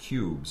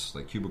cubes,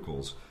 like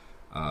cubicles,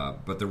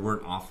 but there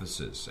weren't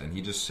offices, and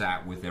he just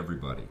sat with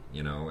everybody,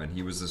 and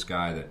he was this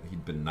guy that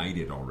he'd been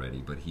knighted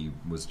already, but he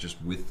was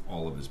just with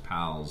all of his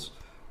pals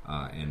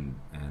and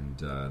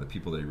the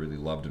people that he really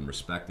loved and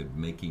respected,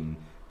 making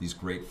these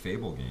great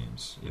Fable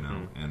games,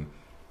 and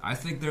I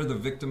think they're the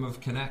victim of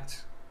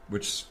Kinect,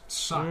 which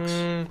sucks.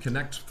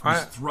 Kinect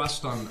was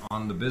thrust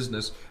on the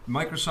business.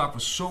 Microsoft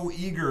was so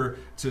eager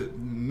to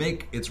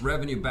make its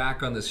revenue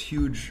back on this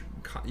huge,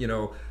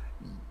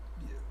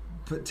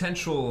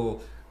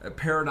 potential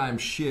paradigm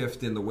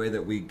shift in the way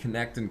that we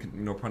connect and,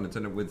 no pun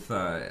intended, with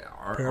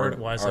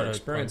our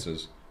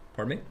experiences.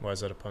 Pardon me? Why is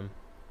that a pun?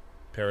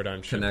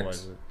 Paradigm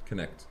shift.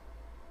 Connect.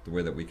 The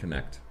way that we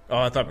connect. Oh,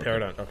 I thought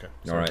paradigm. Okay.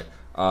 All right.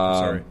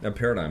 Sorry.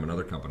 Paradigm,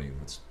 another company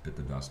that's bit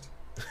the dust.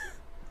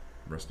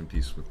 Rest in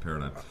peace with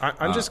Paradigm.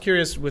 I'm just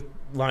curious with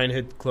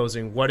Lionhead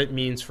closing, what it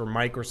means for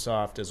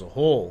Microsoft as a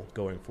whole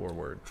going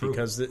forward. True.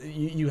 Because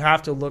you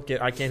have to look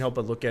at, I can't help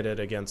but look at it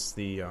against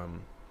the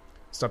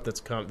stuff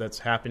that's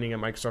happening at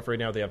Microsoft right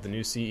now. They have the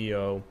new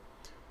CEO.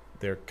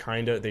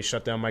 They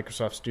shut down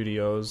Microsoft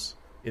Studios.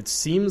 It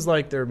seems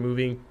like they're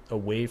moving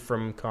away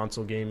from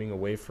console gaming,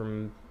 away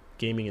from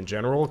gaming in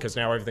general, because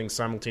now everything's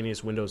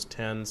simultaneous Windows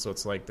 10, so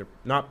it's like they're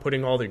not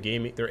putting all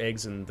their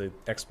eggs in the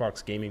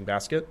Xbox gaming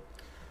basket.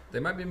 They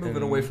might be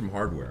moving away from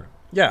hardware.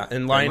 Yeah,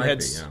 and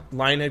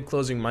Lionhead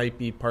closing might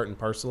be part and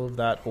parcel of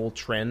that whole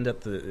trend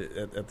at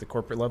the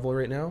corporate level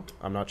right now.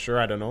 I'm not sure.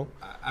 I don't know.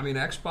 I mean,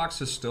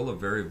 Xbox is still a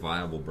very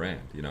viable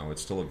brand.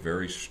 It's still a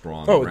very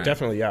strong brand. Oh,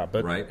 definitely, yeah.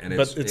 But, right? And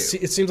it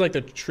seems like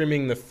they're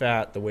trimming the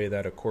fat the way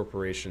that a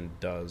corporation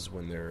does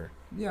when they're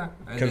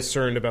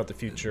concerned about the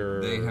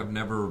future. They have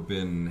never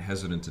been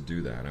hesitant to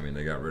do that. I mean,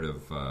 they got rid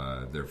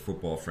of their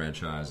football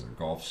franchise, their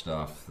golf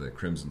stuff, the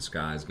Crimson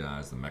Skies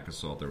guys, the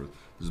MechAssault.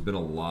 There's been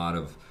a lot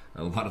of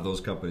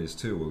those companies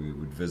too, where we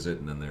would visit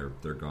and then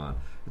they're gone.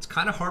 It's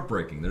kind of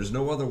heartbreaking. There's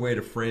no other way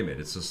to frame it.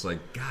 It's just like,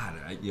 God,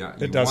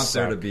 it does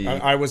suck. There to be.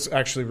 I was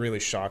actually really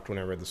shocked when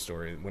I read the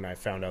story, when I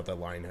found out that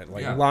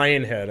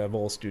Lionhead of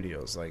all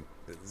studios, like,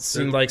 it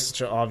seemed like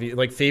such an obvious,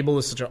 like, Fable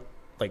is such a,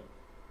 like,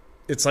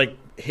 it's like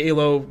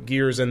Halo,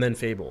 Gears, and then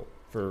Fable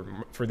for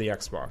the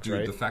Xbox. Dude,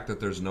 right? The fact that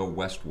there's no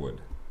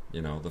Westwood,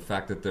 the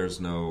fact that there's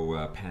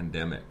no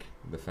Pandemic,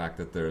 the fact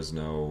that there's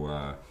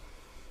no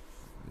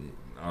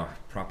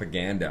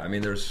propaganda. I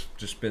mean, there's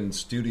just been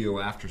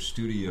studio after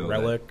studio.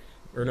 Relic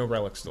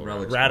still.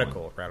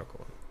 Radical.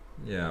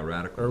 Yeah,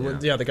 Radical.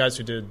 The guys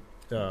who did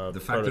the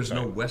fact Prototype. There's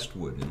no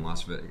Westwood in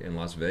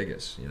Las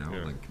Vegas.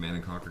 Like Command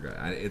and Conquer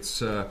guy.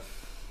 It's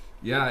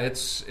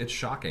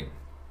shocking.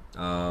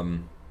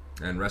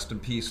 And rest in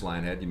peace,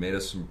 Lionhead. You made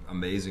us some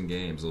amazing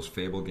games. Those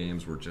Fable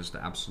games were just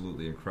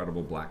absolutely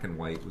incredible. Black and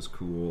White was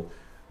cool.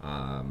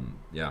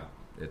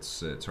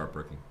 It's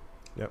heartbreaking.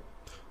 Yep.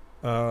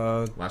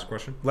 Last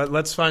question?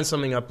 Let's find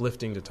something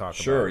uplifting to talk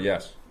about. Sure,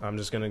 yes. I'm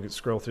just going to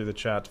scroll through the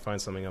chat to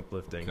find something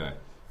uplifting. Okay.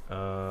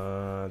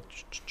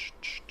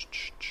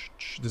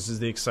 This is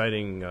the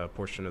exciting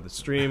portion of the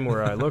stream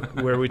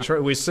where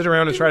we sit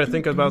around and try to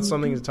think about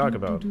something to talk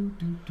about.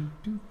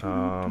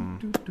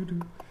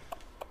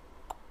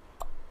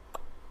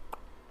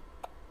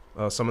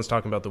 Someone's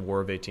talking about the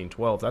War of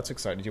 1812. That's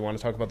exciting. Do you want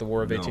to talk about the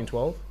War of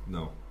 1812?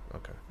 No.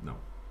 Okay. No.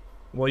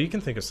 Well, you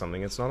can think of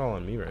something. It's not all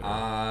on me right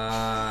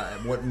now.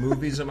 What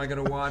movies am I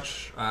going to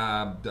watch?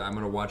 I'm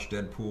going to watch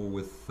Deadpool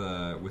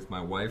with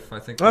my wife, I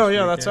think. Oh,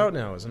 yeah, that's out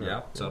now, isn't it?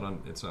 Yeah, it's out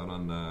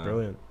on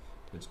Brilliant.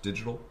 It's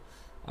digital.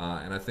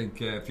 And I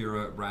think if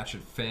you're a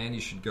Ratchet fan, you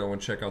should go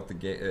and check out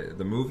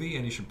the movie,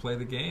 and you should play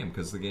the game,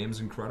 because the game's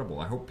incredible.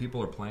 I hope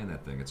people are playing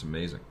that thing. It's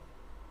amazing.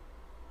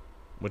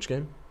 Which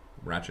game?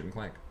 Ratchet and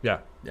Clank.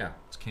 Yeah. Yeah,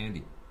 it's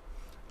candy.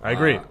 I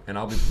agree. And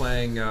I'll be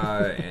playing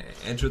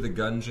Enter the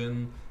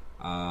Gungeon.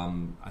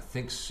 I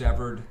think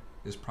Severed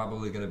is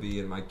probably going to be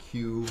in my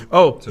queue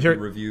to be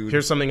reviewed.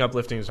 Here's something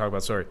uplifting to talk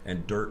about. Sorry.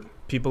 And Dirt.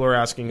 People are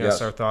asking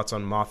us our thoughts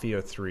on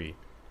Mafia 3.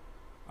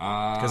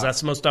 Because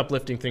that's the most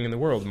uplifting thing in the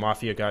world.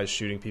 Mafia guys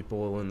shooting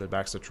people in the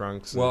backs of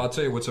trunks. Well, I'll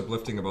tell you what's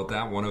uplifting about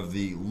that. One of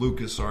the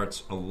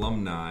LucasArts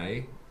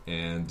alumni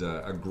and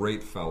a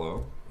great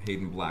fellow,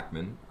 Hayden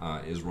Blackman,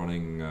 is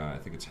running, I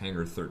think it's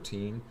Hangar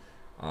 13,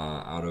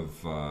 out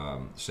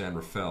of San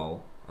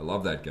Rafael. I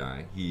love that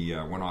guy. He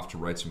went off to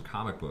write some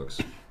comic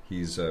books.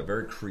 He's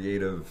very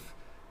creative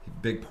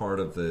big part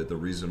of the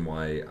reason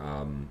why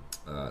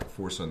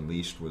Force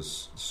Unleashed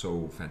was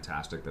so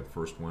fantastic. That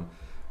first one.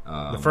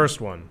 The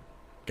first one.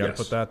 Got to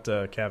yes. put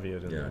that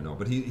caveat in there. Yeah, no,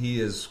 but he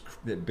has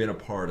been a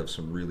part of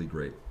some really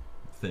great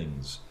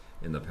things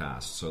in the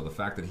past. So the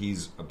fact that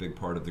he's a big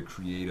part of the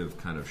creative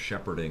kind of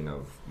shepherding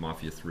of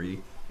Mafia 3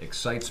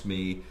 excites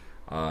me.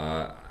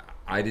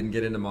 I didn't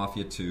get into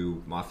Mafia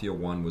 2. Mafia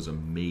 1 was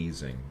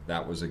amazing.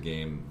 That was a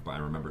game, I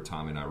remember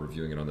Tommy and I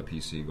reviewing it on the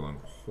PC going,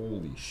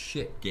 holy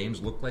shit,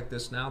 games look like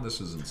this now? This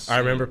is insane. I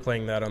remember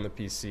playing that on the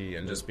PC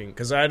and just being...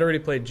 Because I had already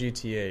played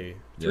GTA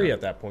 3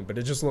 at that point, but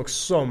it just looks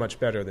so much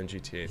better than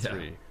GTA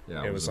 3.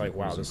 Yeah, it was like,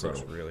 wow, this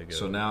looks really good.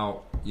 So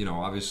now,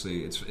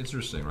 obviously, it's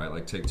interesting, right?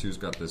 Like, Take-Two's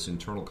got this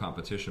internal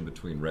competition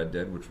between Red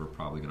Dead, which we're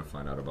probably going to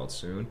find out about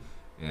soon,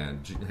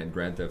 and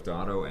Grand Theft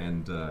Auto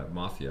and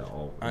Mafia,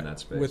 all in that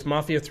space. With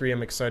Mafia 3,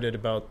 I'm excited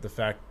about the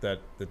fact that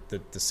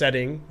the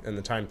setting and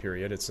the time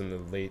period, it's in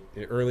the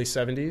early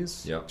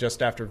 70s,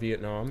 just after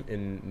Vietnam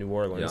in New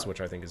Orleans,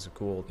 which I think is a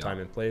cool time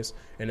and place.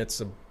 And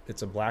it's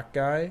a black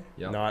guy,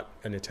 not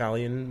an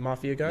Italian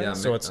mafia guy. Yeah,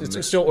 so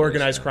it's still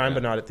organized crime,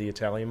 but not at the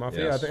Italian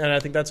mafia. Yes. And I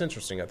think that's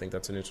interesting. I think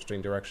that's an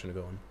interesting direction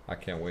to go in. I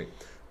can't wait.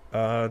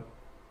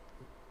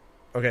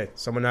 Okay,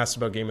 someone asked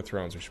about Game of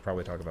Thrones. We should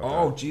probably talk about that.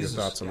 Oh, Jesus.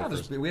 Your thoughts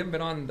on we haven't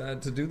been on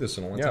to do this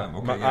in a long time.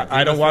 Okay,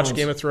 I don't watch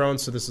Game of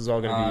Thrones, so this is all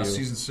going to be you.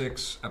 Season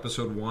 6,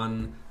 Episode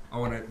 1.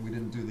 Oh, and we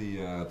didn't do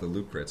the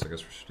loot crates. I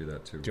guess we should do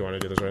that, too. Do you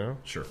want to do this right now?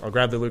 Sure. I'll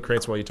grab the loot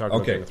crates while you talk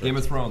about Game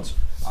of Thrones.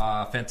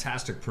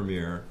 Fantastic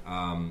premiere.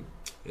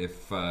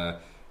 If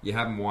you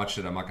haven't watched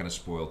it, I'm not going to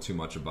spoil too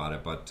much about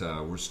it, but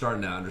we're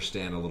starting to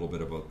understand a little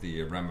bit about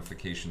the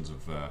ramifications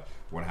of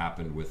what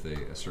happened with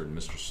a certain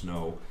Mr.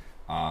 Snow.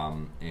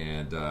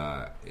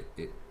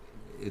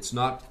 It's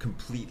not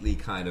completely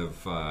kind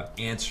of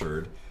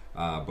answered,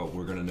 but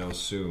we're going to know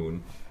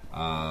soon.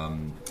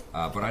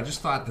 But I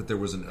just thought that there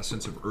was a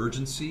sense of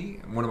urgency.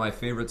 One of my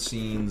favorite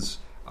scenes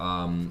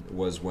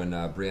was when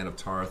Brienne of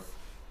Tarth,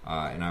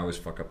 and I always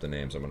fuck up the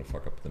names. I'm going to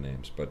fuck up the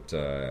names, but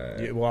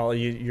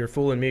you're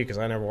fooling me because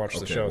I never watched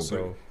the show.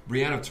 So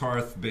Brienne of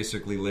Tarth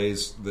basically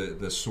lays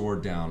the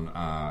sword down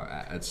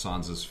at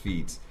Sansa's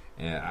feet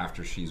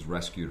after she's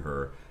rescued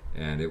her.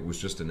 And it was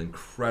just an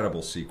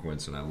incredible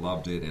sequence, and I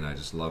loved it. And I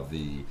just love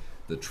the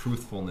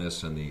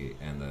truthfulness and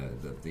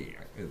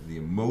the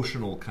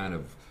emotional kind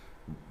of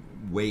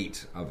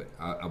weight of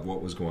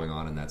what was going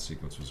on in that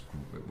sequence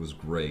was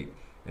great.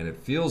 And it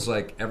feels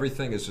like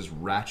everything is just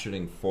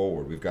ratcheting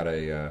forward. We've got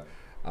a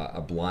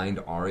blind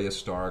Arya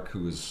Stark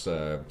who is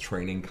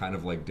training kind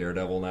of like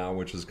Daredevil now,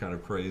 which is kind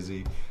of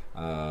crazy.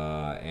 We're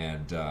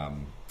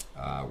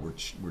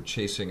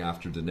chasing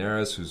after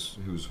Daenerys,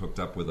 who's hooked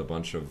up with a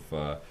bunch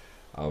of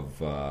I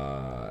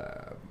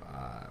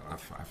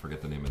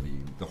forget the name of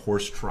the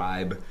horse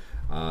tribe.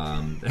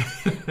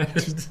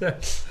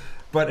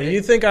 But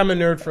you think I'm a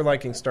nerd for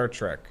liking Star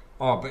Trek?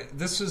 Oh, but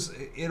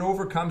it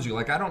overcomes you.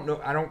 Like I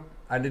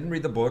didn't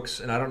read the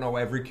books, and I don't know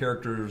every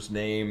character's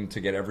name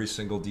to get every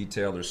single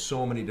detail. There's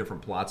so many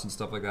different plots and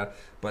stuff like that.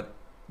 But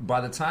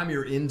by the time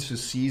you're into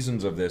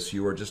seasons of this,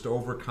 you are just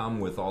overcome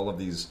with all of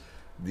these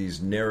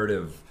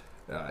narrative,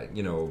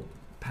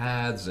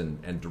 paths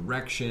and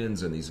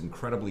directions, and these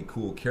incredibly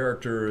cool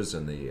characters,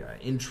 and the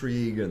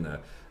intrigue, and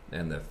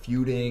the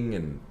feuding,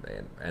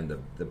 and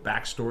the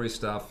backstory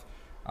stuff.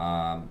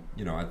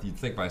 You'd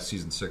think by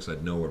season 6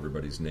 I'd know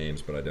everybody's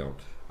names, but I don't.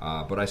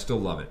 But I still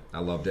love it. I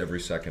loved every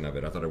second of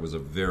it. I thought it was a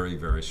very,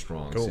 very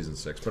strong season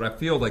 6. But I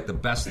feel like the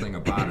best thing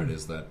about it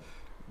is that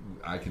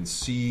I can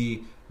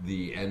see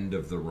the end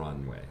of the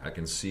runway. I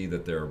can see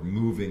that they're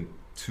moving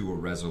to a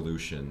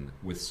resolution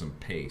with some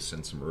pace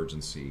and some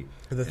urgency.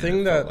 The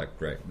thing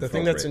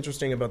that's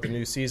interesting about the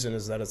new season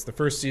is that it's the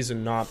first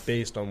season not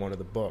based on one of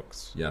the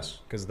books. Yes.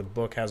 Because the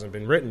book hasn't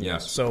been written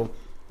yet. So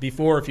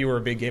before, if you were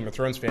a big Game of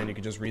Thrones fan, you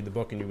could just read the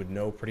book and you would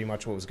know pretty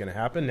much what was going to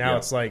happen. Now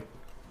it's like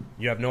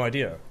you have no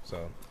idea.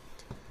 So.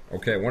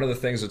 Okay, one of the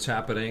things that's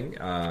happening,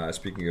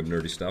 speaking of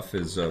nerdy stuff,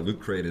 is Loot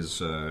Crate is...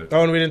 and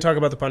we didn't talk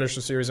about the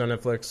Punisher series on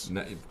Netflix.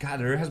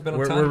 God, there has been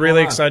a ton. We're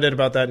really excited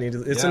about that.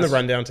 It's in the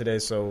rundown today,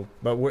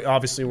 but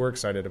obviously we're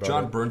excited about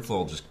John it.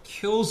 Bernthal just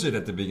kills it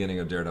at the beginning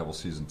of Daredevil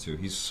Season 2.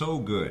 He's so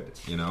good,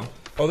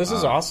 Oh, this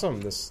is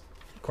awesome, this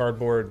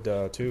cardboard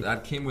tube.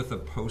 That came with a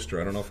poster.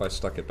 I don't know if I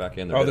stuck it back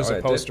in there. Oh, there's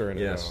a poster in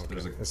it. Yes.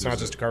 Okay. It's not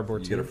just a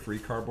cardboard tube. You get a free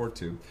cardboard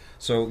tube.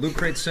 So Loot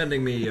Crate's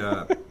sending me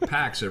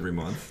packs every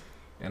month.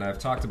 And I've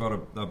talked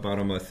about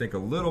them, I think, a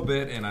little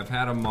bit, and I've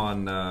had them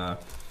on my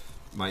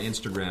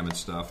Instagram and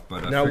stuff.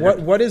 But now,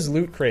 what is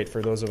Loot Crate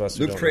for those of us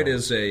who don't know? Loot Crate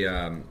is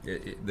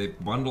they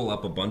bundle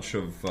up a bunch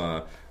of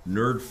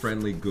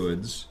nerd-friendly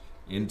goods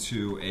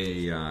into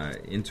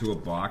a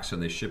box,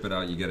 and they ship it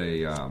out. You get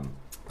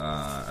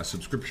a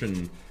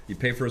subscription. You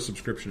pay for a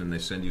subscription, and they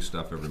send you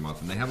stuff every month.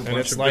 And they have a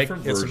bunch of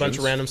different versions. It's a bunch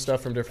of random stuff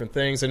from different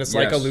things, and it's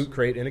like a Loot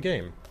Crate in a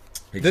game.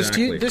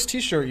 Exactly. This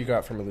T-shirt you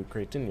got from a Loot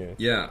Crate, didn't you?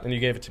 Yeah. And you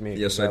gave it to me.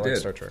 Yes, I did. Like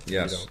Star Trek.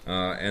 Yes.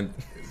 And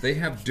they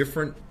have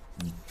different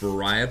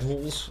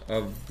varietals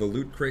of the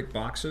Loot Crate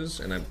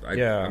boxes, and I'm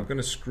going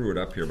to screw it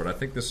up here, but I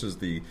think this is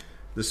the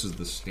This is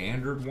the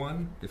standard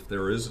one, if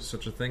there is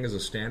such a thing as a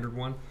standard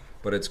one.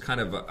 But it's kind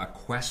of a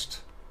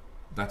quest.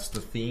 That's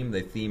the theme.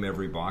 They theme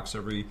every box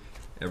every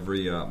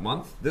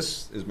month.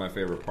 This is my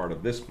favorite part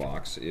of this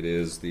box. It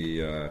is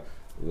the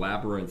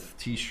Labyrinth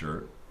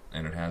T-shirt,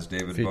 and it has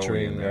David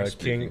Bowie in there.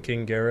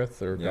 King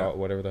Gareth, or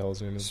whatever the hell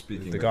his name is.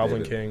 Speaking the of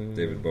Goblin King.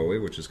 David Bowie,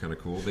 which is kind of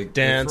cool. They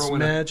Dance throw in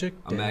Magic.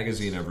 a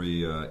magazine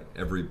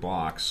every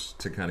box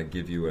to kind of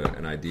give you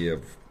an idea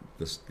of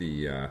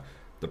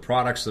the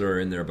products that are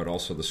in there, but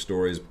also the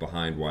stories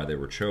behind why they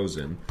were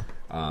chosen.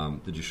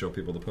 Did you show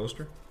people the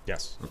poster?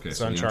 Yes. Okay, it's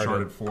so Uncharted. the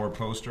Uncharted 4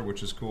 poster,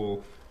 which is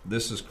cool.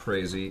 This is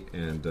crazy,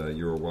 and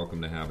you're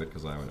welcome to have it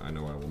because I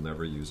know I will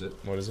never use it.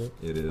 What is it?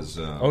 It is...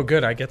 oh,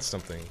 good. I get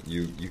something.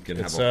 You can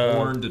have a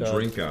horn to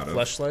drink out of.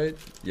 Fleshlight?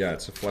 Yeah,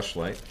 it's a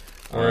fleshlight.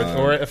 Or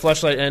a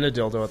fleshlight and a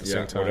dildo at the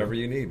same time. Whatever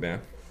you need,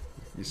 man.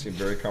 You seem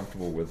very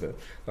comfortable with it.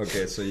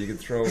 Okay, so you can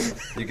throw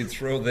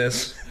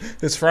this.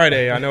 It's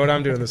Friday. I know what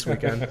I'm doing this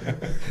weekend.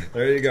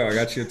 There you go. I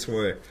got you a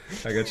toy.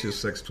 I got you a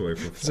sex toy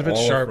for It's a bit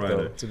sharp,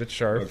 though. It's a bit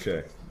sharp.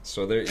 Okay.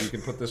 So there, you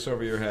can put this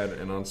over your head,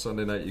 and on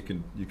Sunday night you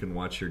can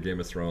watch your Game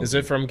of Thrones. Is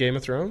it from Game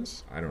of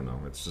Thrones? I don't know.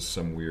 It's just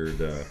some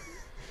weird. It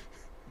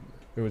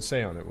would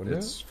say on it, wouldn't it?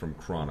 It's from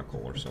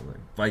Chronicle or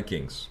something.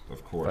 Vikings,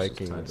 of course.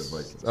 Vikings. It's tied to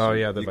Vikings. Oh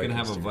yeah, the you Vikings. You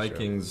can have a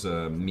Vikings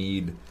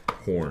mead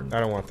horn. I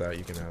don't want that.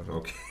 You can have it.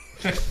 Okay.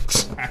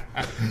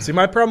 See,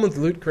 my problem with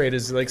Loot Crate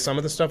is like some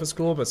of the stuff is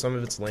cool, but some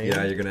of it's lame.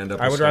 Yeah, you're gonna end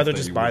up. I with would stuff rather that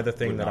just you buy the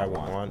thing that I would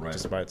want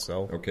just by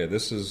itself. Okay,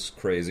 this is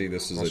crazy.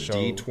 This is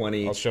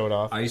D20. I'll show it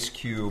off. Ice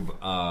cube.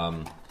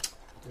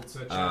 It's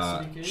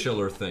a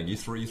chiller thing. You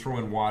throw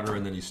in water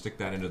and then you stick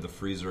that into the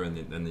freezer and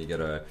then you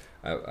get a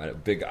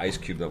big ice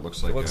cube that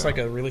looks like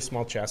a really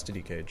small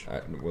chastity cage.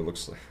 What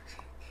looks like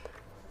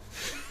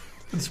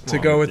to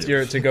go with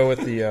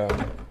the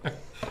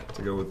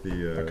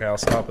okay, I'll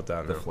stop at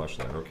that. The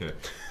fleshlight. Okay,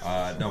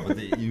 no, but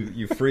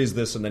you freeze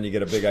this and then you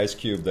get a big ice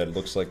cube that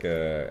looks like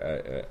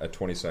a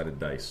 20-sided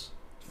dice.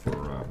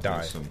 For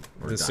die.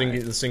 The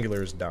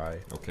singular is die.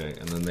 Okay,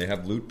 and then they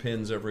have loot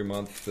pins every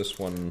month. This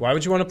one. Why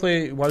would you want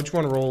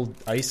to roll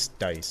ice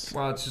dice?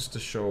 Well, it's just to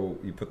show.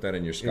 You put that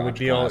in your Scotch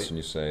glass and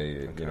you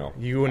say,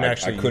 you wouldn't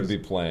actually. I could be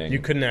playing. You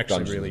couldn't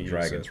actually Dungeons really and use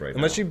Dragons it right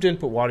unless now. you didn't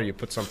put water. You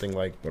put something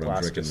like. But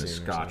I'm drinking the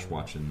Scotch,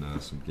 watching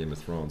some Game of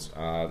Thrones.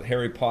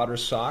 Harry Potter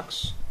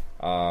socks,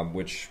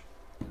 which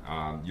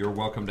you're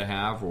welcome to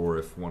have, or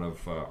if one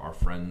of our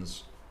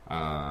friends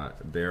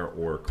there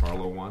or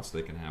Carlo wants,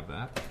 they can have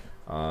that.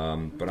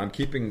 But I'm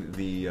keeping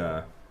the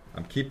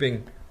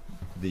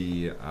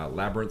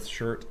Labyrinth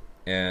shirt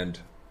and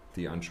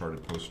the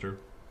Uncharted poster.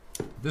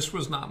 This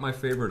was not my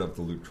favorite of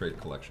the Loot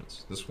Crate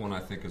collections. This one I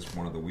think is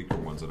one of the weaker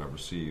ones that I've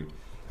received.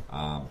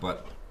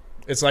 But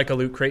it's like a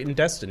Loot Crate in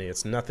Destiny.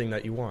 It's nothing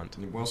that you want.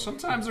 Well,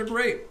 sometimes they're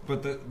great,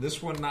 but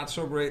this one not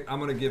so great. I'm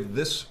going to give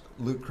this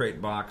Loot Crate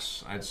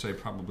box, I'd say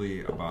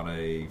probably about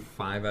a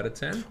 5 out of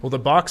 10. Well, the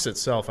box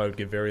itself, I would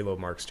give very low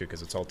marks to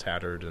because it's all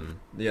tattered and.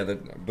 Yeah,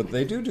 but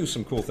they do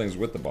some cool things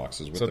with the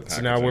boxes.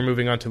 So now we're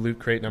moving on to Loot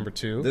Crate number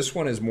 2. This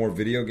one is more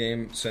video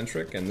game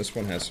centric, and this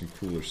one has some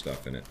cooler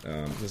stuff in it.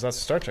 Is that a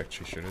Star Trek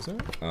T-shirt? Is it?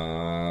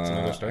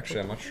 Actually,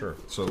 I'm not sure.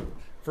 So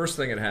first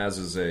thing it has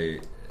is a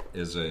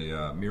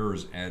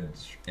Mirror's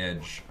Edge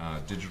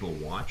digital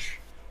watch,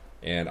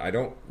 and I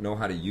don't know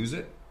how to use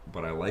it,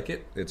 but I like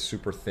it. It's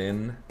super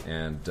thin,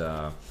 and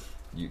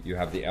you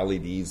have the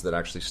LEDs that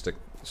actually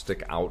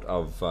stick out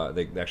of.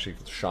 They actually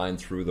shine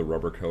through the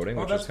rubber coating,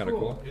 which is kind of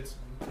cool.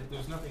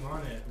 There's nothing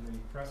on it, and then you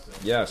press it.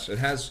 Yes, it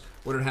has.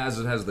 What it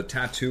has the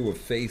tattoo of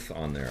Faith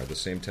on there, the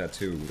same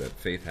tattoo that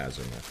Faith has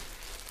in there.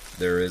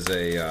 There is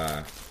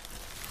a.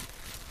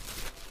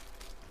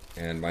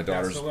 And my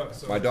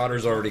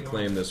daughter's already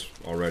claimed this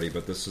already,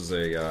 but this is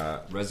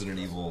a Resident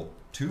Evil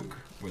toque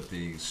with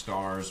the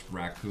Stars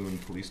Raccoon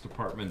Police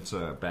Department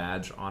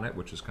badge on it,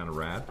 which is kind of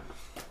rad.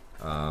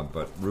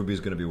 But Ruby's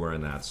going to be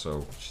wearing that,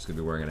 so she's going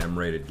to be wearing an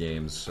M-rated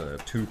games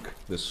toque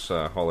this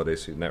holiday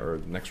season or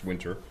next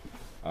winter.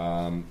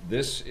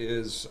 This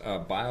is a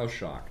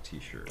BioShock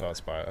T-shirt. Oh,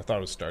 it's I thought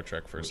it was Star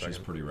Trek for a second. Which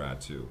is pretty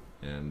rad too.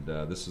 And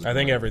this is. I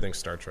think everything's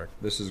Star Trek.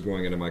 This is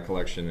going into my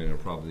collection, and it'll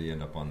probably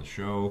end up on the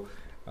show.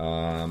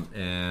 Let's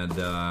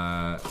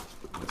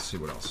see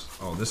what else.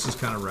 Oh, this is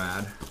kind of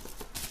rad.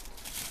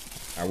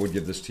 I would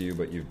give this to you,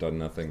 but you've done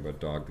nothing but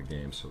dog the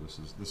game. So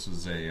this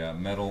is a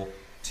metal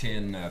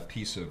tin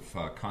piece of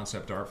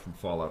concept art from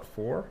Fallout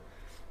 4,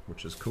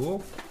 which is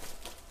cool.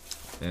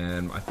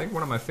 And I think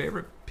one of my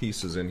favorite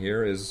pieces in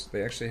here is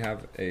they actually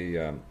have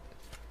a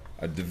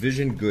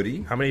Division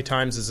goodie. How many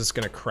times is this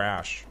going to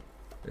crash?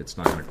 It's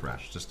not going to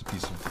crash. Just a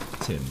piece of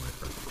tin, my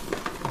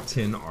friend.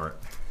 Tin art.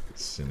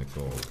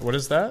 Cynical. What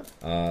is that?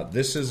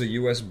 This is a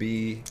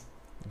USB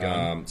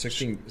gun.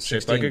 16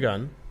 shaped like a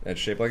gun. It's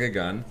shaped like a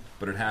gun,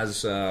 but it has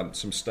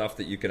some stuff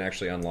that you can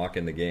actually unlock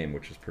in the game,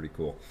 which is pretty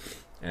cool.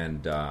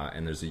 And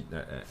there's a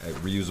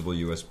reusable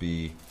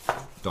USB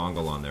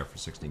dongle on there for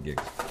 16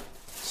 gigs.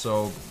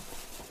 So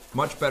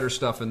much better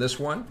stuff in this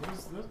one. What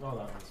is this?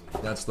 Oh,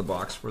 that's the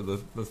box for the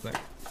thing.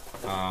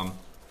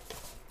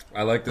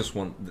 I like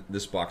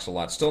this box a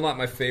lot. Still not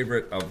my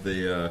favorite of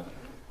the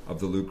of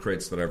the loot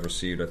crates that I've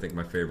received. I think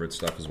my favorite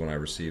stuff is when I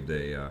received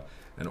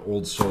an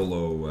old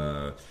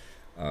Solo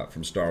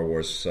from Star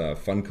Wars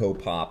Funko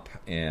Pop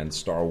and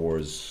Star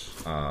Wars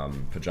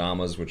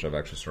pajamas, which I've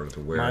actually started to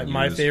wear.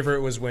 My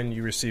favorite was when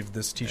you received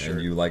this T-shirt.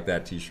 And you like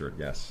that T-shirt,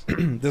 yes.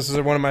 This is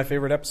one of my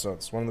favorite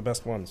episodes. One of the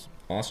best ones.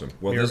 Awesome.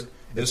 Well,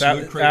 this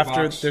after loot crate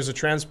box, there's a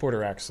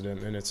transporter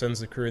accident, and it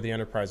sends the crew of the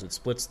Enterprise. It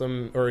splits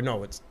them, or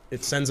no,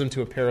 it sends them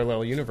to a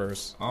parallel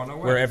universe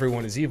where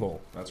everyone is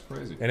evil. That's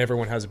crazy. And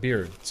everyone has a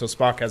beard. So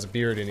Spock has a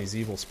beard, and he's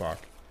evil Spock.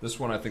 This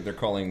one I think they're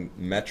calling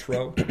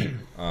Metro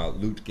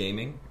Loot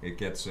Gaming. It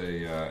gets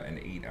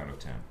an 8 out of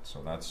 10,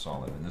 so that's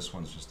solid. And this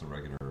one's just the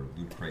regular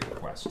Loot Crate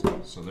Quest.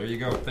 So there you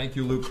go. Thank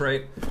you, Loot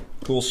Crate.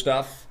 Cool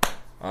stuff.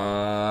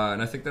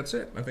 And I think that's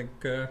it. I think.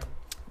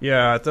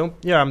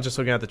 I'm just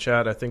looking at the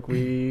chat. I think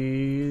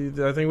we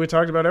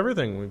talked about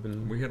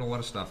everything. We hit a lot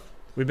of stuff.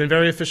 We've been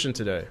very efficient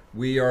today.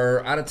 We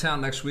are out of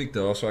town next week,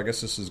 though, so I guess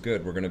this is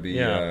good. We're going to be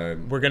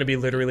we're going to be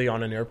literally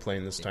on an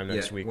airplane this time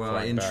next week. Well,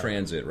 in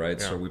transit, right?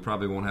 Yeah. So we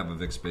probably won't have a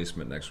Vic's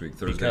Basement next week,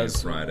 Thursday and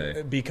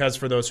Friday. Because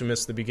for those who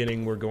missed the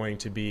beginning, we're going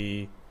to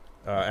be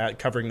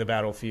covering the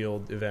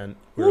Battlefield event,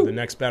 where the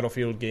next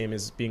Battlefield game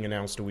is being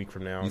announced a week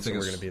from now, so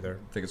we're going to be there.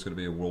 Think it's going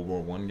to be a World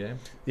War I game?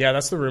 Yeah,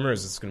 that's the rumor.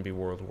 Is it's going to be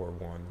World War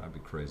I. That'd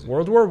be crazy.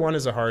 World War I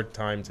is a hard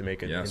time to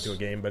make it into a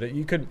game, but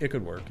it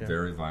could work. Yeah.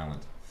 Very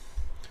violent.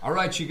 All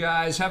right, you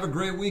guys. Have a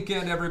great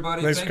weekend,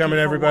 everybody. Thanks for coming,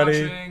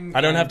 everybody. Watching, I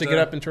don't have to get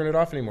up and turn it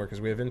off anymore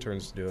because we have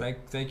interns to do it.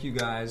 Thank you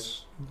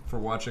guys for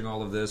watching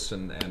all of this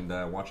and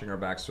watching our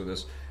backs through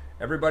this.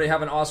 Everybody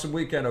have an awesome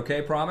weekend,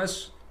 okay?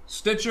 Promise?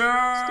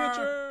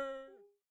 Stitcher!